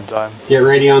get up there in time. Get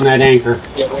ready on that anchor.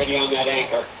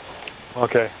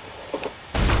 Okay.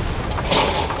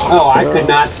 Oh, I could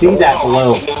not see that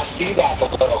below.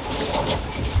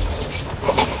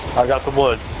 I got the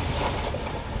wood.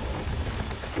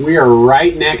 We are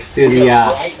right next to the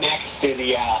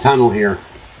tunnel here.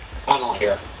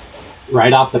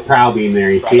 Right off the prow beam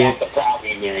there, you see it?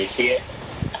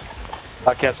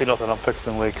 I can't see nothing. I'm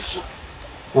fixing leaks.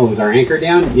 Oh, is our anchor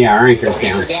down? Yeah, our anchor's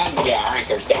down.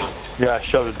 Yeah, I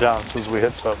shoved it down as soon as we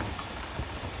hit something.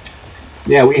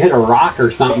 Yeah, we hit a rock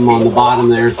or something on the bottom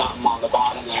there.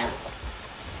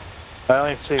 I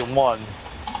only see one.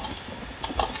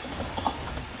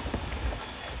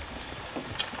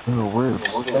 Oh, we're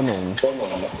spinning.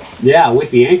 Yeah,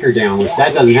 with the anchor down, which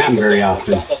that doesn't happen very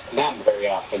often.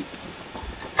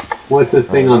 What's this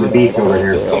thing on the beach over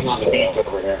here?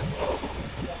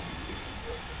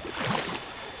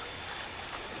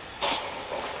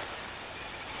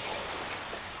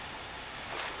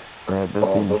 Right, that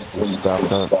seems to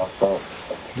stop up.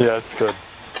 Yeah, it's good.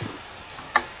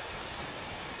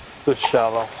 Just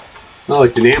shallow. Oh,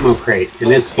 it's an ammo crate,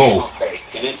 and it's full.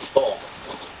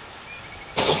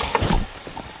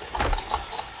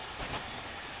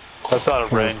 That's out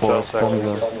of range, though.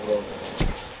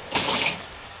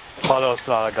 Oh, no, it's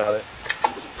not. I got it.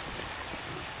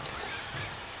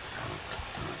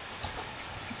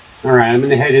 Alright, I'm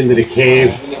gonna head into the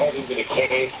cave.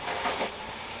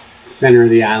 Center of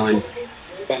the island.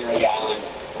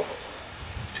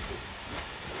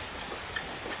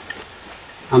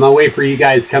 I'm gonna wait for you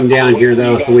guys to come down here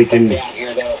though so we can...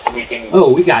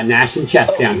 Oh, we got an ashen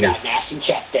chest down here.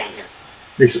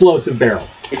 Explosive barrel.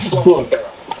 Book.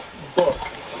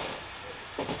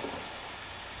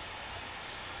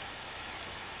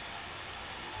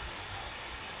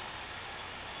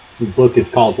 The book is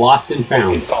called Lost and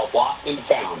Found.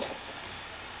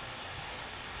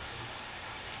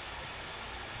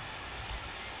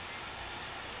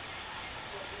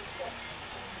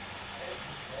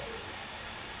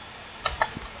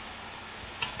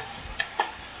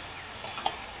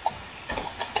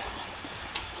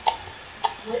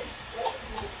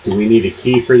 Do we need a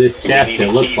key for this chest?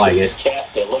 It looks like it.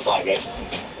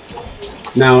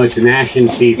 No, it's an Ashen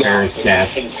Seafarer's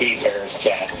chest.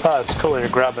 Oh, it's cool. You're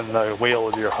grabbing the wheel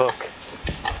with your hook.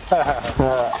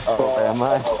 Oh, am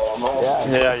I?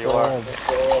 Yeah, you are.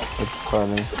 It's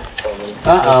funny.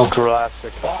 Uh-oh.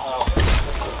 Classic.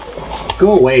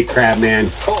 Go away, Crabman.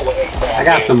 I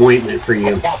got some ointment for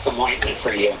you.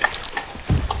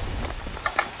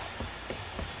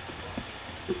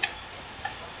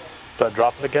 Do I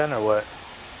drop it again or what?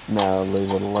 No,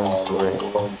 leave it alone for it.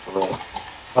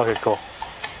 Okay, cool.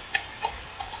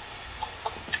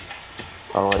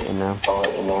 I'll let you know.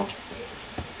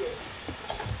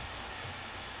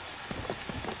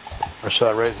 Or should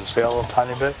I raise the sail a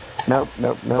tiny bit? Nope.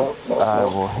 I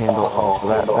will handle all of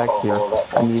that back here.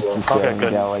 I'm used to sailing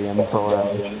galleons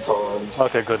already.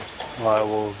 Okay, good. Well, I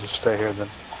will just stay here then.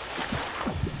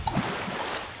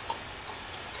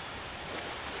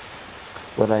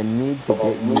 What I need to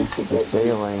get used to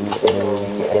sailing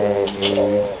is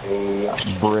a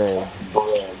brig,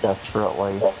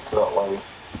 desperately.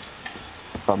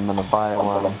 If I'm gonna buy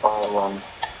one.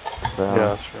 So Yeah,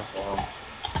 that's true.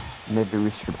 maybe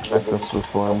we should practice with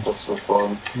one.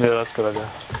 Yeah, that's a good idea.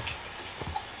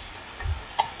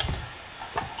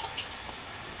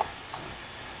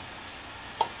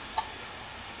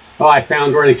 Oh, I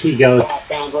found where the key goes.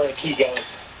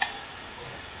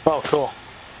 Oh, cool.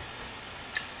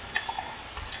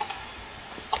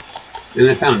 And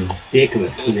I found dick of a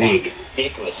snake.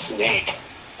 Take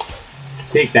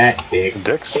that, dick.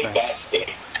 Dick snake.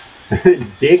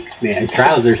 Dick snake.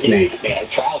 Trouser snake. The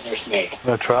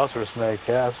trouser snake,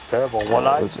 yeah, it's terrible. One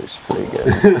eye. Those are pretty good.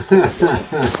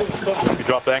 You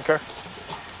drop the anchor?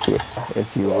 Yeah,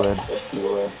 if you would.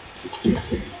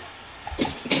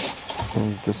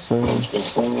 I'm just saying.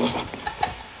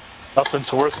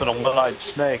 Nothing's worse than a one-eyed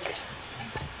snake.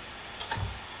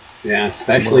 Yeah,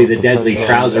 especially the deadly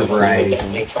trouser variety.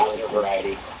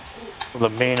 With a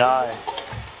mean eye.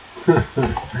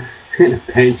 And a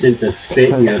penchant to spit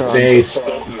in your face.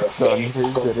 Whose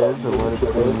it is or what it's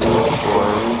being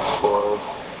used for.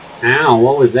 Ow,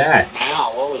 what was that?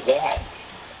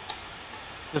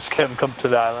 Just can't come to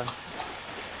the island.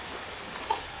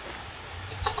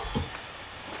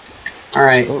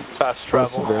 Alright, Fast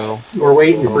travel. we're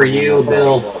waiting for you,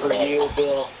 Bill.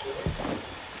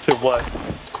 To what?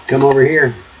 Come over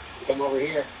here.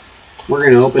 We're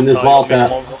gonna open this vault up.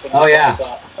 Oh yeah.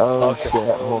 Oh shit,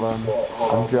 hold on.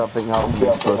 I'm dropping out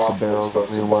the explosive barrels. Give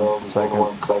me 1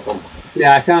 second.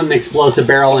 Yeah, I found an explosive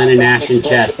barrel and an ashen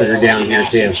chest that are down here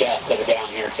too.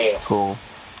 Cool.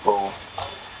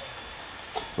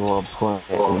 We'll play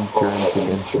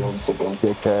insurance against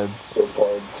dickheads.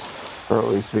 Or at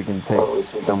least we can take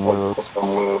them loose.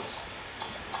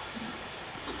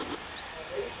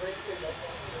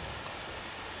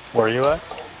 Where are you at?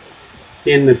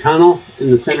 In the tunnel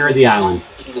in the center of the island.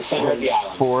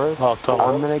 Forrest, Oh,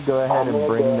 I'm gonna go ahead and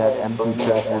bring that empty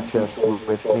treasure chest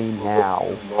with me now.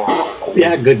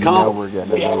 Yeah, good You know call. we're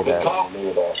gonna need it.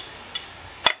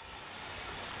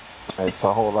 Alright,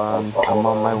 so hold on. I'm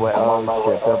on my way. Oh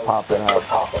shit, they're popping up.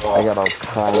 I got all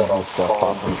kinds of stuff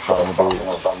popping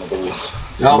on the beach.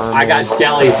 Oh, I got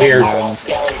skellies here.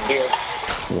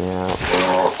 Yeah.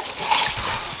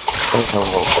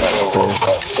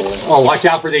 Oh, watch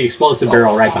out for the explosive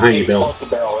barrel right behind you, Bill.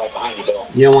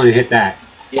 You don't want to hit that.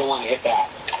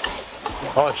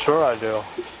 Oh, sure I do.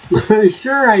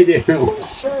 Sure I do.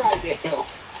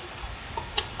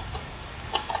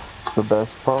 The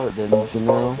best part, didn't you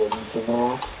know?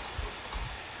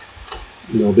 A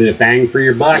little bit of bang for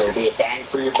your buck.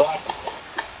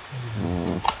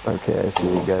 Okay, I see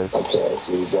you guys.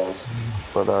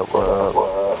 What up?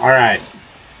 All right.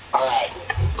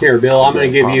 Here, Bill, I'm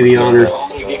going to give you the honors.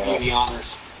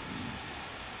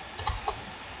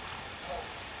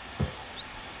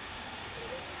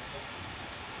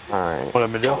 Alright. What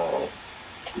am I do?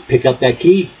 Pick up that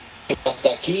key.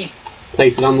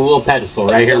 Place it on the little pedestal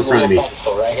right here in front of me.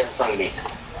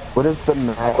 What is the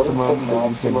maximum that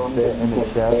you can fit in a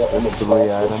chest with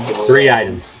 3 items? 3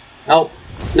 items. Oh,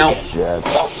 no. Shit.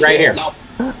 Right here.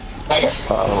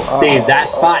 See that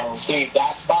spot?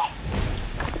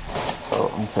 Oh,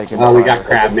 I'm taking Oh, we got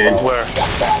crab, man. Where?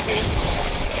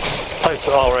 Place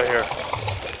it all right here.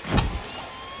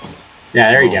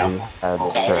 Yeah, there you go. Had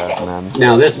crab, man.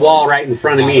 Now this wall right in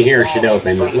front of me here should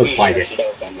open. It looks like it.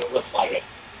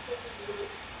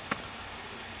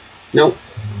 Nope.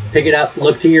 Pick it up.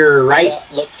 Look to your right.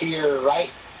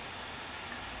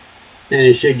 And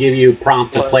it should give you a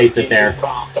prompt to place it there.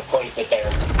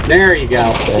 There you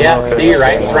go. Yep. See,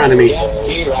 right in front of me.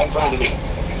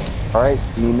 Alright,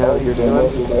 so you know what you're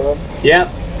doing? Yep.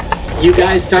 You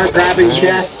guys start grabbing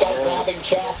chests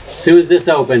as soon as this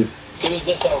opens.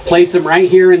 Place them right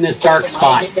here in this dark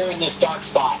spot.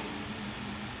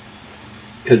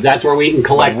 Because that's where we can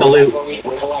collect the loot.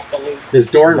 This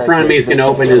door in front of me is going to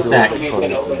open in a sec.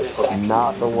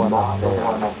 Not the one up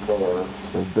there.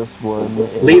 So this one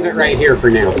is... Leave it right here for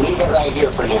now. Exactly.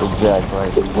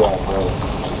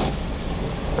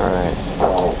 Alright.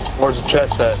 Where's the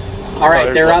chest at?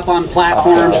 Alright, they're up on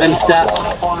platforms and stuff.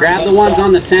 Grab the ones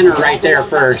on the center right there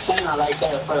first.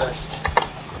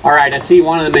 Alright, I see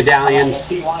one of the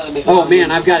medallions. Oh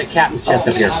man, I've got a captain's chest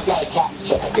up here.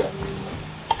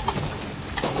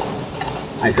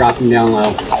 I dropped him down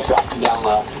low.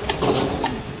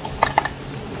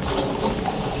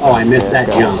 Oh, I missed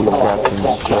that jump.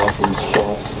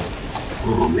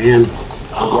 Oh man.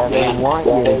 Yeah, they want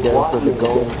you to go for the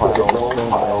gold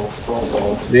piles.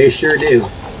 They sure do.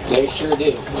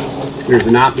 There's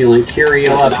an opulent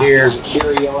curio up here.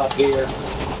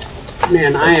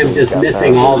 Man, I am just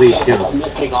missing all these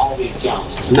jumps.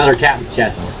 Another captain's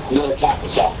chest.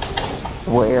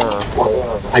 Where?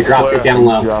 I dropped it down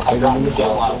low.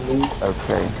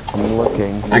 Okay, I'm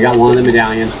looking. I got one of the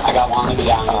medallions. I got it.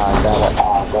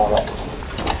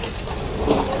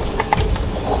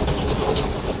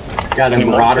 Got a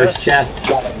marauder's chest.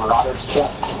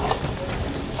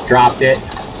 Dropped it.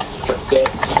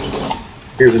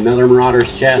 Here's another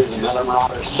marauder's chest.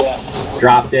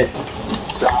 Dropped it.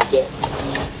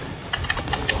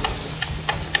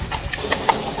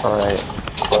 Alright,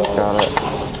 got it.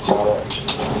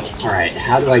 Alright,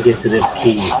 how do I get to this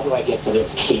key?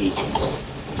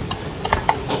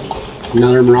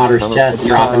 Another marauder's chest,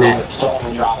 dropping it.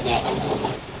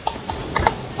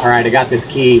 Alright, I got this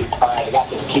key. Got it.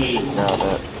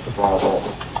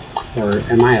 Or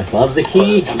am I above the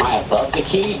key?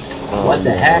 What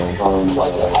the heck?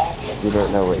 You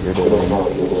don't know what you're doing.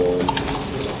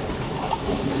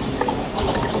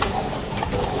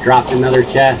 Dropped another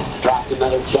chest. How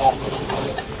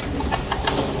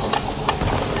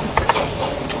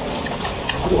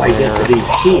do I get to these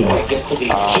keys?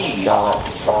 Got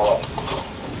it.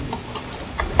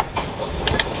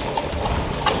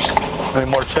 Any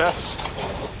more chests?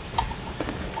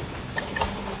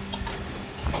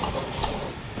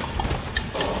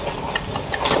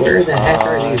 Where the heck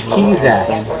are these keys at?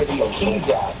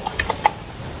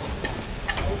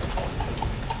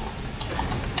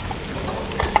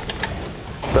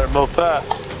 Better move fast.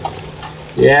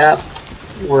 Yep,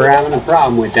 we're having a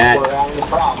problem with that.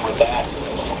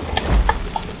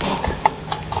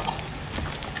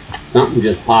 Something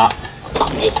just popped.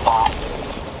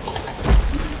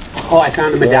 Oh, I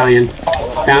found a medallion.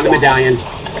 Found a medallion.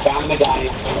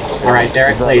 Alright, there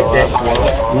I placed it.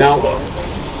 Nope.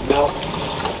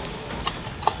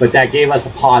 But that gave us a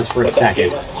pause for a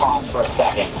second.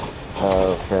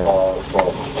 Okay.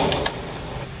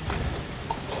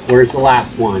 Where's the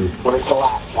last one?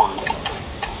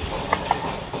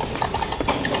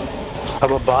 How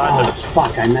about behind Oh, us?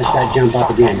 fuck, I messed that jump up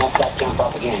again.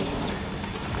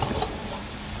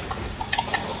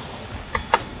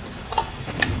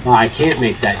 Oh, I can't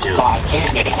make that jump.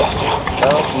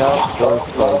 No, door's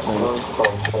closing.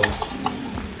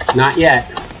 Not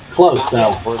yet. Close,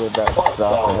 though. Where did that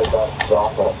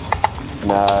stop it?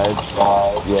 No, it's...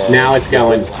 yeah. Now it's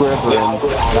going. It's quivering. Not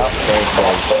perfect.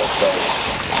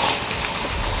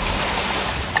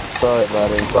 Sorry,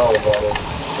 buddy.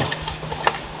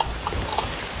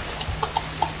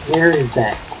 Where is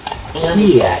that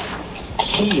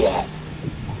key at?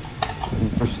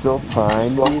 There's still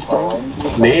time, do you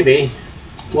think? Maybe.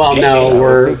 Well, no,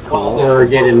 we're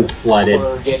getting flooded.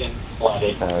 Okay.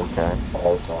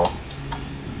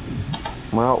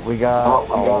 Well, we got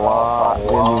a lot. I mean,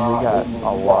 we got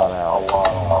a lot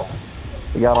out.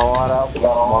 We got a lot out. A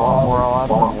lot more out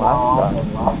than last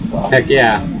time. Heck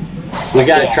yeah. We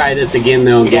gotta try this again,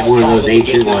 though, and get one of those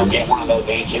ancient ones. Hey,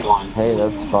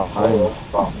 that's fine.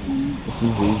 Just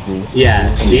This is easy.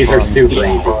 Yeah, these are super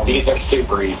easy. These are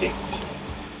super easy.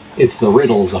 It's the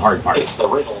riddles, the hard part. It's the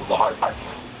riddle, the hard part.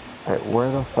 Alright, where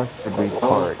the fuck did we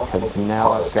park? Because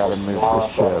now I've got to move the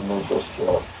ship.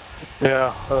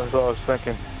 Yeah, that's what I was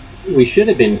thinking. We should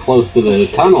have been close to the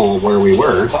tunnel where we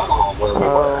were.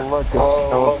 Oh, look, a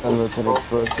skeleton with an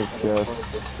explosive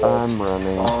chest. I'm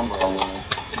running.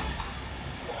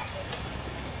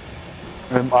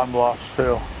 I'm lost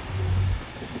too.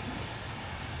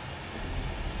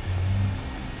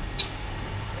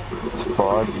 It's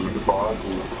foggy.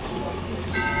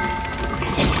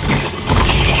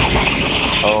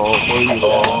 Oh, where you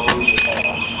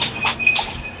at?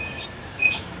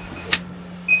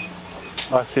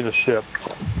 I see the ship.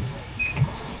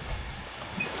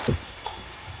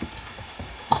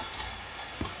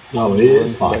 Oh, it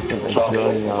is foggy. Second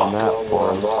journey on that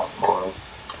for us.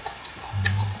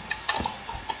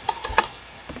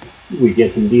 We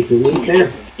get some decent loot there.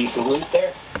 We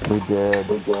did.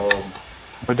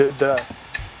 We did that.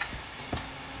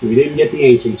 We didn't get the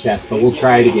ancient chest, but we'll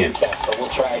try it again.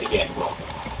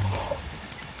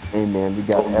 Hey man, we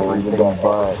got everything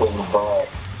but.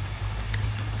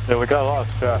 Yeah, we got a lot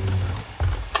of stuff.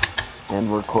 And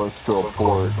we're close to a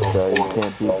port, so you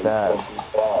can't beat that.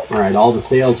 Alright, all the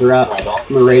sails are up. I'm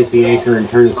gonna raise the anchor and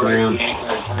turn us around. Man,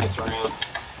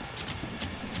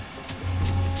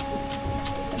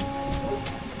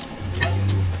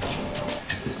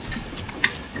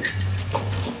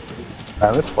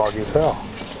 it's foggy as hell.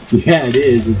 Yeah, it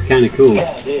is. It's kind of cool.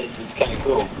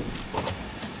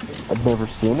 I've never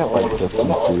seen it like this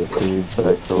in Sea of Thieves,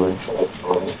 actually.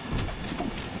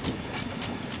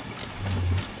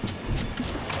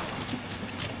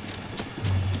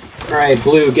 Alright,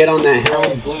 Blue, get on that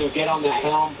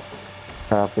helm.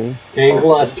 Copy.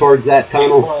 Angle us towards that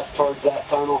tunnel.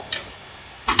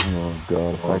 Oh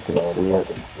god, if I can see it.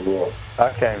 I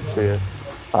can't even see it.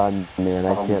 Man,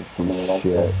 I can't see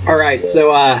shit. Alright,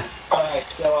 so,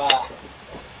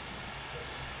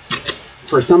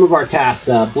 for some of our tasks,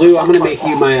 Blue, I'm gonna make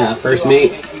you my first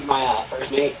mate.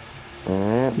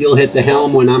 Alright. You'll hit the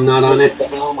helm when I'm not on it.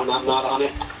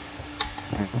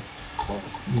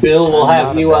 Bill will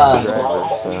have you,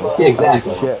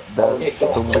 exactly. Shit,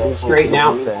 the Straighten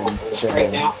out.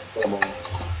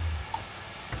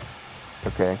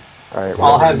 Okay. Alright.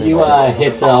 I'll have you,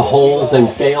 hit the holes and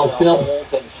sails, Bill.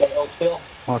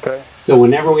 Okay. So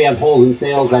whenever we have holes and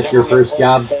sails, that's your first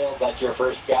job.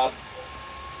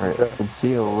 Alright, I can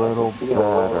see a little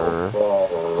better.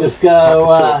 Just I go,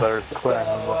 can see it better. It's clear.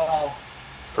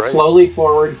 Right? slowly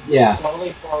forward. Yeah.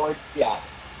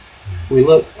 We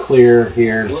look clear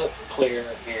here.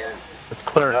 It's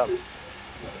clearing up.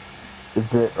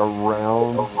 Is it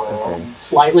around? Okay.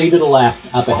 Slightly to the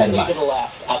left, up ahead of us.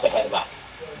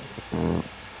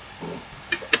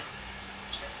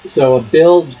 So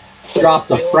Bill dropped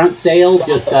the front sail,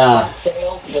 just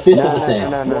fifth of the sail.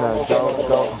 No.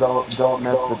 Don't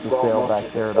mess with the sail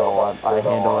back there at all. I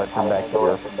handle it from back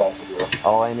here.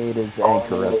 All I need is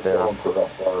anchor up there.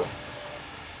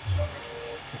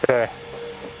 Okay.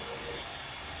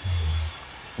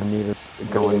 I need us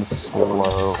going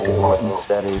slow and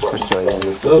steady for so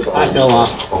you. Oop, I fell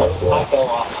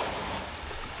off.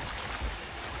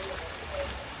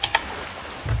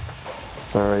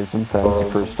 Sorry, sometimes the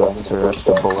first officer has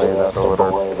to belay that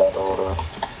order.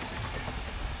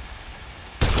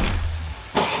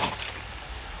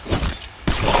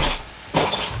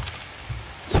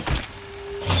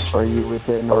 Are you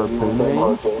within harpoon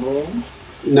range?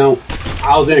 No,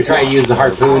 I was gonna try to use the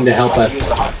harpoon to help us,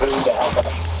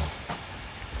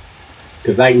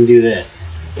 because I can do this.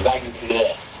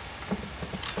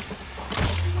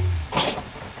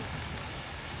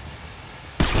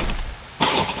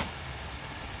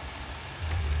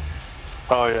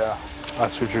 Oh yeah,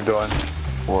 that's what you're doing.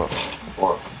 What?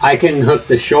 I can hook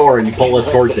the shore and pull us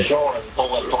towards it.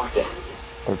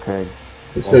 Okay.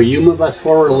 So you move us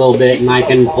forward a little bit, and I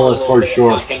can pull us towards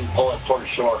shore.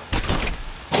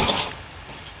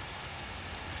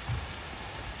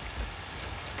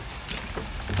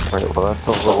 Right, well that's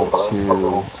a little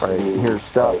too... Right, here,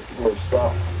 stop.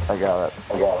 I got it.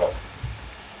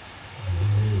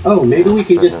 Oh, maybe we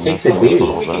can just take the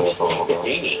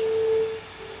dinghy.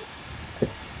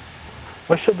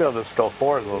 We should be able to just go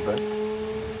forward a little bit.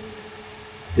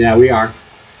 Yeah, we are.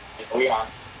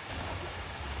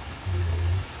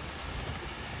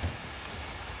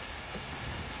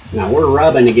 Now we're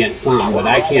rubbing against some, but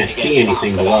I can't see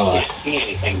anything below us.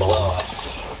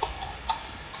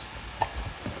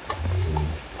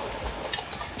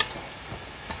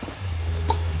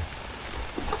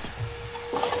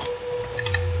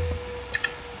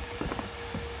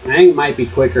 I think it might be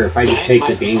quicker if I just take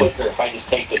the dinghy.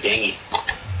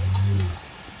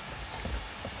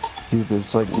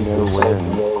 There's like no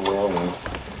wind.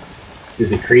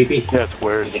 Is it creepy? Yeah, it's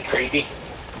weird. Is it creepy?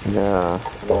 Yeah.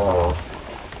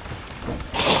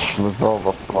 With all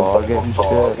the fog and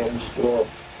shit.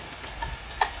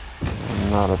 I'm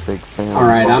not a big fan. All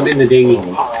right, I'm in the dinghy.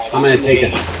 I'm gonna take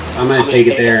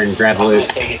it there and grab the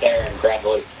loot.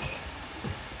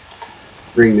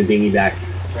 Bring the dinghy back.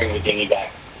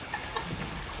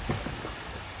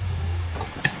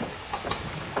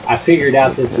 I figured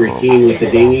out this routine with the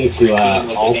dinghy to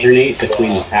alternate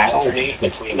between the paddles to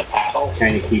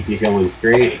kind of keep you going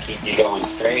straight.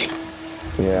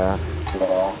 Yeah.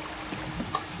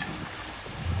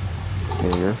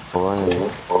 Yeah, you're flying.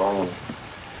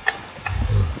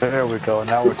 There we go.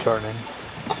 Now we're turning.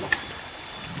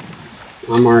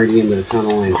 I'm already in the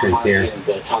tunnel entrance here.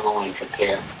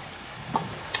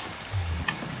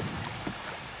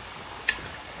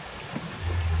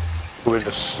 We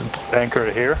just anchor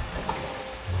it here.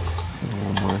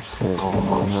 One more shit. No,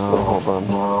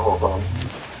 hold on.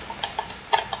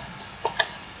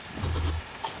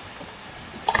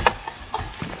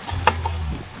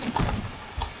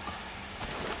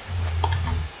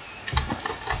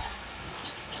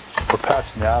 We're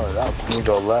passing out of it up. We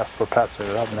go left. We're passing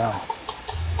it up now.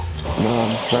 No,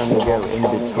 I'm trying to go in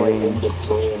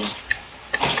between.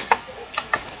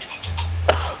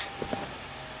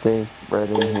 See, right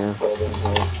in here.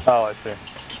 Oh, I see.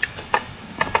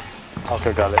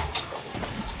 Okay, got it.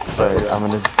 Right,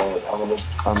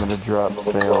 I'm gonna drop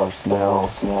sails now.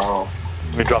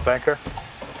 We drop anchor?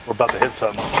 We're about to hit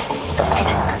something.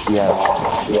 Yes.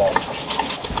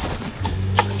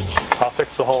 I'll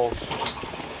fix the holes.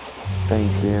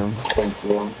 Thank you.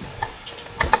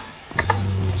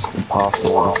 It's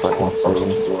impossible to fucking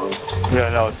see. Yeah,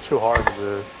 no, it's too hard with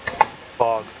the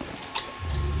fog.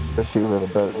 Especially with a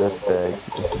boat this big.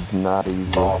 This is not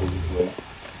easy.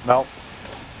 Nope.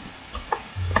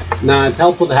 No, it's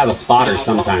helpful to have a spotter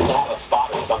sometimes.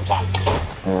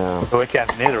 Yeah. So we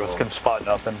can't, neither of us can spot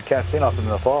nothing. Can't see nothing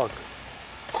in the fog.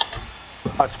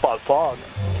 I spot fog.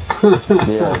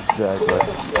 Yeah, exactly.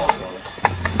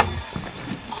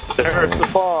 There's the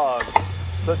fog.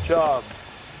 Good job.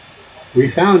 We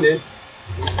found it.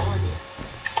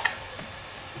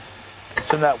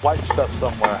 It's in that white stuff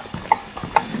somewhere.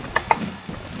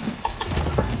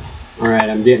 Alright,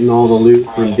 I'm getting all the loot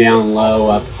from down low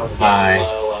up high.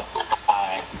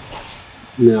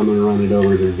 And then I'm gonna run it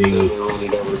over to the dinghy.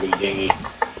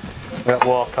 Yeah,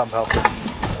 well, I'll come help you.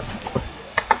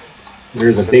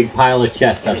 There's a big pile of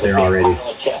chests up there already.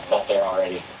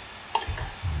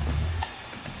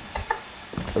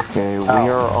 Okay, we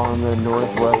are on the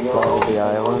northwest side of the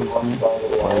island.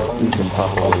 Like, you can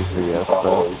probably see us,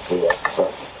 but...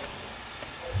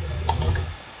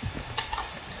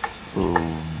 Ooh,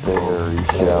 very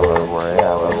shallow where I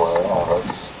have us.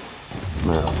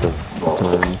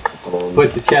 Turn. Put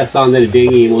the chests on the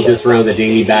dinghy and we'll just row the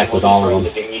dinghy back with all of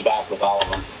them.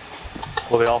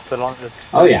 Will they all fit on it?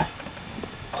 Oh yeah.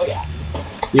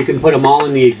 You can put them all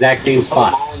in the exact same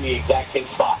spot.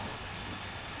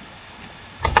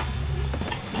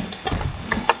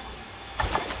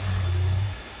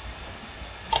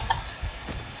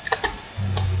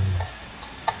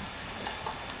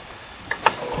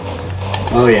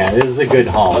 Oh yeah, this is a good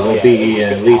haul. It'll be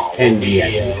at least 10G,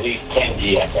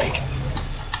 I think.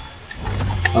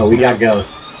 Oh, we got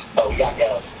ghosts.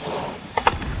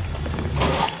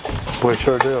 We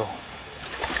sure do.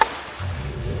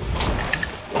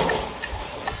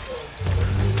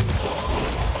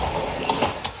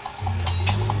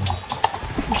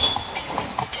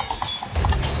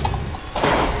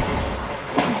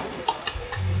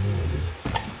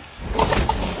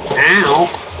 Ow!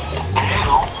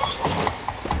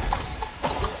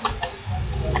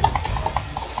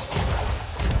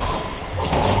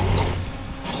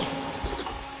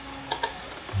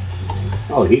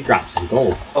 Oh, he dropped some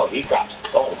gold.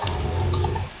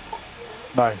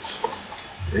 Nice.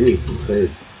 I need some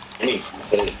food.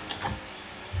 Literally.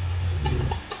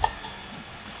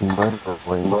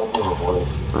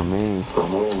 For me.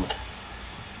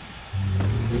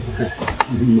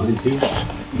 Munchie?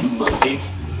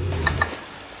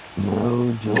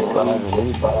 No, just I haven't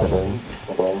eaten today.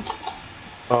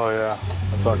 Oh yeah,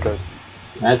 that's not good.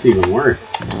 That's even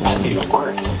worse.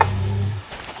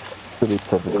 Pretty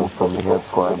typical for me, that's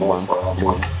why I'm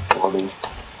 140.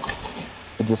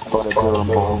 I just bought a Durham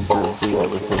Bulls jersey that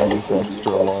was a week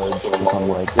extra large, because I'm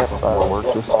like, yep, that'll work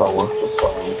just fine.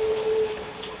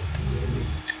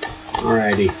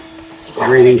 Alrighty.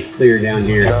 Everything's clear down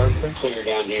here.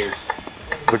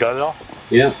 We got it all?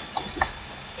 Yep.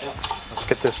 Let's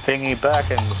get this thingy back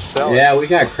and sell it. Yeah, we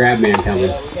got Crabman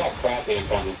coming.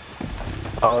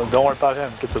 Don't worry about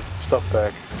him. Get the stuff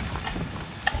bag.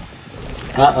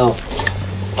 Uh-oh.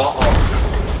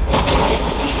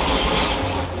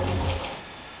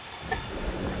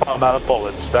 I'm out of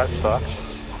bullets. That sucks.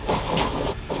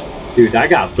 Dude, I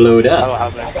got blowed I up.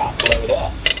 don't have any.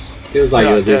 Feels like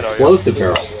You're it not was dead, an are you? explosive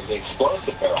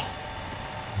barrel.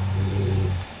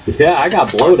 Yeah, I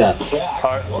got blowed up.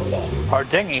 Our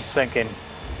dinghy's sinking.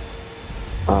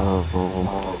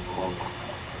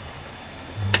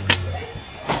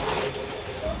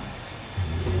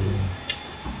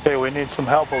 Hey, we need some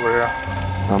help over here.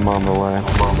 I'm on the way.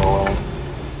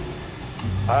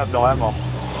 I have no ammo.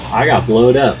 I got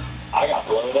blowed up.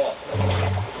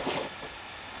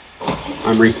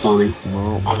 I'm respawning.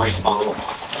 Well,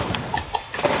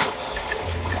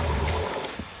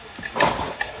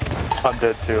 I'm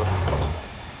dead too.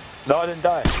 No, I didn't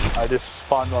die. I just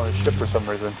spawned on a ship for some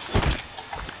reason.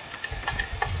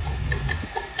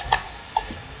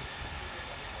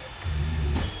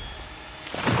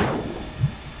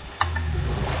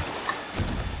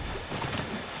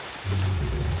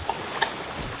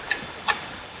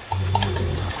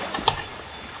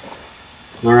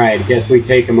 Alright, I guess we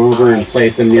take them over and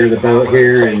place them near the boat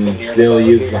here, and they'll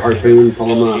use the harpoon, pull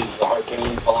them up.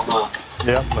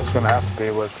 Yep, that's gonna have to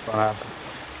be what's gonna happen.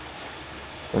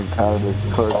 like out of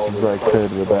as close as I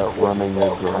could without running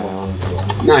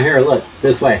aground. No, here, look,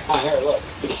 this way.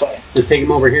 Just take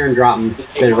them over here and drop them,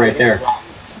 instead of right there.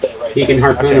 He can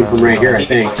harpoon them from right here, I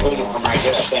think.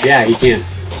 Yeah, he can.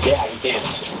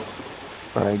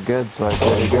 Alright, good, so I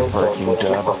did a good parking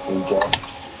job.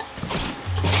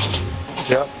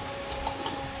 Yep.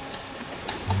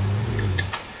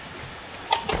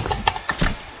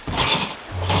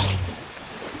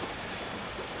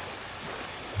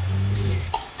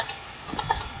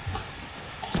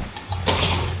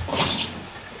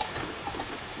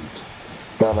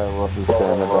 God, I love the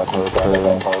sound of that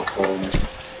harpoon.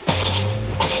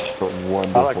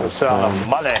 I like the sound of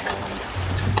money.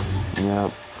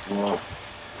 Yep.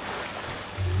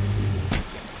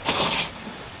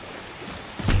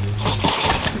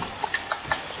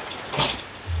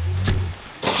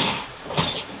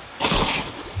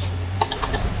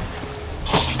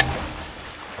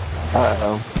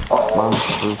 Uh-oh.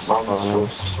 Monsters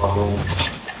spawning.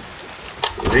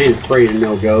 I ain't afraid of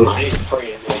no ghosts.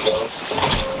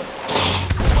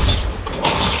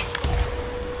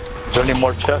 Is there any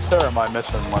more chests there, or am I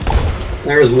missing one?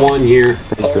 There's one here. I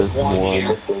think there's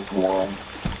one.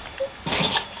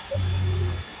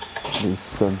 These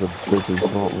sons of bitches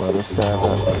won't let us have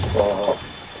it.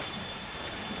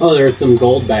 Oh, there's some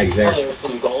gold bags there.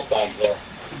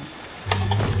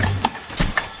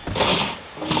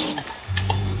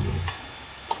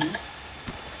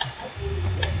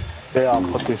 Yeah, I'll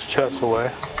put these chests away.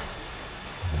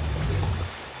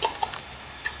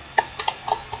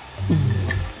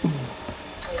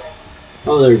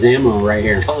 Oh, there's ammo right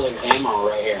here. Oh,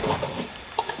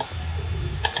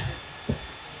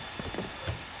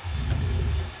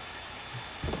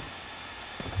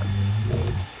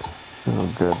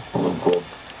 good.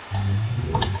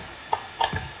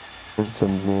 There's some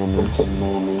mammies.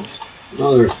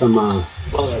 Oh, there's some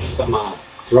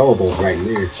throwables right in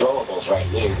there.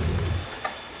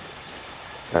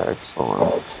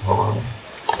 Excellent.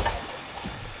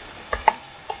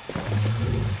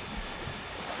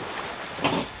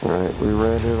 Alright, we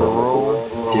ready to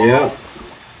roll? Yeah.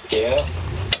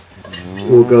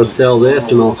 We'll go sell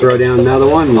this and I'll throw down another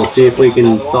one and we'll see if we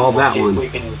can solve that one.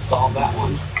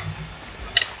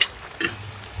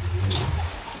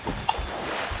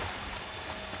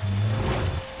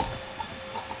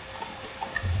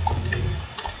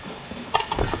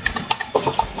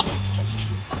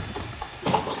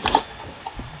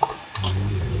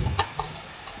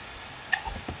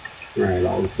 Alright,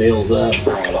 all the sails up.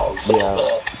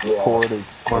 Yeah. Port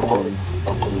is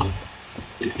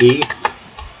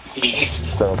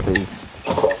East. southeast.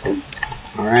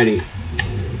 Alrighty.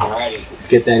 Let's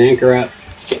get that anchor up.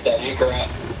 We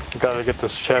gotta get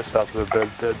this chest out to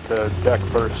the deck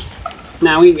first.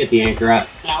 Now we can get the anchor up.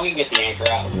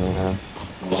 Yeah.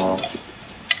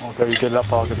 Okay, you get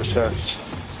up, I'll get the chest.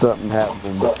 Something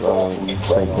happens, I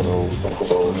think it'll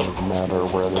matter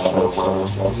where the chests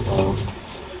are.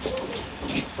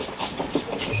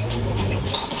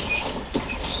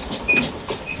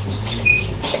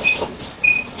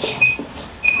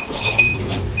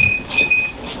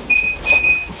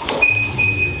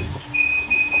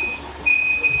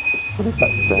 What is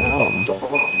that sound?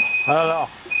 I don't know.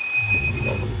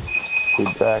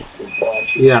 Feedback.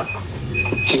 Yeah.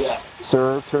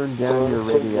 Sir, turn down your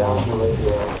radio.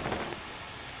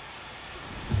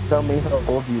 Tell me how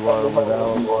old you are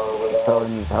without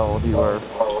telling me how old you are.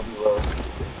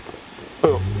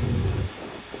 Who?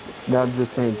 No, I'm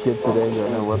just saying kids today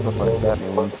don't know what the fuck that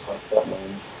means.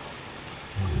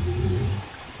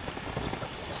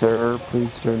 Sir,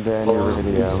 please turn down your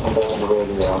radio.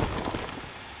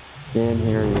 Can't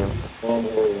hear you.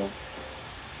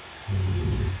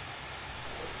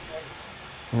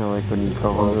 You know, like when you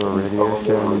call into a radio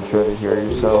show and you try to hear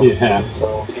yourself. Yeah.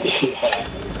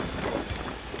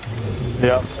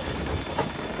 Yep.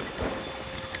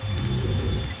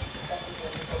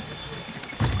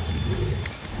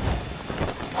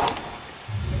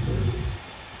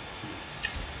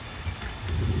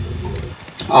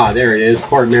 Ah, there it is.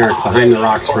 Port Merrick behind the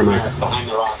rocks from us.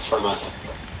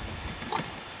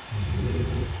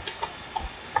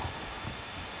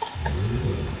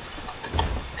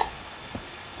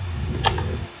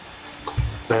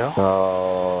 Yeah.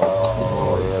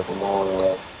 Oh,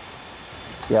 glorious.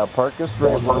 Yeah, park us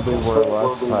right where we were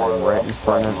last time, right in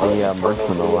front of the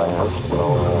Merchant Alliance.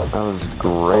 That was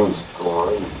great.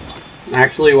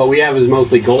 Actually, what we have is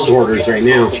mostly gold hoarders right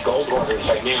now.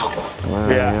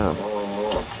 Yeah.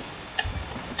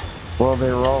 Well,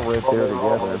 they were all right there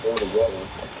together.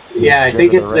 Yeah, I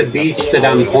think it's the beach that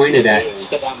I'm pointed at.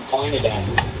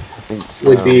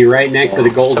 Would be right next to the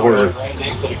gold hoarder.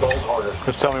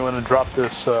 Just tell me when to drop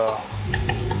this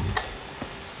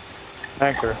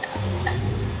anchor.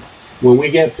 When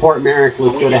we get Port Merrick,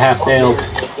 let's go to half sails.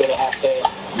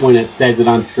 When it says it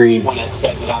on screen.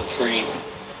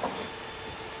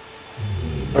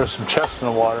 There's some chests in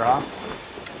the water, huh?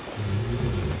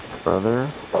 Brother?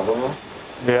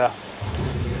 Yeah.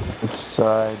 Which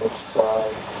side?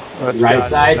 Right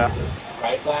side?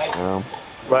 Oh.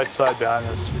 Right side behind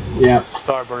us. Yeah.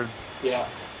 Starboard. Yeah.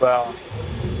 Well.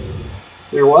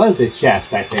 There was a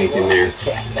chest, I think, in there.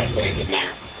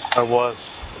 There was.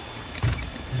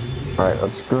 Alright,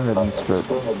 let's go ahead and strip.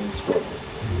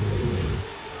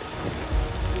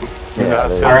 Yeah,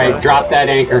 Alright, drop that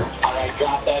anchor.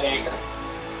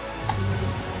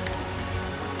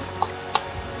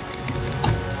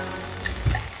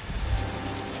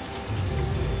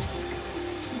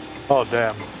 Oh,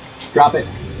 damn. Drop it.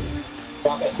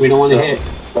 We don't want to hit.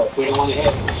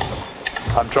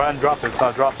 I'm trying to drop it. It's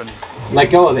not dropping. Let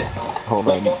go of it. Hold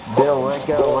on. Bill, let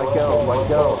go.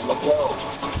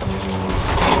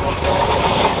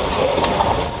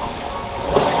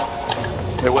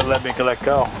 It wouldn't let me let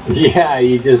go. Yeah,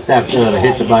 you just have to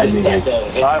hit the button again.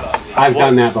 I've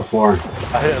done that before.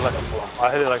 I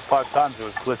hit it like 5 times. It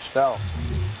was glitched out.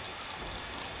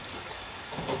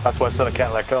 That's why I said I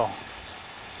can't let go.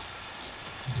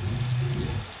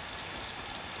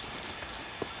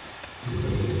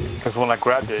 Because when I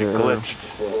grabbed it, it glitched.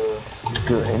 Is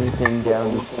there anything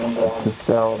down to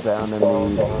sell down in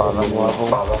the bottom level?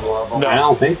 No. I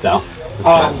don't think so.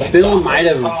 Bill might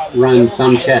have run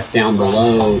some chests down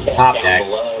below top deck.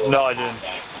 No, I didn't.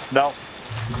 No.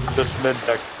 Just mid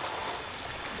deck.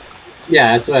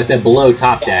 Yeah, that's what I said, below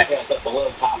top deck.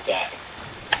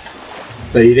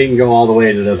 But you didn't go all the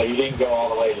way to the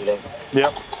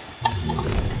Yep.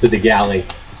 to the galley.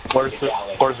 Where's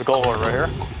the gold hoard? Right here?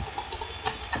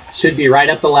 Should be right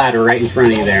up the ladder, right in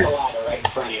front of you there.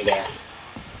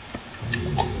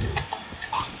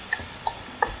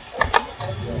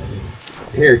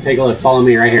 Here, take a look. Follow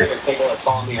me right here.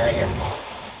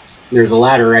 There's a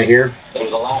ladder right here.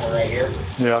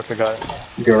 Yeah, okay, got it.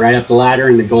 Go right up the ladder,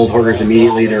 and the gold hoarder's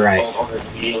immediately to the right.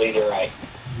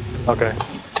 Okay.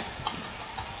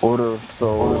 Order of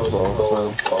Souls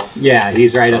also. Yeah,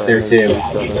 he's right up there too.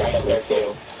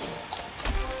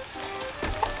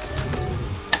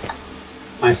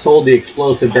 I sold the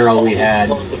explosive barrel we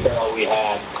had.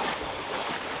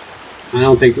 I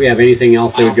don't think we have anything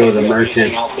else that would go to the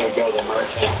merchant.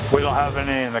 We don't have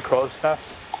any in the crow's nest?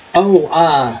 Oh,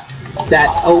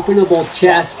 that openable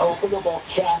chest.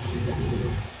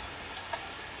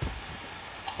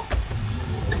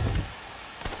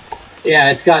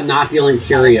 Yeah, it's got an opulent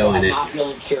curio in it.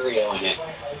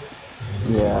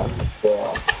 Yeah.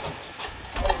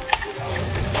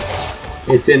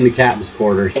 It's in the captain's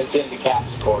quarters.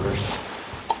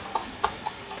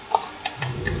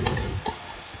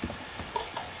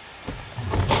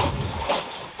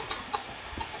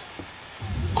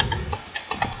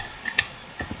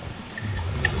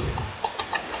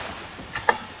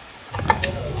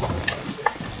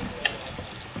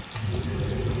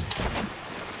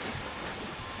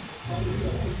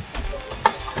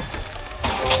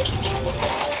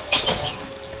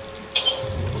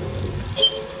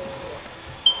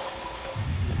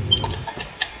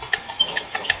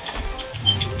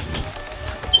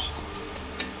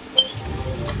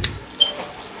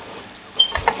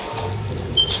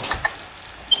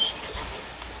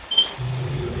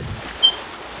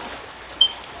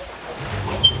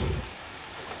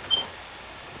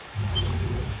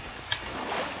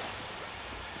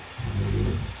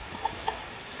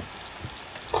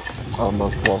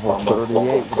 Almost level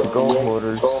 38 with the gold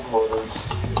hoarders.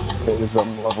 Because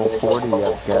I'm level 40,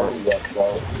 I've got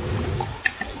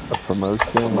a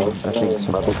promotion and I think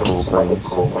some other cool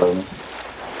things.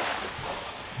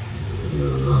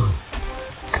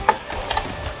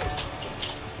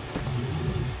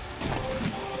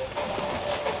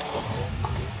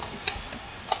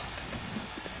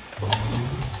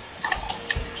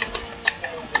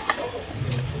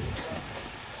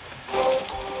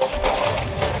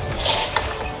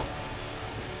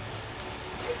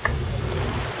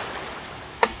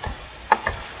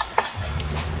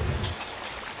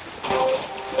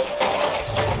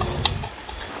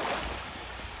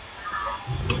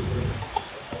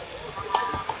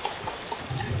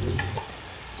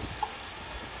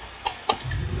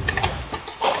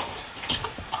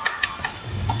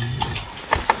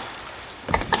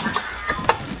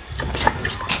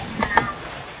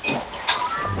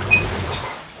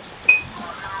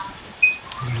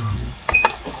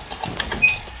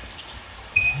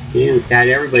 Damn, Cat,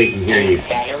 everybody can hear you.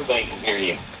 Cat, everybody can hear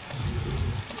you.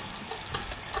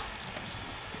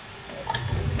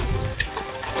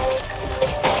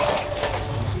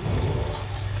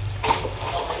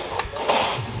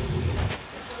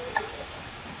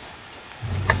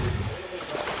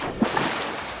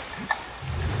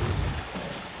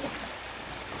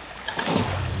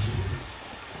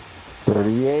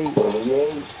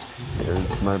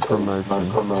 There's my promotion.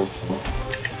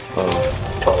 Oh,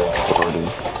 40.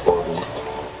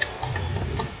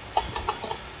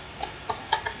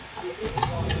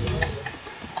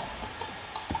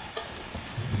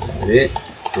 That's it.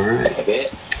 Alright. That's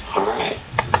it. Alright.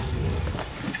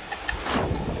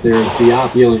 There's the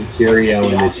opulent curio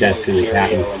in the chest in the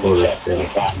captain's quarters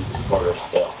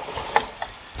still.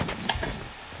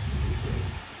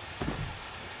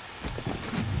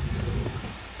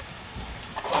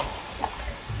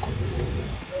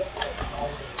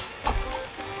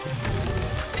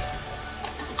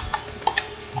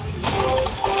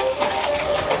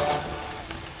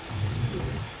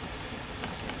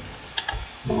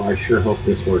 Oh, I sure hope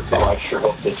this works out.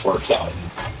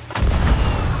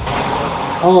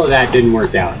 Oh, that didn't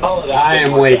work out. I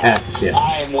am way past the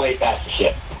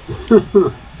ship.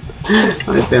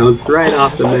 I bounced right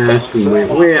off the mast and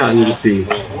went way out into the sea.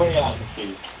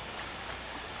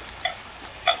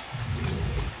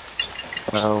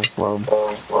 Oh, well.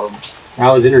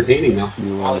 That was entertaining though.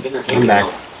 I'm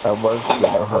back. I was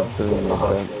gonna harpoon you,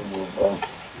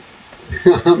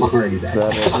 I'm already back. but is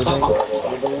that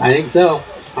everything? I think so.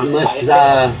 Unless,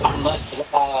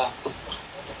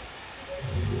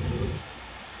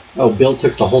 oh, Bill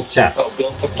took the whole chest.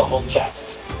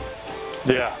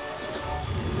 Yeah.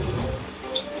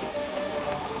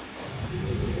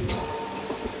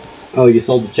 Oh, you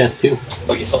sold the chest too?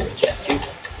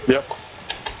 Yep.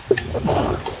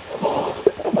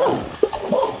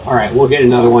 Alright, we'll get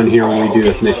another one here when we do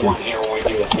this mission.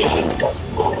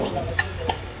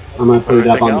 I'm gonna put it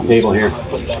up on the table here.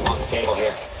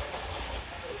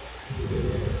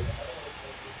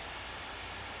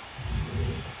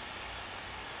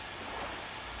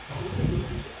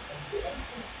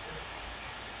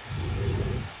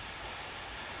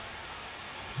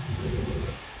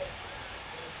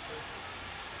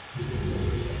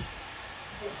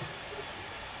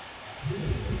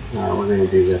 Alright, we're gonna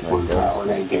do this one.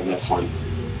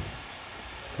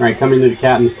 Alright, come into the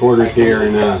captain's quarters here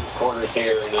and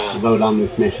vote on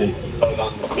this mission.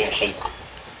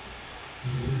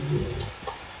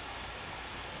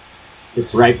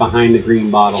 It's right behind the green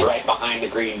bottle.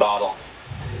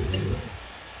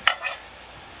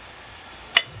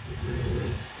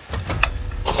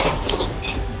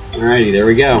 Alrighty, there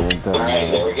we go.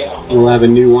 We'll have a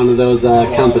new one of those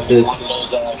compasses.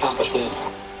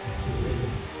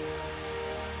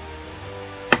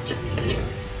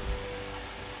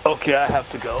 Okay, I have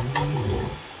to go.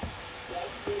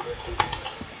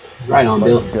 Right on,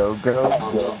 Bill. Go.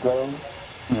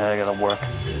 Yeah, I gotta work.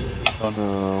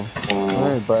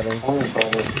 Alright, buddy.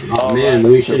 Oh man,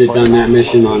 we should have done that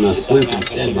mission on a sloop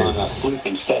instead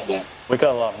then. We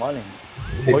got a lot of money.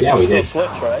 Heck yeah, we did. Switch,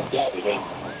 right?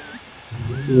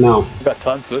 No. We got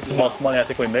tons. This is the most money I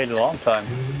think we made in a long time.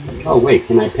 Oh wait,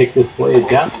 can I pick this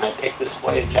voyage up?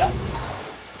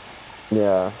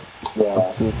 Yeah.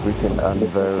 Let's see if we can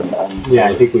unvote. Yeah,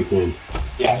 I think we can.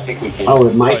 Oh,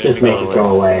 it might just make it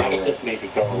go away.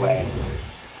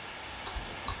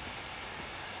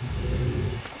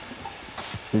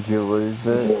 Did you lose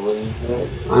it?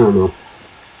 I don't know.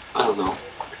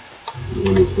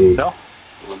 Let me see. No?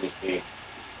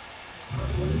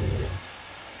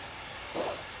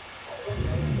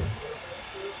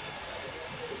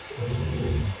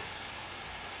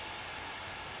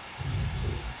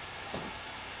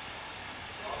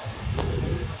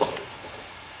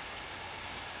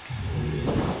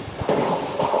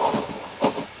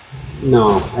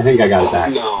 No, I think I got it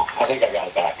back. No, I think I got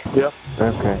it back. Yep.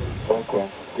 Okay. Okay.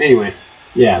 Anyway,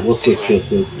 yeah, we'll switch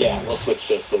this. Yeah, we'll switch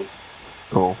this.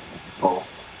 Cool. Oh.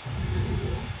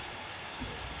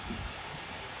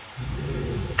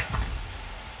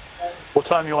 What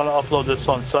time you want to upload this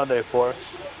on Sunday for us?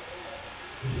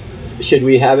 Should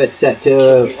we have it set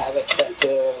to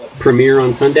premiere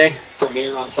on Sunday?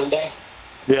 Premiere on Sunday?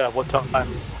 Yeah, what time?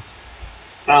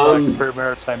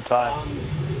 Premiere at the same time.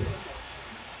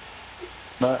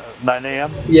 9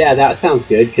 a.m.? Yeah, that sounds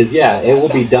good, because, yeah, it will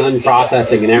be done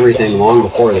processing and everything long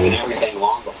before then.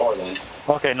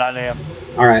 Okay, 9 a.m.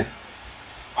 All right.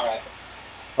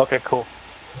 Okay, cool.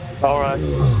 All right.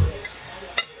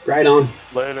 Right on.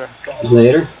 Later.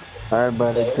 Later. All right,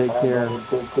 buddy. Take care.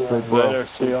 Sleep well. Later.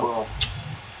 See ya.